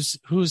know, who's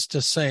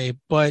to say?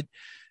 But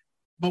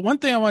one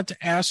thing I want to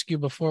ask you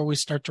before we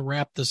start to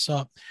wrap this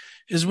up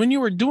is, when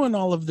you were doing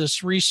all of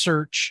this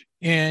research,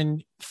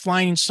 and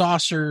flying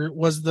saucer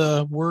was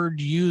the word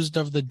used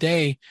of the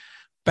day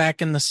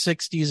back in the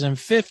 60s and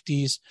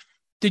 50s,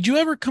 did you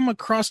ever come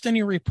across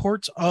any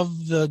reports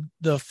of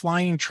the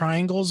flying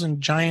triangles and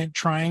giant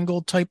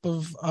triangle type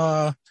of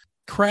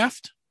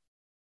craft?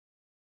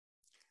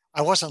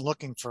 I wasn't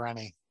looking for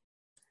any.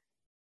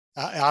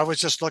 I was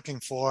just looking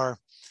for,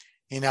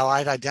 you know,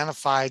 I'd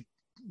identified,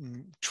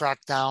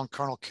 tracked down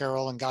Colonel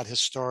Carroll and got his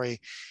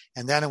story.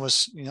 And then it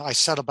was, you know, I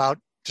set about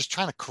just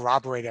trying to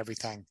corroborate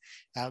everything.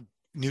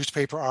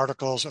 Newspaper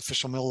articles,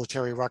 official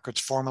military records,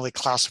 formally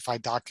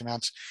classified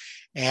documents.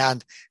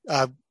 And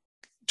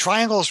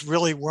triangles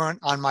really weren't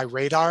on my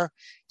radar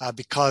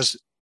because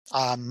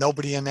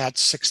nobody in that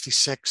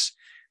 66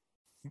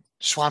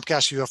 swamp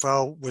gas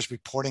UFO was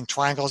reporting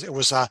triangles. It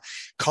was a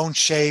cone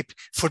shaped,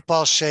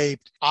 football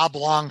shaped,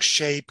 oblong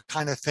shape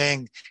kind of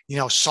thing, you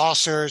know,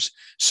 saucers.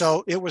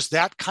 So it was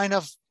that kind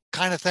of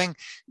thing.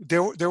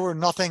 There were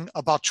nothing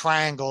about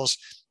triangles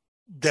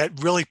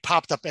that really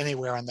popped up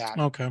anywhere in that.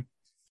 Okay.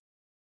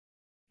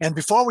 And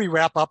before we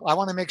wrap up, I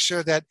want to make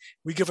sure that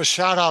we give a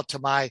shout out to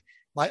my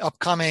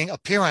upcoming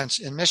appearance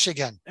in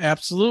Michigan.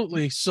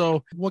 Absolutely.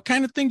 So what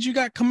kind of things you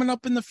got coming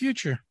up in the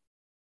future?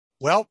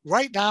 Well,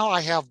 right now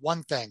I have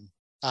one thing,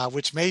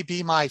 which may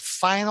be my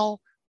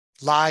final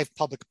live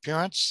public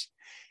appearance.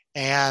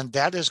 And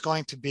that is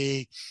going to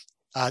be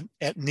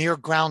at near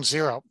Ground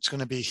Zero. It's going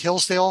to be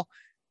Hillsdale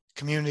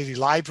Community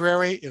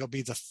Library. It'll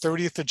be the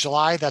 30th of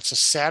July. That's a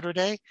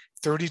Saturday,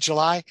 30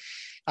 July.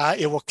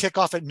 It will kick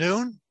off at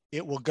noon.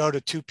 It will go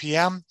to 2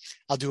 p.m.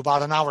 I'll do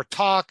about an hour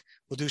talk.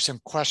 We'll do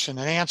some question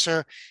and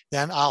answer.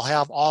 Then I'll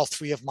have all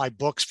 3 of my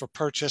books for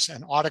purchase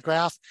and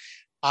autograph.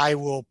 I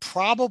will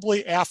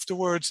probably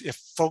afterwards, if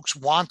folks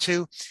want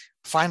to,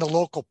 find a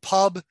local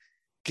pub,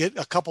 get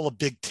a couple of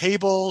big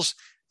tables,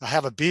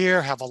 have a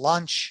beer, have a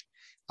lunch,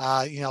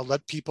 you know,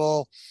 let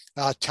people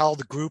tell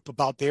the group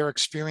about their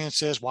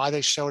experiences, why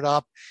they showed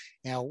up,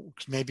 you know,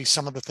 maybe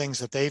some of the things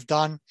that they've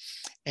done.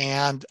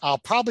 And I'll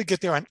probably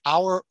get there an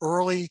hour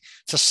early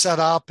to set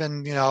up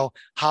and, you know,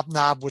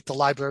 hobnob with the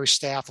library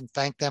staff and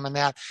thank them and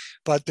that.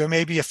 But there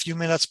may be a few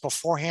minutes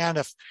beforehand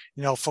if,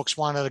 you know, folks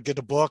wanted to get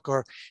a book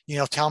or, you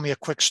know, tell me a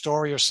quick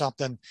story or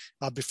something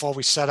before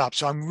we set up.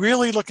 So I'm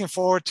really looking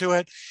forward to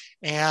it.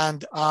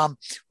 And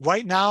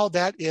right now,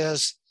 that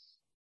is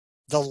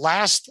the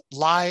last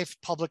live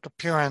public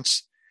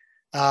appearance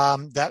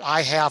that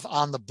I have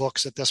on the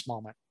books at this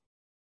moment.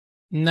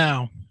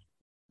 Now,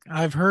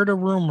 I've heard a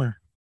rumor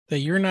that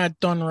you're not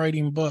done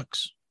writing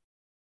books.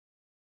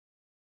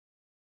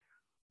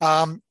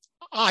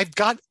 I've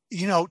got,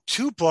 you know,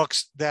 2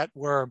 books that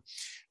were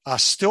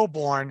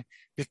stillborn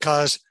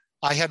because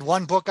I had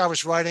one book I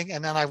was writing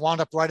and then I wound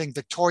up writing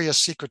Victoria's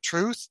Secret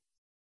Truth.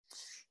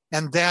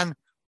 And then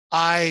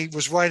I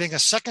was writing a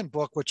second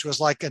book, which was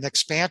like an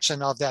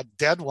expansion of that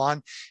dead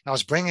one. I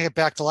was bringing it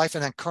back to life.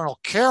 And then Colonel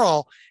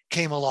Carroll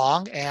came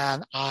along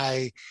and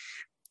I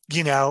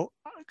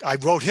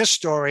wrote his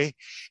story.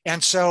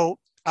 And so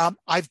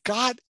I've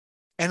got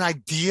an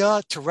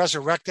idea to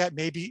resurrect that.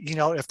 Maybe, you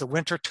know, if the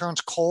winter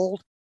turns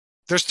cold.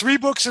 There's 3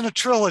 books in a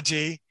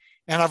trilogy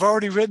and I've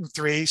already written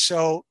 3.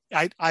 So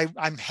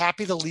I'm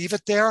happy to leave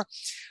it there.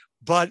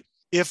 But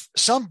if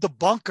some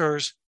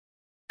debunkers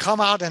come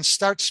out and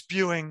start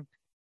spewing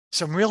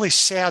some really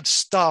sad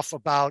stuff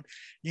about,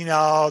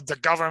 the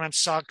government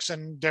sucks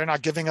and they're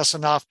not giving us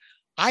enough,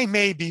 I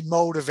may be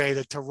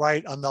motivated to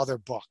write another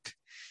book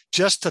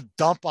just to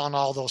dump on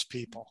all those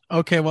people.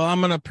 Okay, well, I'm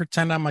going to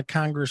pretend I'm a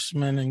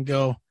congressman and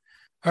go,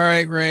 all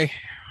right, Ray,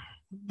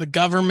 the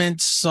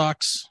government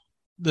sucks.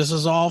 This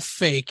is all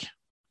fake.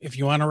 If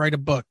you want to write a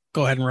book,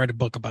 go ahead and write a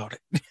book about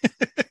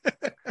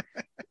it.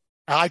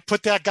 I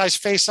put that guy's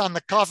face on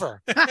the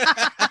cover.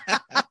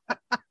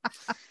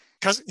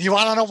 Because you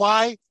want to know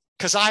why?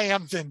 Because I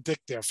am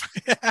vindictive.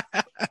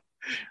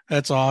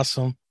 That's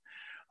awesome.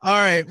 All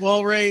right.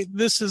 Well, Ray,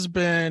 this has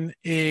been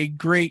a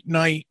great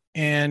night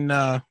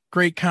and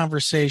great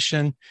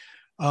conversation.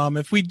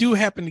 If we do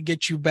happen to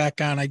get you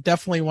back on, I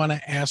definitely want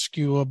to ask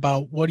you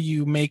about what do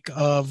you make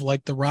of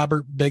like the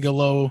Robert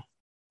Bigelow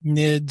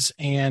NIDS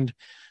and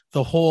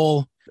the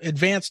whole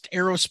advanced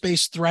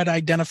aerospace threat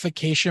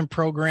identification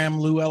program,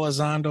 Lou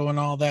Elizondo and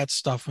all that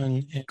stuff.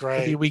 And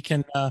maybe we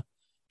can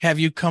have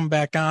you come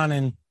back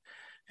on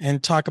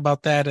and talk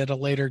about that at a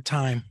later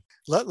time.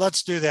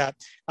 Let's do that.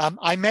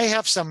 I may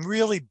have some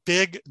really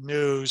big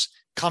news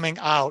coming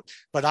out,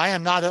 but I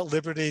am not at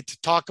liberty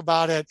to talk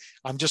about it.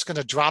 I'm just going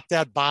to drop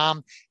that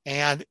bomb,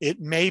 and it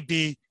may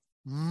be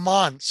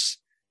months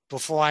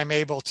before I'm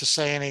able to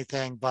say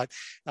anything, but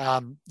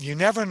you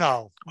never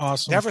know.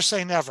 Awesome. Never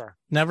say never.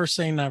 Never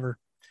say never.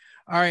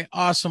 All right.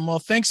 Awesome. Well,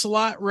 thanks a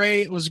lot,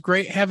 Ray. It was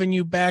great having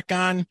you back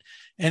on,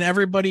 and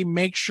everybody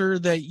make sure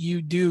that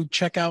you do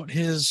check out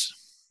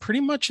pretty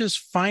much his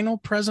final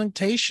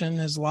presentation,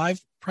 his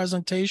live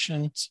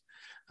presentations,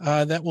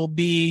 that will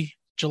be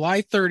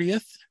July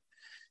 30th.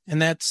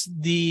 And that's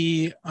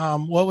the,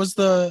 what was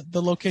the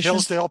location?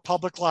 Hillsdale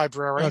Public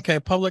Library. Okay.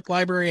 Public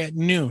Library at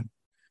noon.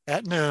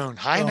 At noon,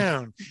 high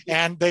noon.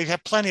 And they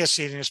have plenty of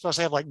seating. They're supposed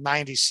to have like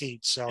 90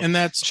 seats. And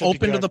that's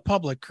open to the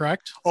public,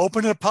 correct?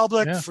 Open to the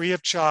public, free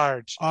of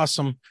charge.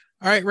 Awesome.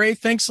 All right, Ray,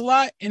 thanks a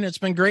lot. And it's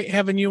been great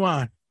having you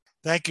on.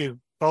 Thank you.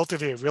 Both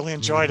of you. Really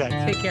enjoyed it.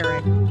 Take care,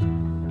 Ray.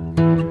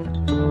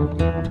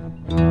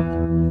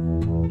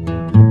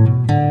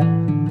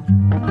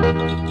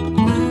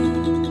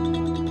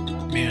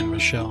 Man,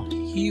 Michelle,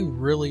 he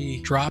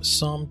really dropped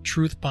some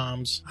truth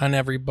bombs on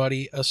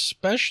everybody,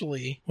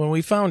 especially when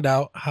we found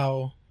out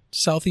how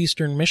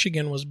southeastern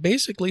Michigan was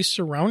basically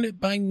surrounded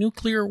by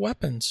nuclear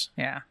weapons.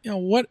 Yeah.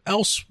 What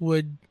else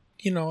would,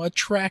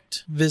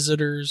 attract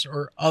visitors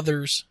or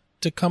others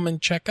to come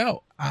and check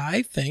out?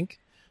 I think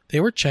they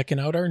were checking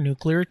out our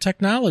nuclear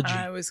technology.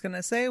 I was going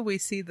to say, we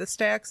see the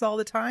stacks all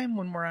the time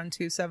when we're on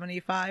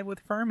 275 with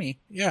Fermi.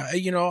 Yeah,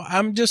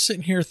 I'm just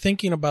sitting here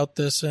thinking about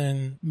this,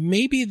 and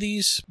maybe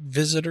these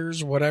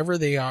visitors, whatever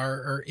they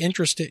are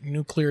interested in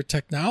nuclear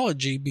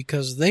technology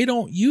because they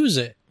don't use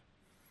it.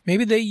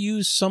 Maybe they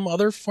use some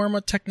other form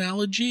of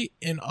technology,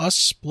 and us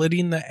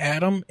splitting the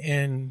atom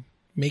and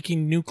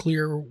making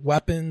nuclear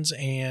weapons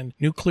and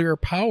nuclear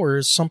power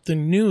is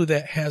something new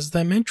that has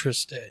them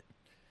interested.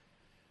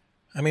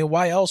 I mean,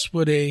 why else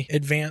would a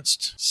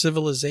advanced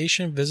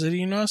civilization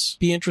visiting us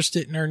be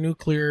interested in our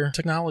nuclear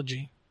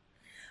technology?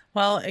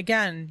 Well,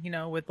 again,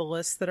 with the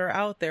lists that are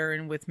out there,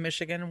 and with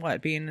Michigan,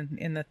 being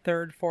in the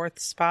third, fourth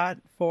spot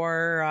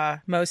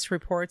for most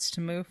reports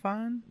to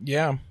MUFON?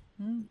 Yeah.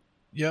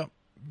 Yep.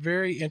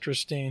 Very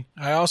interesting.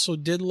 I also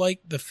did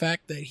like the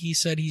fact that he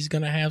said he's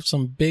going to have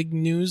some big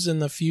news in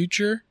the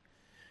future.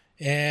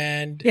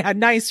 And yeah,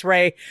 nice,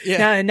 Ray.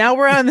 Yeah. Now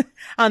we're on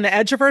the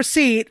edge of our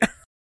seat.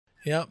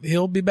 Yep,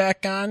 he'll be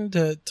back on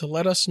to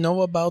let us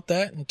know about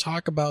that and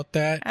talk about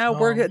that.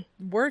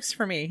 Works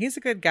for me. He's a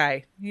good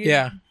guy.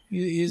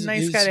 He's a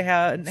nice guy to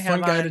have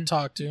fun guy on. to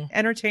talk to.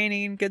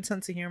 Entertaining, good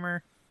sense of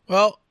humor.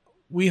 Well,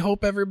 we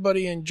hope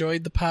everybody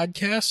enjoyed the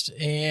podcast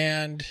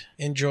and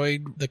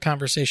enjoyed the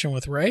conversation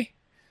with Ray.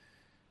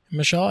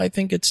 Michelle, I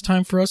think it's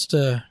time for us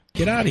to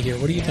get out of here.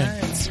 What do you think?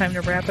 It's time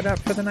to wrap it up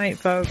for the night,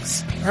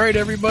 folks. All right,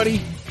 everybody.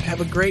 Have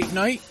a great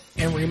night.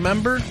 And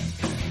remember,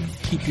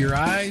 keep your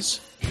eyes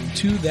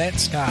to that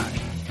sky.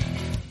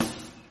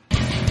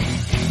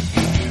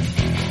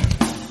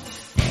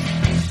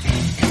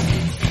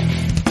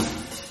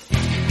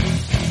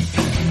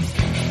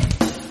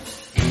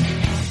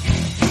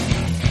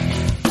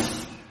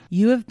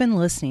 You have been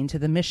listening to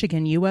the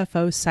Michigan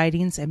UFO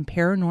Sightings and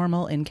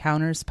Paranormal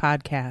Encounters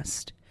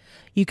podcast.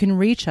 You can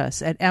reach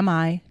us at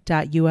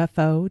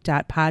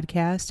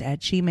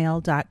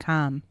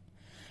mi.ufo.podcast@gmail.com.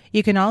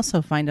 You can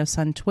also find us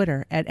on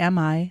Twitter at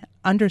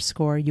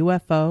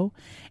mi_UFO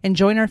and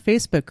join our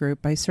Facebook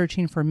group by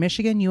searching for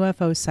Michigan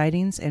UFO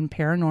Sightings and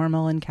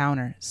Paranormal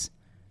Encounters.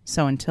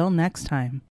 So until next time.